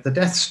illustrate the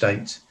death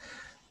state,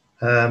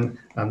 and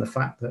the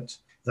fact that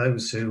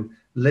those who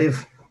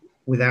live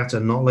without a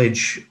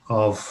knowledge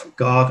of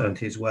God and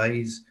his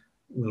ways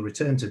will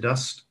return to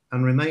dust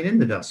and remain in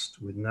the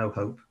dust with no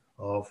hope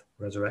of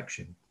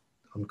resurrection,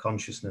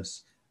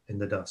 unconsciousness in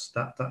the dust.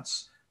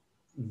 That's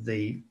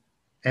the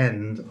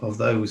end of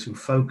those who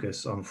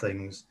focus on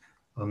things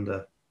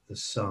under the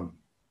sun.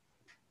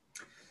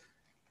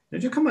 Now,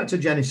 just come back to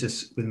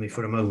Genesis with me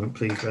for a moment,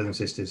 please, brothers and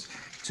sisters,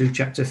 to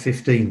chapter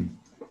 15.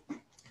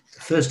 The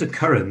first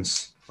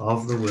occurrence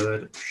of the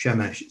word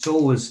shemesh. It's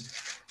always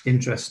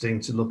interesting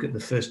to look at the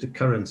first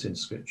occurrence in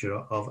Scripture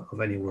of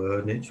any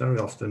word, and it's very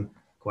often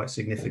quite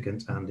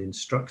significant and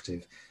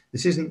instructive.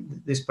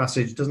 This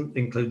passage doesn't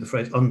include the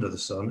phrase under the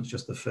sun. It's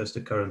just the first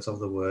occurrence of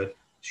the word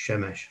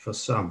shemesh for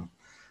sun.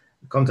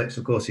 The context,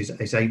 of course,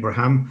 is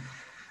Abraham.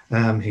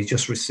 He's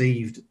just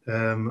received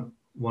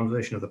one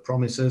version of the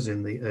promises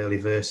in the early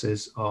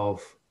verses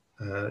of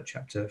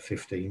chapter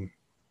 15.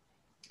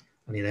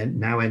 And he then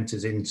now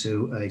enters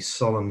into a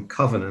solemn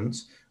covenant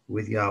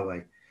with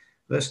Yahweh.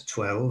 Verse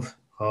 12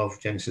 of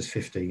Genesis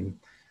 15.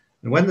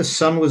 And when the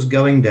sun was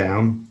going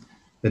down,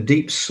 a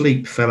deep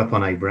sleep fell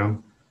upon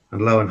Abram,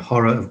 and lo, an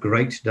horror of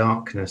great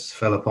darkness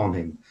fell upon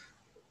him.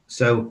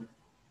 So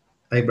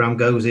Abram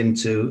goes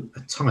into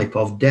a type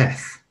of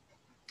death.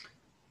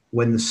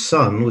 When the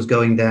sun was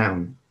going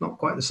down, not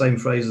quite the same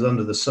phrase as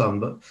under the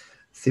sun, but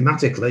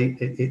thematically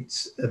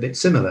it's a bit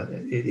similar.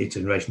 It's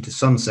in relation to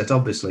sunset,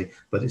 obviously,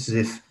 but it's as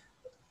if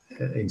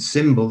in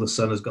symbol the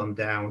sun has gone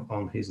down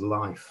on his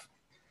life.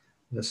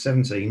 Verse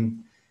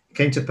 17, it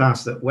came to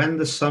pass that when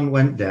the sun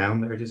went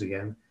down, there it is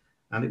again,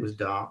 and it was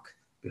dark,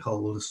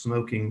 behold, a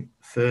smoking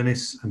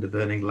furnace and a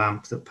burning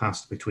lamp that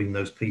passed between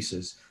those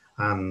pieces,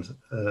 and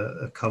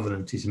a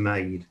covenant is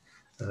made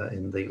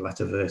in the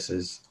latter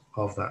verses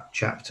of that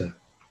chapter.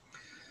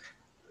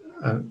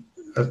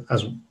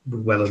 As we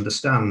well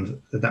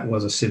understand, that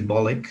was a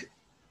symbolic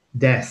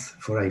death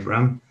for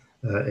Abram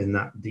in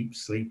that deep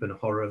sleep and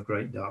horror of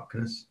great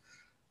darkness.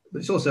 But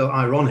it's also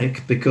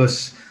ironic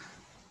because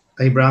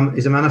Abram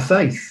is a man of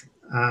faith,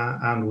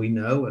 and we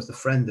know as the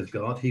friend of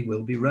God, he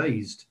will be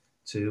raised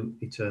to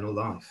eternal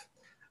life.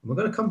 And we're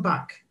going to come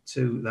back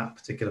to that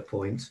particular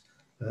point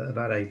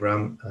about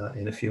Abram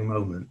in a few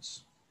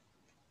moments.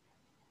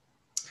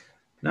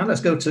 Now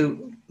let's go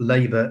to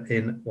labour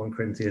in 1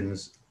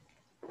 Corinthians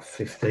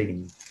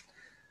 15.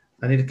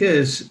 And it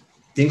occurs,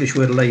 the English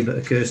word labour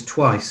occurs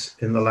twice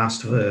in the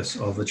last verse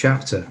of the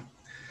chapter.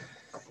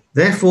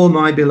 Therefore,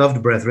 my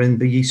beloved brethren,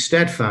 be ye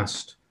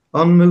steadfast,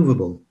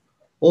 unmovable,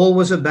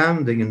 always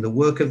abounding in the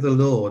work of the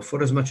Lord,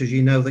 forasmuch as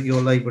ye know that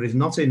your labour is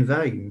not in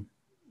vain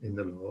in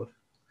the Lord.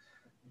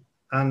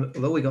 And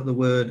although we got the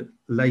word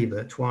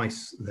labour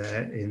twice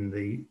there in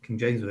the King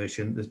James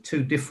Version, there's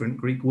two different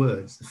Greek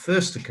words. The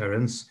first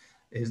occurrence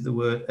is the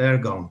word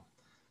ergon.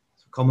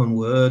 It's a common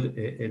word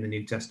in the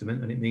New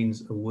Testament, and it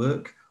means a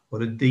work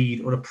or a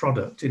deed or a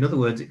product. In other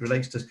words, it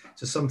relates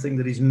to something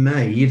that is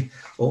made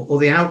or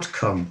the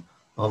outcome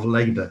of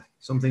labor,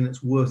 something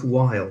that's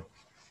worthwhile.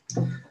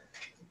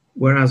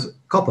 Whereas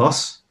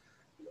kopos,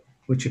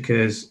 which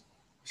occurs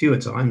fewer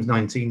times,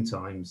 19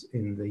 times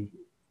in the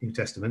New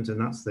Testament, and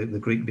that's the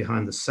Greek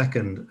behind the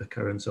second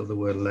occurrence of the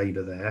word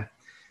labor there,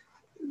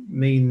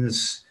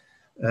 means,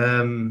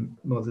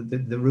 well,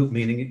 the root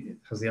meaning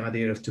has the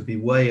idea of to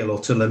bewail or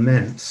to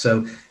lament.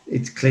 So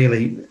it's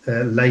clearly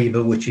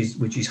labor, which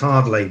is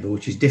hard labor,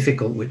 which is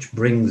difficult, which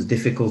brings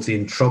difficulty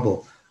and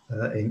trouble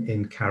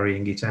in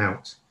carrying it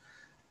out.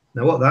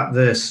 Now, what that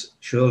verse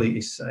surely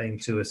is saying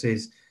to us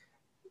is,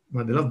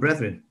 my beloved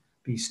brethren,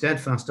 be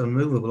steadfast,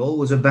 unmovable,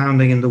 always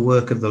abounding in the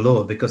work of the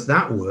Lord, because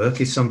that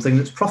work is something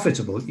that's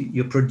profitable.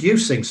 You're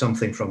producing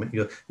something from it.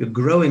 You're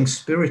growing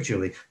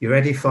spiritually. You're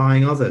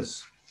edifying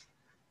others.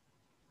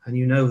 And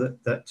you know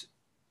that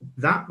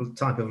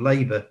type of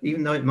labor,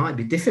 even though it might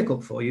be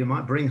difficult for you,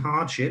 might bring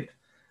hardship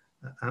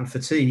and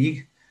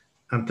fatigue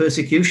and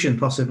persecution,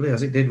 possibly,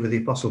 as it did with the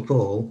Apostle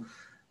Paul.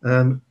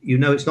 You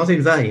know it's not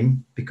in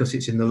vain because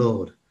it's in the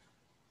Lord.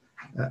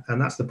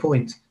 And that's the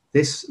point.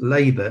 This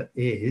labor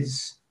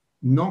is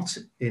not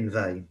in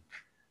vain.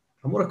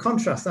 And what a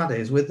contrast that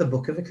is with the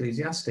book of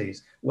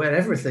Ecclesiastes, where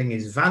everything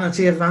is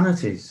vanity of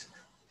vanities.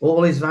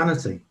 All is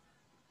vanity.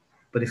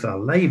 But if our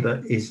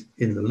labor is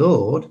in the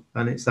Lord,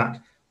 and it's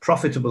that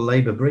profitable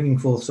labor bringing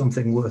forth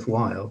something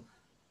worthwhile,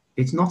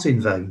 it's not in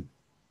vain.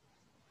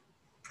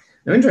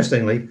 Now,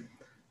 interestingly,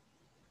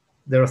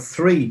 there are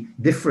 3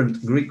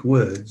 different Greek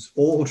words,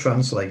 all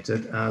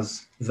translated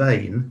as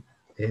vain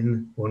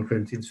in 1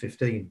 Corinthians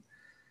 15.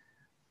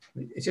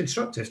 It's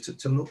instructive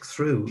to look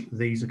through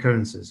these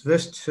occurrences.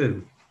 Verse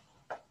 2,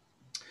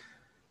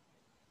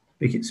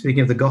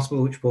 speaking of the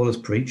gospel which Paul has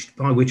preached,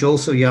 by which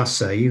also ye are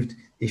saved,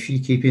 if ye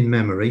keep in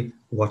memory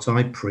what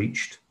I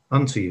preached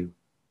unto you,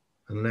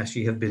 unless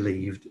ye have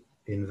believed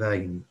in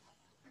vain.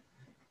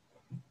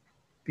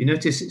 You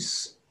notice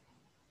it's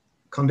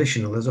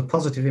conditional. There's a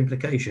positive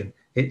implication.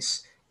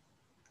 It's,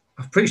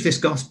 I've preached this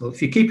gospel.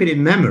 If you keep it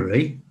in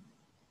memory,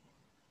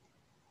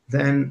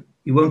 then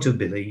you won't have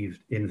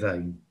believed in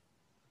vain.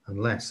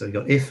 Unless. So you've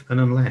got if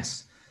and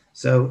unless.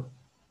 So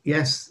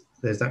yes,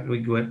 there's that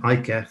Greek word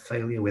 "aike,"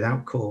 failure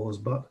without cause,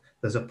 but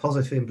there's a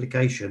positive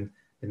implication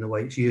in the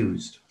way it's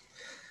used.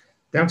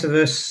 Down to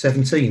verse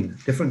 17,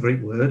 different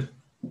Greek word.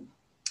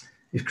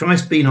 If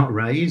Christ be not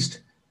raised,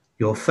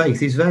 your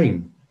faith is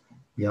vain.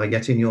 Ye are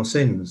yet in your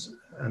sins.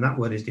 And that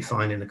word is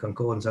defined in the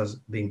concordance as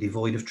being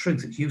devoid of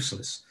truth. It's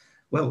useless.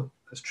 Well,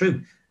 that's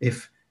true.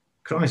 If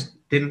Christ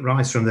didn't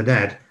rise from the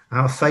dead,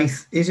 our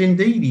faith is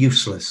indeed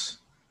useless.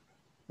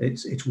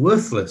 It's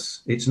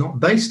worthless. It's not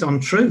based on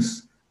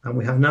truth, and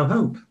we have no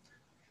hope.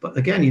 But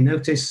again, you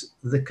notice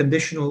the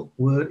conditional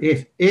word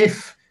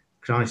if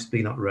Christ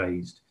be not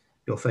raised,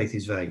 your faith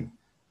is vain.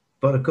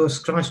 But of course,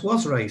 Christ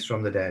was raised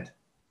from the dead.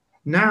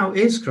 Now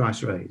is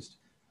Christ raised.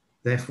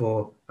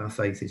 Therefore, our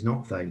faith is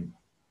not vain.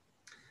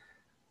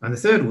 And the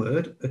third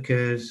word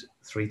occurs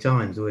 3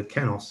 times. The word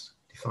kenos,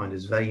 defined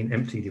as vain,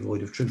 empty,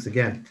 devoid of truth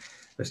again.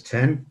 Verse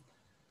 10,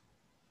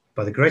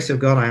 by the grace of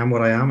God I am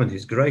what I am, and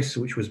his grace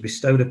which was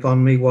bestowed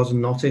upon me was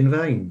not in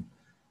vain.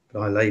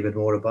 But I laboured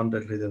more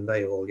abundantly than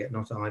they all, yet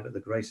not I, but the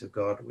grace of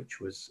God which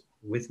was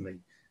with me.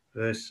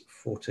 Verse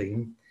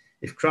 14,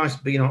 if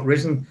Christ be not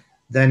risen,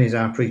 then is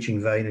our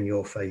preaching vain, and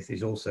your faith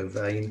is also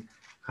vain.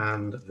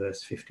 And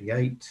verse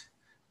 58,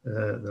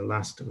 the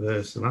last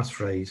verse, the last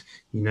phrase,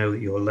 you know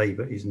that your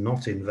labour is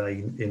not in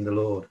vain in the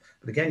Lord.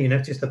 But again, you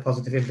notice the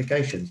positive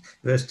implications.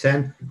 Verse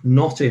 10,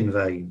 not in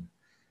vain.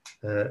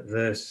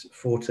 Verse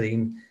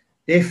 14,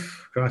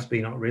 if Christ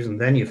be not risen,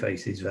 then your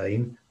faith is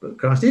vain, but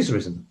Christ is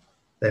risen.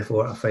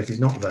 Therefore, our faith is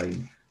not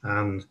vain.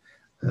 And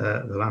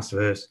the last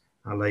verse,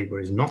 our labour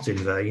is not in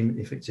vain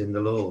if it's in the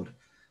Lord.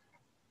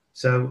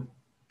 So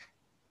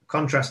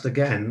contrast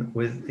again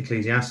with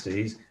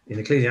Ecclesiastes. In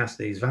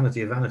Ecclesiastes,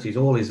 vanity of vanities,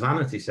 all is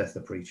vanity, saith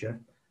the preacher.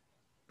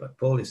 But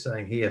Paul is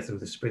saying here through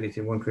the Spirit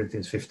in 1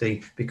 Corinthians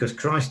 15, because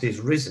Christ is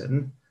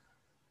risen,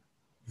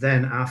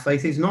 then our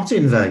faith is not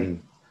in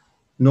vain,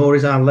 nor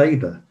is our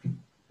labour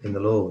in the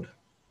Lord.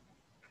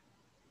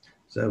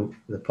 So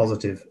the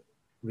positive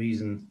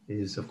reason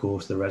is, of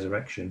course, the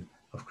resurrection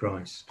of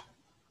Christ.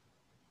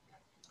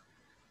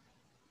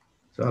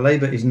 So our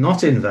labour is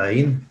not in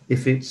vain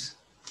if it's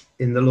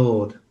in the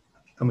Lord.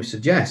 And we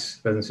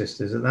suggest, brothers and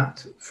sisters,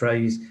 that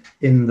phrase,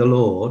 in the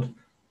Lord,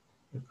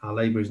 our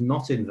labour is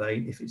not in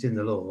vain if it's in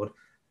the Lord,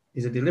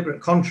 is a deliberate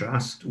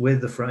contrast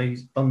with the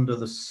phrase under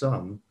the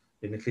sun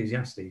in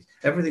Ecclesiastes.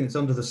 Everything that's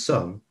under the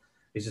sun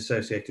is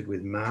associated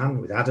with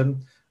man, with Adam,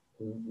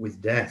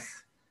 with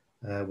death,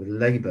 with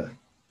labour.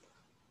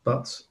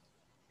 But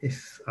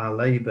if our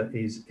labour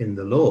is in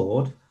the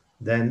Lord,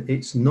 then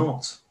it's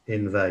not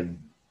in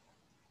vain.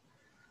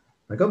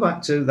 I go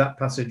back to that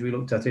passage we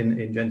looked at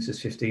in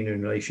Genesis 15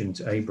 in relation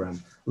to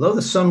Abraham. Although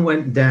the sun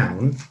went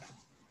down,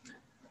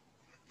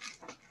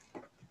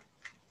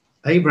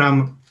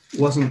 Abraham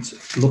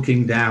wasn't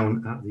looking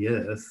down at the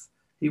earth.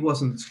 He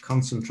wasn't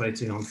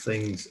concentrating on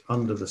things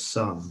under the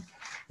sun.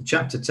 The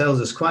chapter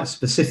tells us quite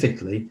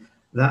specifically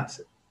that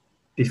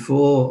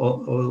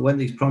before or when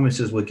these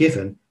promises were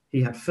given,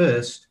 he had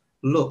first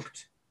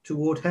looked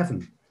toward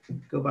heaven.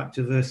 Go back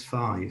to verse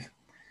 5.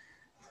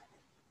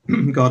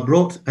 God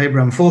brought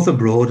Abraham forth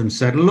abroad and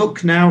said,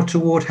 "Look now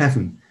toward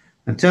heaven,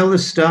 and tell the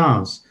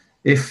stars,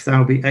 if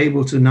thou be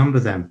able to number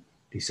them."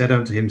 He said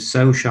unto him,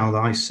 "So shall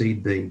thy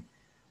seed be."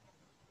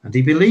 And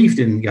he believed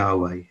in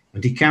Yahweh,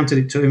 and he counted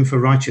it to him for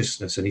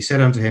righteousness. And he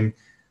said unto him,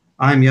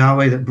 "I am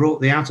Yahweh that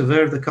brought thee out of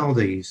Ur of the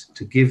Chaldees,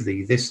 to give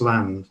thee this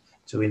land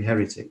to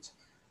inherit it."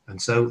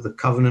 And so the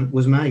covenant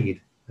was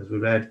made, as we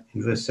read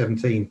in verse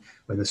 17.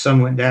 When the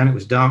sun went down, it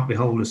was dark,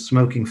 behold, a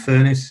smoking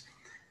furnace,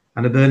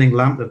 and a burning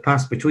lamp that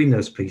passed between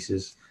those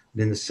pieces.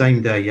 And in the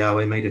same day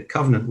Yahweh made a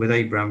covenant with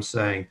Abraham,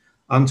 saying,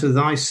 "Unto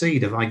thy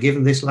seed have I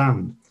given this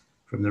land,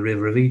 from the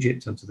river of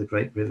Egypt unto the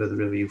great river, the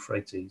river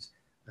Euphrates,"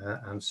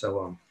 and so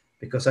on.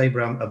 Because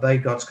Abraham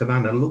obeyed God's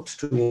command and looked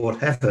toward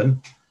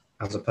heaven,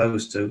 as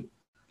opposed to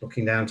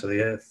looking down to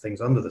the earth,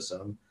 things under the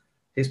sun,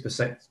 his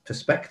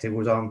perspective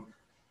was on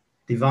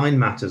divine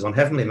matters, on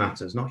heavenly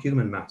matters, not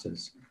human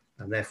matters.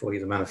 And therefore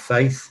he's a man of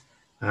faith,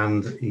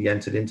 and he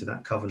entered into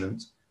that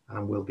covenant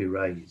and will be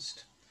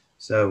raised.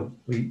 So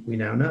we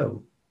now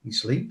know he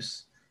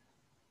sleeps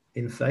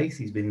in faith.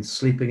 He's been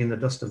sleeping in the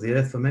dust of the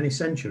earth for many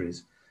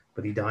centuries,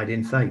 but he died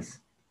in faith,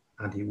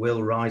 and he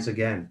will rise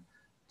again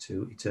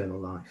to eternal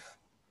life.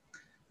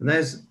 And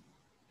there's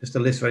just a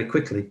list very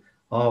quickly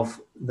of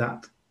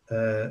that.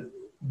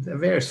 There are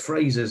various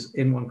phrases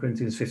in 1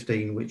 Corinthians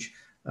 15 which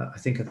I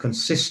think are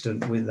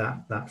consistent with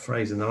that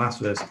phrase in the last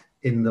verse,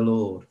 "in the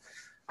Lord."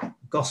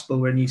 Gospel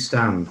when ye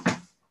stand,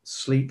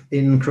 sleep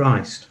in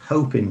Christ,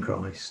 hope in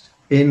Christ,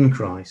 in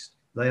Christ.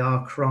 They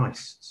are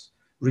Christ's.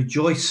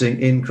 Rejoicing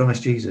in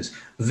Christ Jesus,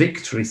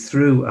 victory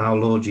through our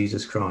Lord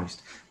Jesus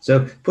Christ.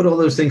 So put all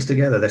those things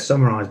together, they're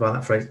summarized by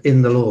that phrase,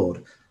 "in the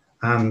Lord."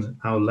 And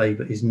our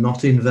labor is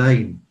not in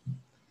vain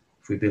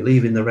if we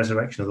believe in the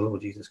resurrection of the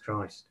Lord Jesus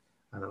Christ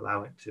and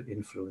allow it to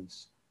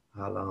influence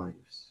our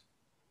lives.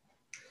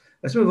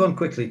 Let's move on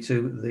quickly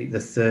to the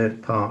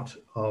third part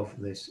of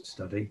this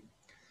study.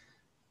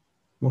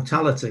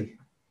 Mortality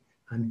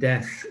and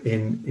death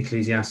in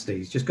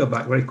Ecclesiastes. Just go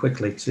back very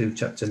quickly to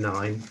chapter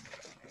 9,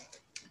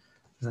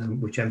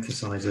 which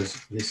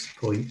emphasizes this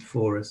point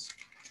for us.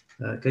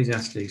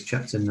 Ecclesiastes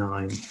chapter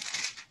 9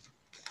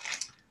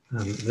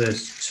 and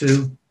verse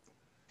 2.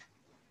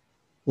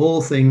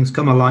 "All things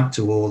come alike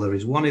to all. There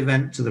is one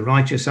event to the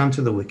righteous and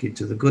to the wicked,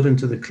 to the good and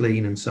to the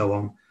clean," and so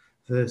on.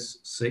 Verse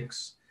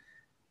 6.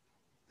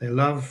 "Their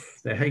love,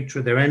 their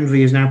hatred, their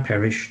envy is now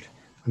perished,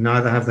 and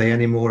neither have they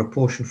any more a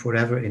portion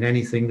forever in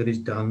anything that is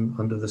done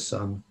under the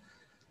sun."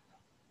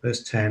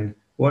 Verse 10.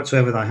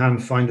 "Whatsoever thy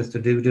hand findeth to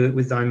do, do it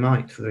with thy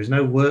might, for there is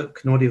no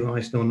work, nor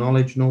device, nor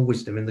knowledge, nor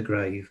wisdom in the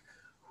grave,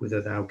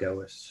 whither thou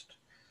goest."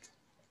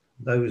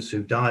 Those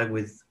who die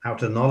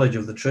without a knowledge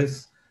of the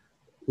truth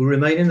will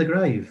remain in the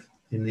grave,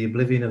 in the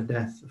oblivion of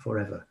death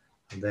forever.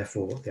 And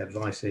therefore the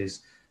advice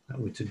is that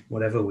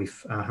whatever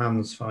our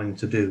hands find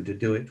to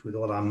do it with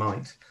all our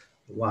might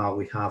while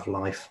we have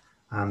life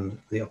and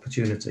the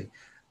opportunity.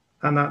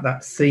 And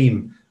that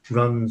theme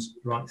runs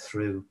right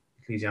through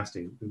Ecclesiastes.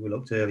 We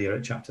looked earlier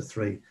at chapter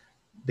 3.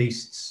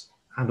 Beasts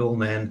and all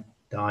men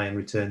die and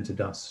return to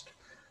dust.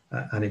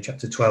 And in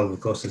chapter 12,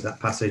 of course, there's that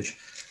passage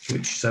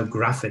which so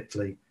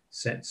graphically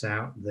sets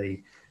out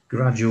the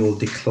gradual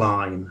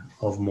decline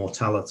of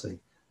mortality,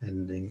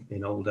 ending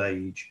in old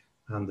age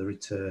and the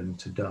return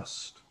to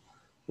dust.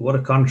 What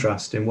a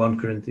contrast in 1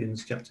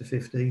 Corinthians chapter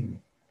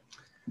 15,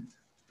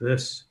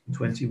 verse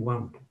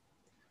 21.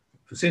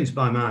 "For since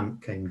by man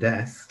came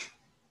death,"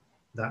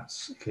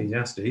 that's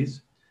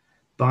Ecclesiastes,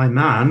 "by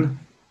man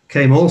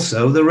came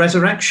also the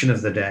resurrection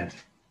of the dead.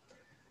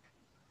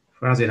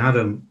 For as in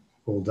Adam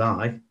all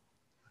die,"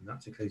 and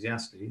that's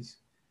Ecclesiastes,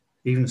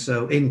 "even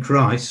so in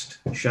Christ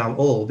shall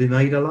all be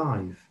made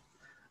alive."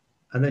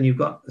 And then you've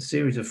got a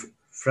series of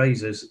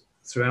phrases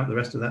throughout the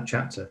rest of that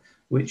chapter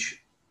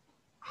which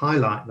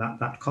highlight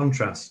that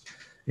contrast.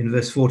 In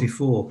verse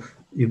 44,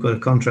 you've got a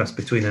contrast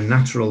between a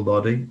natural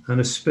body and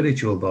a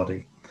spiritual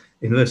body.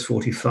 In verse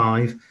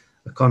 45,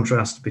 a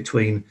contrast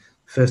between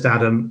first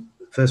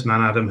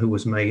man Adam, who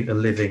was made a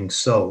living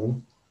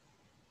soul,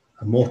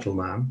 a mortal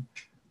man,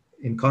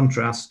 in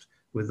contrast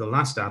with the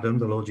last Adam,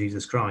 the Lord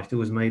Jesus Christ, who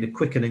was made a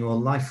quickening or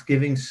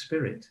life-giving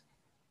spirit.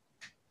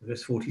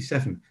 Verse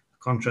 47, a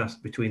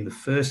contrast between the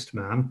first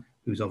man,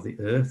 who's of the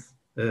earth,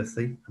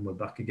 earthy, and we're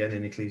back again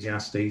in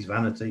Ecclesiastes,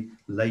 vanity,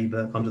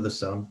 labor under the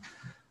sun.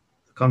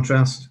 The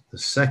contrast, the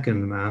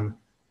second man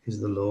is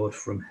the Lord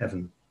from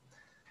heaven.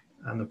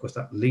 And of course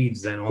that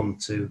leads then on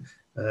to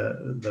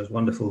those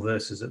wonderful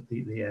verses at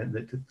the end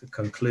that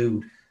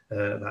conclude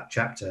that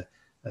chapter,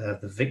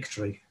 the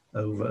victory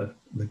over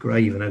the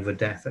grave and over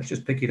death. Let's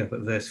just pick it up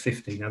at verse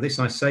 50. "Now this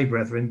I say,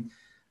 brethren,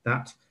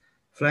 that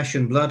flesh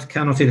and blood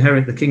cannot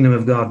inherit the kingdom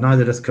of God,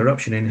 neither doth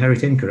corruption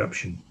inherit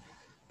incorruption.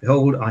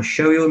 Behold, I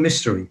show you a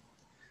mystery.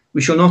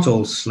 We shall not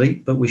all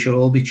sleep, but we shall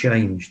all be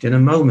changed in a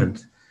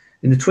moment,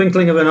 in the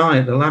twinkling of an eye,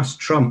 at the last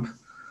trump.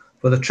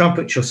 For the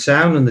trumpet shall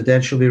sound, and the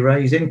dead shall be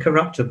raised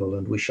incorruptible,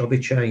 and we shall be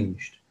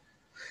changed.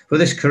 For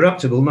this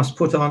corruptible must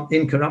put on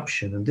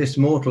incorruption, and this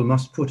mortal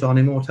must put on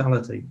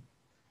immortality.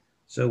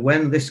 So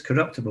when this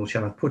corruptible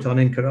shall have put on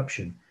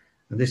incorruption,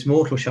 and this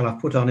mortal shall have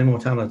put on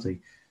immortality,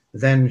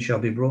 then shall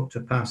be brought to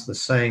pass the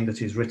saying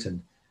that is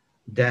written,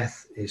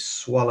 death is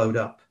swallowed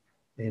up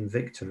in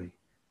victory.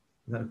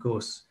 And that, of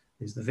course,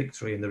 is the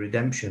victory and the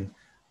redemption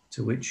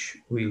to which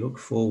we look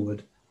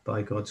forward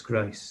by God's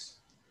grace.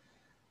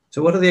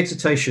 So what are the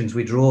exhortations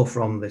we draw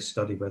from this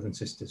study, brothers and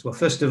sisters? Well,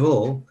 first of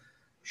all,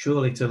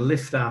 surely to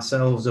lift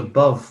ourselves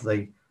above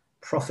the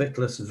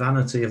profitless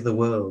vanity of the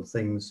world,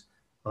 things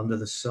under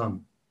the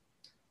sun.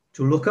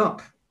 To look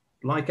up,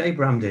 like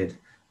Abraham did,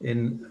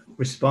 in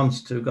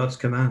response to God's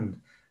command.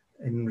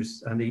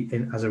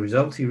 As a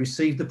result, he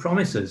received the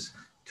promises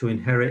to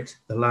inherit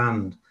the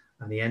land,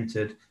 and he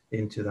entered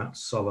into that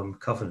solemn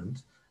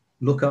covenant.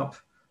 Look up,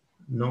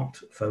 not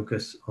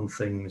focus on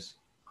things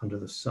under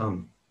the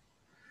sun.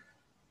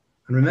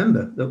 And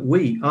remember that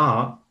we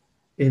are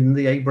in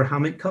the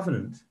Abrahamic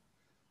covenant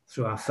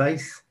through our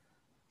faith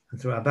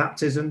and through our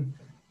baptism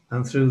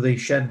and through the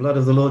shed blood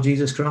of the Lord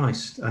Jesus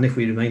Christ. And if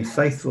we remain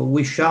faithful,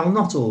 we shall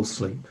not all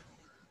sleep.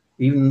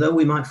 Even though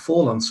we might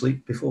fall on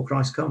sleep before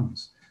Christ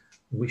comes,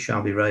 we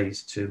shall be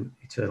raised to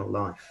eternal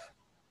life.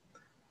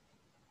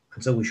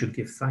 And so we should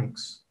give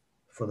thanks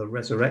for the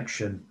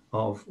resurrection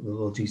of the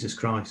Lord Jesus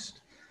Christ.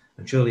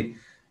 And surely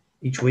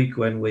each week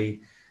when we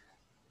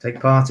take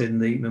part in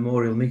the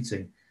memorial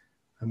meeting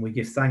and we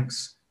give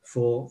thanks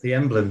for the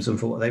emblems and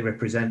for what they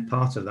represent,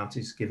 part of that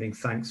is giving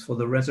thanks for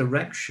the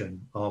resurrection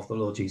of the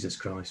Lord Jesus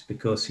Christ,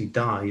 because he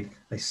died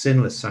a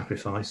sinless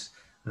sacrifice,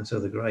 and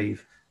so the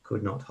grave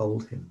could not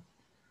hold him.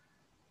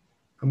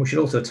 And we should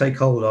also take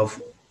hold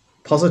of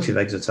positive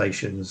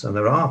exhortations, and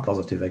there are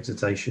positive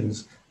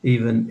exhortations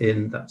even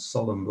in that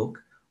solemn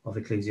book of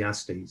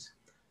Ecclesiastes.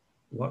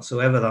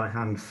 Whatsoever thy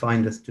hand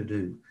findeth to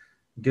do,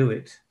 do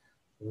it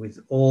with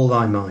all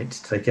thy might.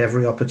 Take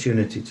every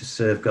opportunity to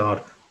serve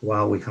God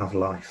while we have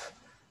life.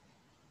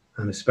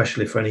 And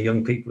especially for any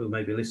young people who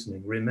may be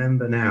listening,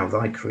 remember now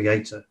thy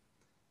Creator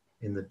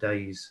in the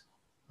days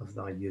of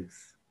thy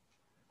youth.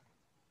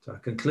 So our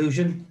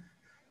conclusion,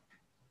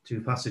 two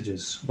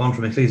passages, one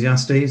from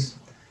Ecclesiastes.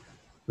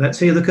 Let's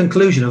hear the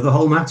conclusion of the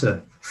whole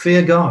matter.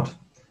 Fear God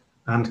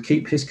and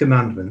keep his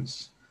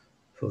commandments,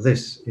 for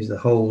this is the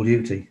whole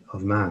duty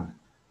of man.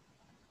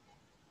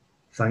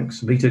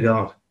 Thanks be to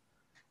God,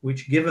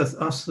 which giveth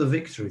us the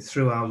victory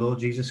through our Lord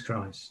Jesus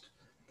Christ.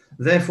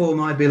 Therefore,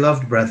 my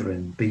beloved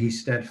brethren, be ye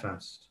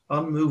steadfast,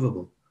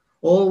 unmovable,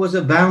 always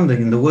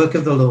abounding in the work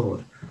of the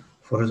Lord,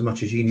 for as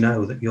much as ye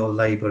know that your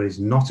labour is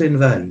not in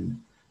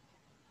vain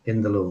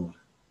in the Lord.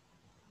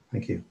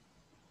 Thank you.